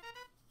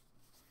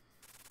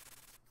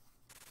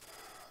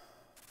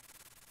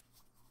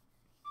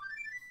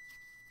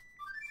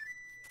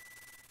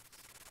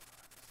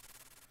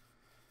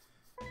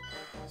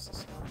 This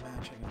is not a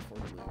match I can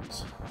afford to lose.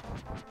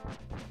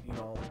 I need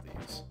all of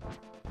these.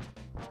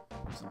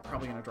 So I'm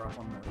probably going to drop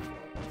one more.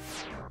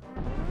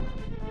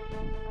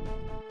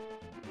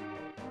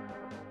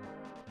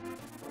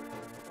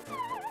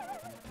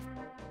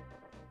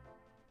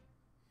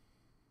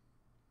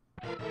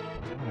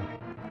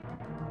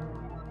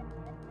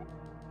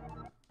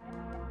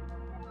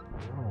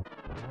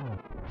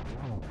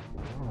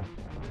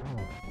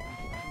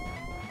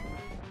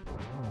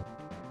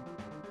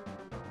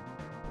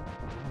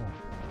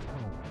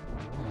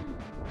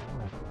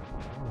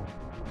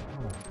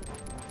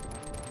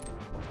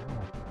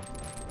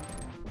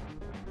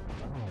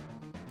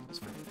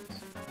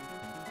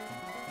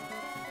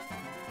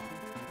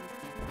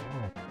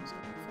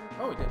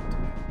 Oh, we didn't.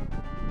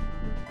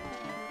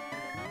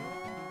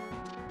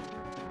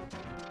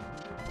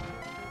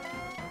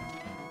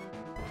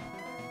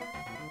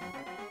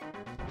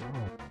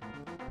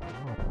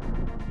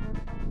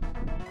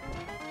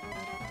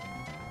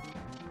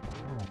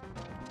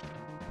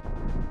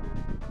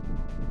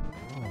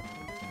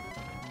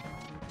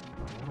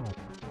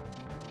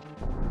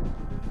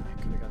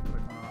 Could have got a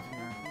quick one off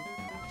here.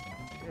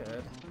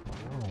 Did.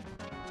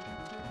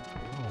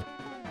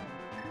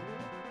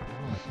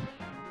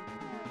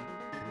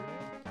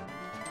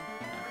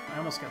 I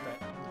almost got that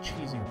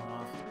cheesy one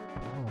off.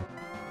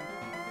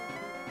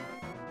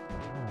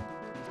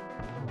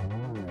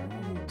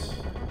 Right.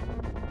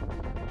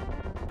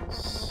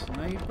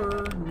 Sniper,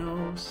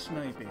 no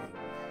sniping.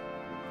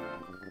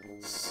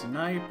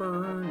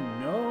 Sniper,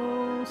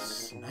 no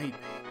sniping.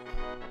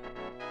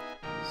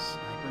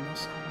 Sniper, no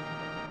sniping.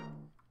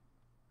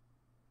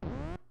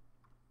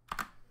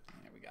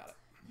 There, we got it.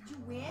 Did you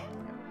win?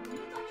 You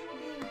thought you were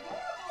being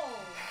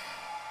horrible.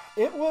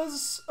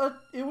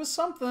 It was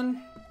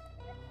something.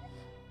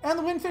 And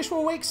the windfish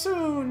will wake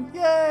soon!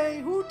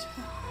 Yay! Hoot!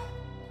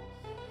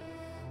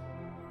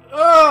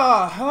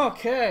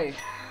 Okay.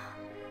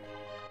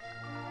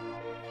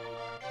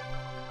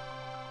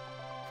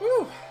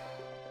 Whew.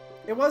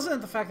 It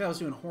wasn't the fact that I was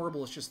doing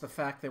horrible, it's just the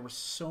fact there was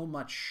so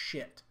much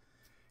shit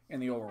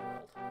in the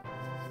overworld.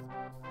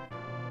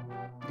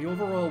 The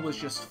overworld was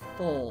just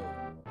full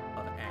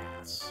of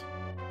ass.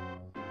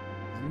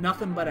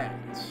 Nothing but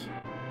ass.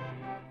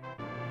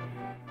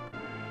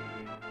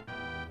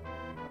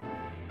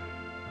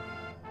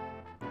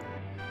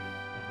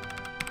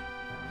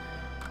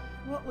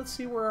 Well, let's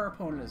see where our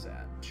opponent is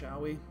at,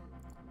 shall we?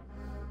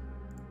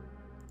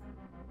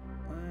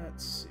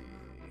 Let's see.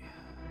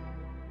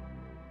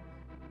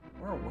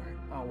 Where are we?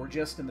 Oh, we're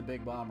just in the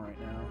big bomb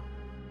right now.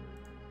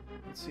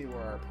 Let's see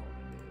where our opponent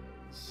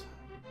is.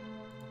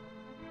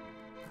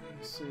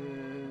 This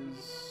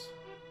is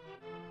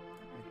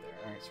right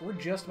there. Alright, so we're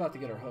just about to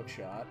get our hook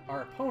shot.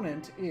 Our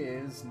opponent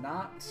is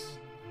not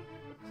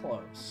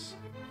close.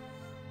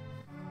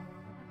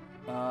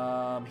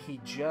 He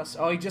just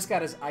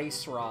got his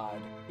ice rod.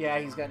 Yeah,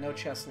 he's got no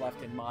chest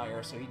left in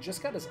Mire, so he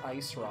just got his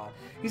ice rod.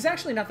 He's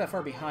actually not that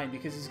far behind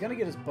because he's gonna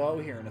get his bow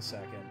here in a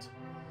second.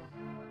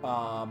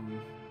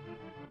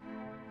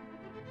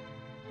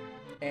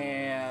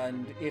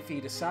 And if he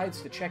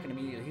decides to check it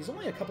immediately, he's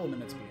only a couple of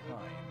minutes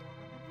behind.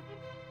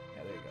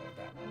 Yeah, there you go,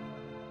 that one.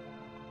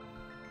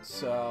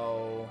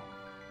 So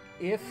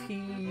if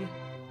he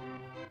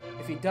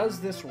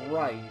does this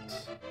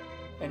right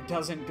and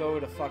doesn't go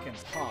to fucking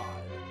pod,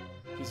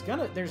 he's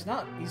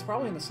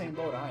probably in the same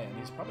boat I am.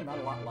 He's probably not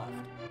a lot left.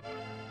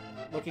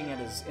 Looking at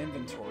his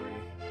inventory.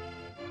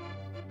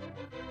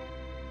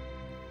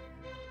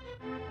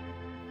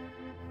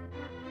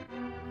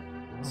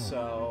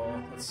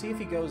 So let's see if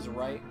he goes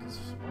right, because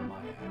where am I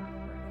at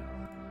right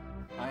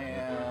now? I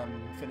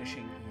am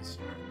finishing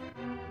Eastern.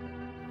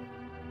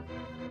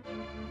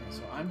 Okay,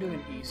 so I'm doing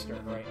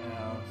Eastern right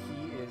now.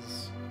 He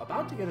is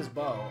about to get his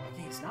bow.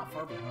 Okay, he's not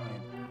far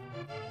behind.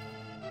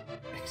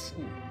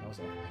 Ooh, that was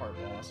a hard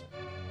loss.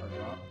 Hard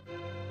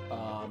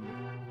drop.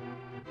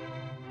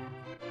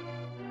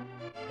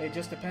 It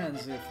just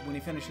depends if when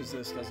he finishes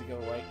this, does he go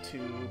right to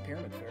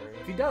Pyramid Fairy?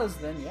 If he does,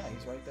 then yeah,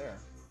 he's right there.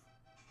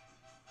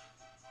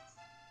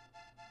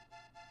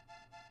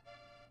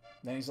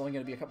 Then he's only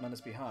going to be a couple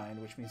minutes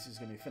behind, which means he's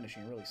going to be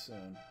finishing really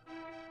soon.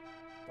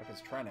 Fuck,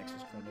 his Trinex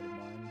was committed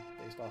mine,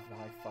 based off of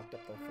how I fucked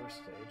up the first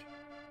stage.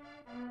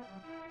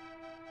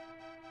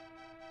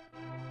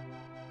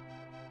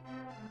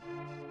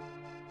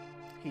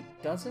 He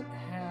doesn't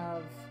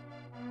have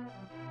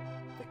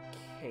the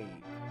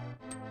cape.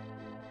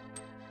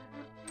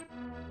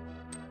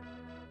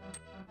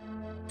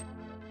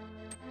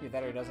 Yeah,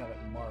 that or he doesn't have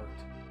it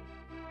marked.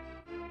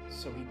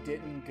 So he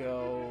didn't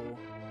go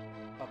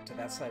up to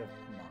that side of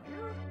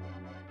Mire?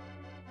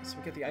 So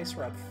we get the ice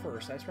rod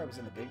first. Ice rod was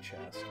in the big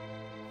chest.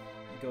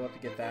 You go up to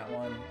get that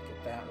one,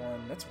 get that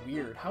one. That's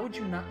weird. How would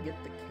you not get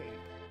the cape?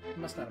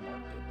 You must not have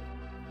marked it.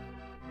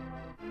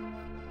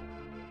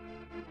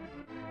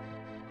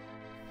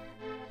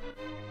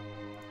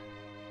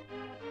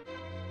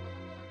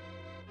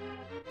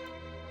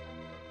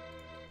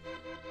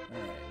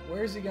 Alright,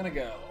 where's he gonna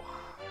go?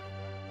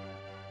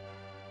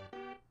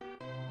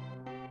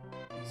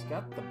 He's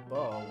got the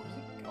bow. Where's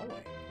he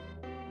going?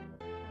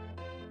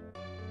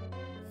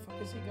 Where the fuck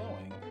is he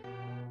going?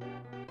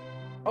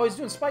 Oh, he's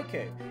doing Spike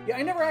Cave. Yeah,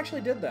 I never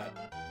actually did that.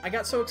 I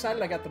got so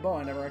excited I got the bow,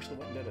 I never actually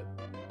went and did it.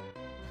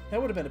 That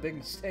would have been a big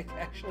mistake,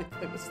 actually,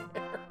 if it was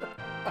there.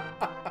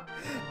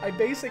 I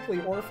basically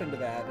orphaned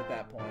that at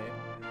that point.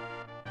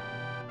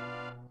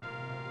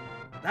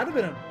 That would have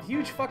been a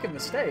huge fucking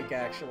mistake,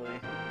 actually,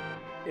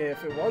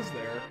 if it was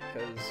there,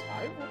 because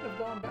I wouldn't have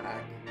gone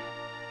back.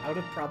 I would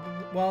have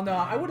probably... Well, no,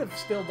 I would have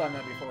still done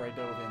that before I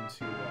dove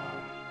into...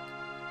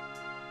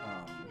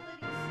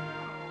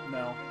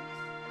 No.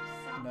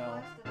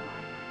 No.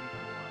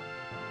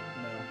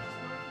 No.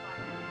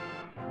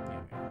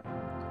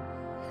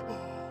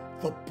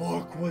 The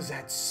book was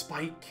at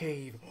Spike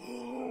Cave.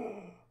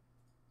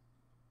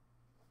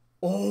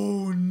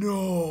 Oh,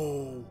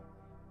 no.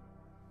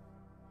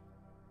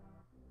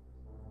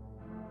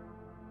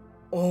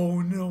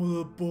 Oh, no,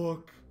 the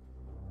book.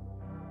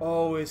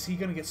 Oh, is he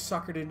gonna get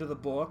suckered into the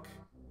book?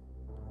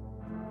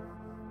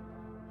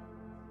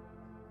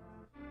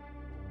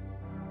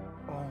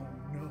 Oh,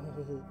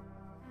 no.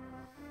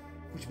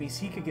 Which means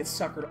he could get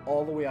suckered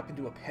all the way up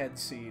into a Ped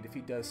Seed if he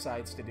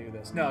decides to do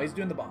this. No, he's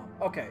doing the bomb.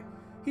 Okay.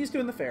 He's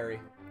doing the fairy.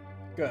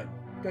 Good.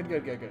 Good,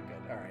 good, good, good,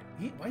 good. Alright.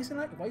 Why is he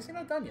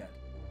not done yet?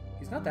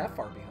 He's not that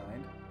far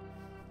behind.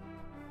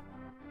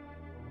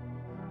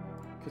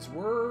 Because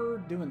we're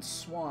doing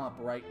Swamp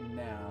right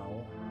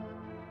now.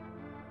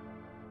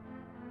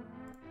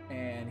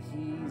 And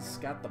he's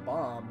got the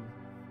bomb.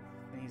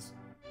 And he's...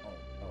 Oh,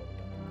 don't do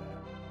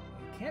that.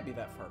 He can't be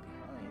that far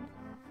behind.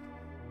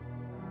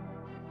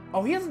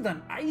 Oh, he hasn't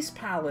done Ice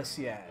Palace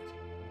yet.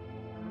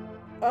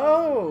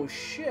 Oh,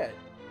 shit.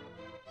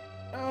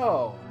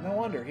 Oh, no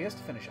wonder. He has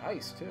to finish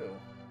Ice, too.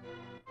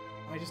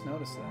 I just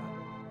noticed that.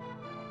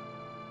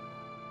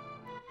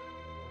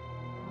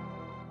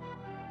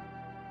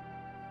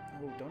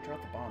 Oh, don't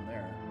drop the bomb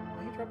there. Why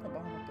are you dropping the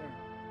bomb up there?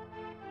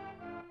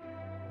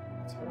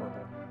 That's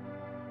horrible.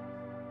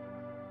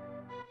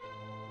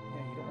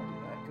 Yeah, you don't want to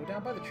do that. Go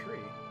down by the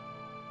tree.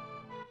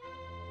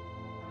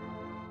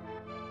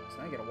 So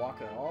now you gotta walk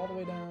that all the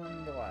way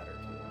down the ladder, too.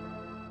 There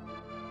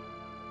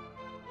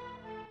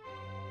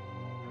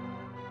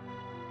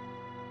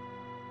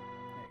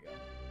you go.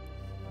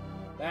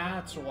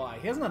 That's why.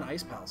 He hasn't done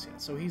Ice Palace yet,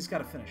 so he's got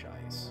to finish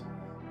Ice.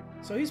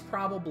 So he's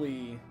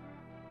probably...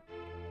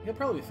 He'll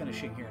probably be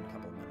finishing here in a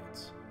couple of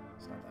minutes.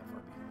 It's not that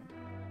far behind.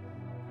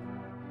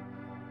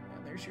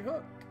 Here's your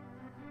hook.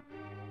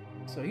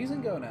 So he's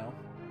in go now.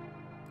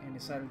 And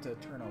decided to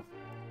turn a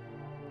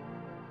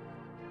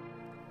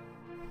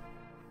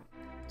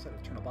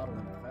bottle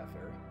in with the Fat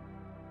Fairy.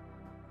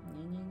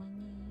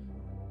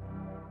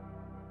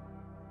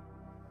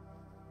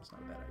 It's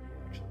not a bad idea,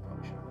 actually.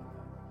 Probably should have done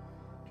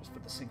that. Just for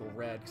the single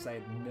red, because I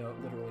had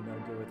literally no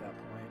go at that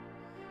point.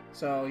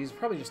 So he's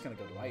probably just going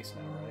to go to ice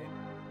now, right?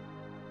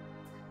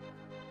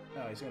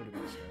 Oh, he's going to do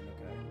ice turn.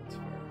 Okay, that's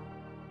fair.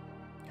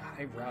 God,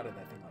 I routed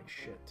that thing like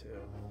shit, too.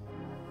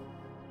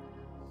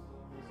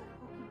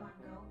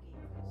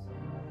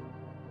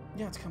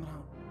 Yeah, it's coming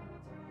out.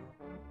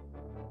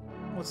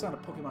 Well, it's not a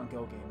Pokemon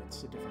Go game.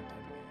 It's a different type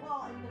of game.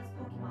 Well, it's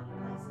Pokemon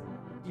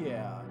you play.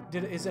 Yeah.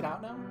 Is it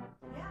out now?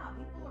 Yeah,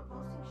 people are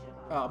posting shit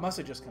about it. Oh, it must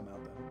have just come out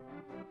then.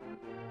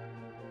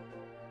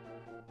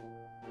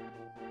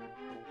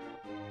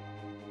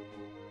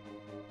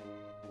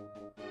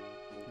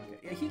 Okay.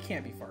 Yeah, he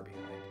can't be far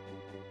behind.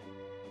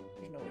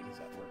 There's no way he's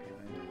that far behind.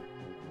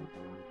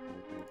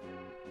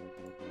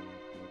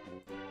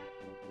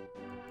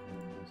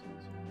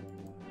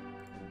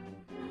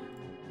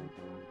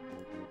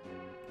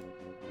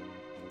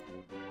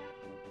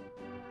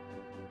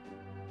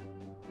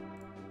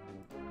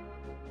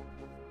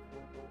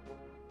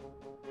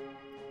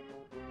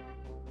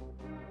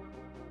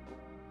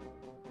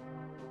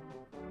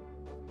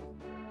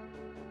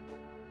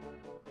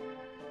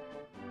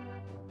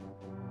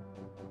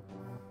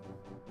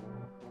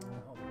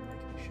 Oh, they're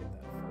making me ship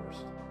that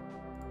first.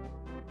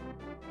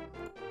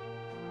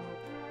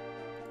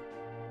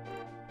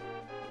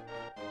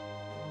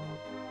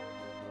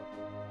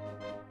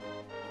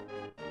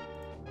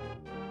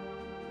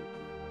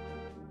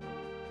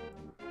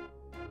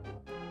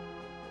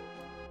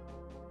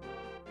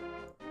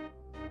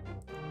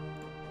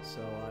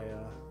 So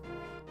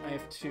I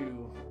have to,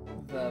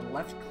 the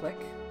left click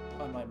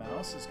on my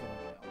mouse is going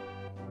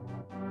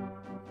down.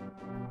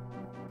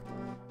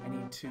 I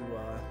need to,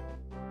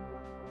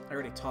 I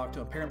already talked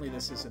to, apparently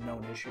this is a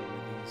known issue with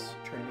these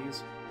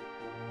Trinities.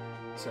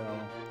 So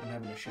I'm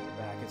having to ship it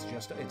back.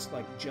 It's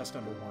like just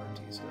under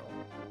warranty still.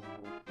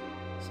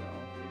 So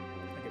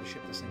I gotta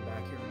ship this thing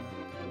back here in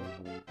like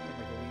a week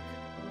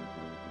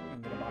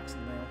and get a box in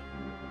the mail.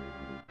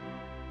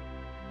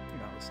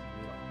 You're not listening to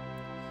me at all.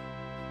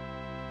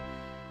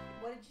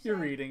 What did you You're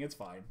say? reading, it's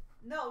fine.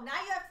 No,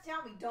 now you have to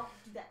tell me. Don't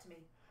do that to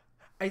me.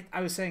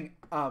 I was saying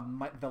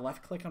the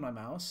left click on my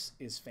mouse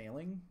is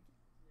failing.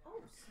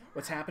 Oh, snap.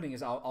 What's happening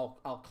is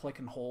I'll click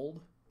and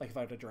hold, like if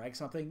I have to drag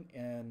something,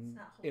 and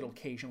it'll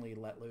occasionally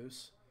let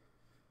loose.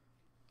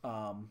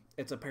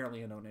 It's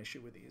apparently a known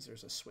issue with these.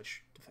 There's a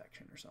switch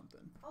defection or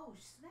something. Oh,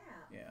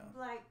 snap. Yeah.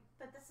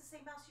 But that's the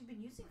same mouse you've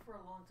been using for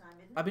a long time,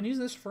 isn't it? I've been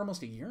using this for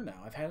almost a year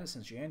now. I've had it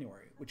since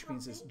January, which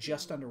means it's thinking.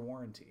 just under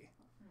warranty.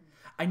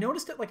 I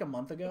noticed it like a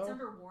month ago. It's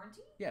under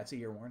warranty? Yeah, it's a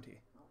year warranty.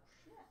 Oh,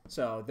 shit.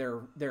 So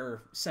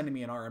they're sending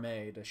me an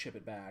RMA to ship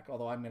it back.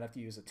 Although I'm gonna have to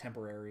use a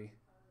temporary.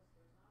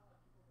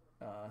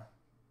 I'm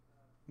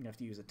gonna have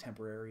to use a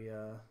temporary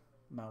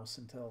mouse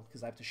until,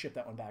 because I have to ship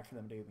that one back for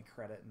them to give me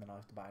credit, and then I'll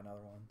have to buy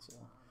another one. So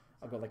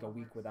I'll go like a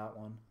week without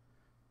one.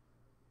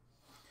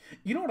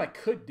 You know what I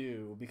could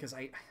do, because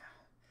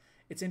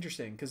it's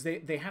interesting because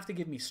they have to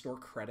give me store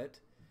credit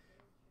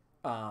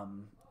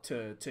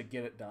to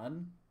get it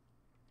done,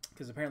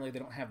 because apparently they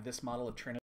don't have this model of Trinity.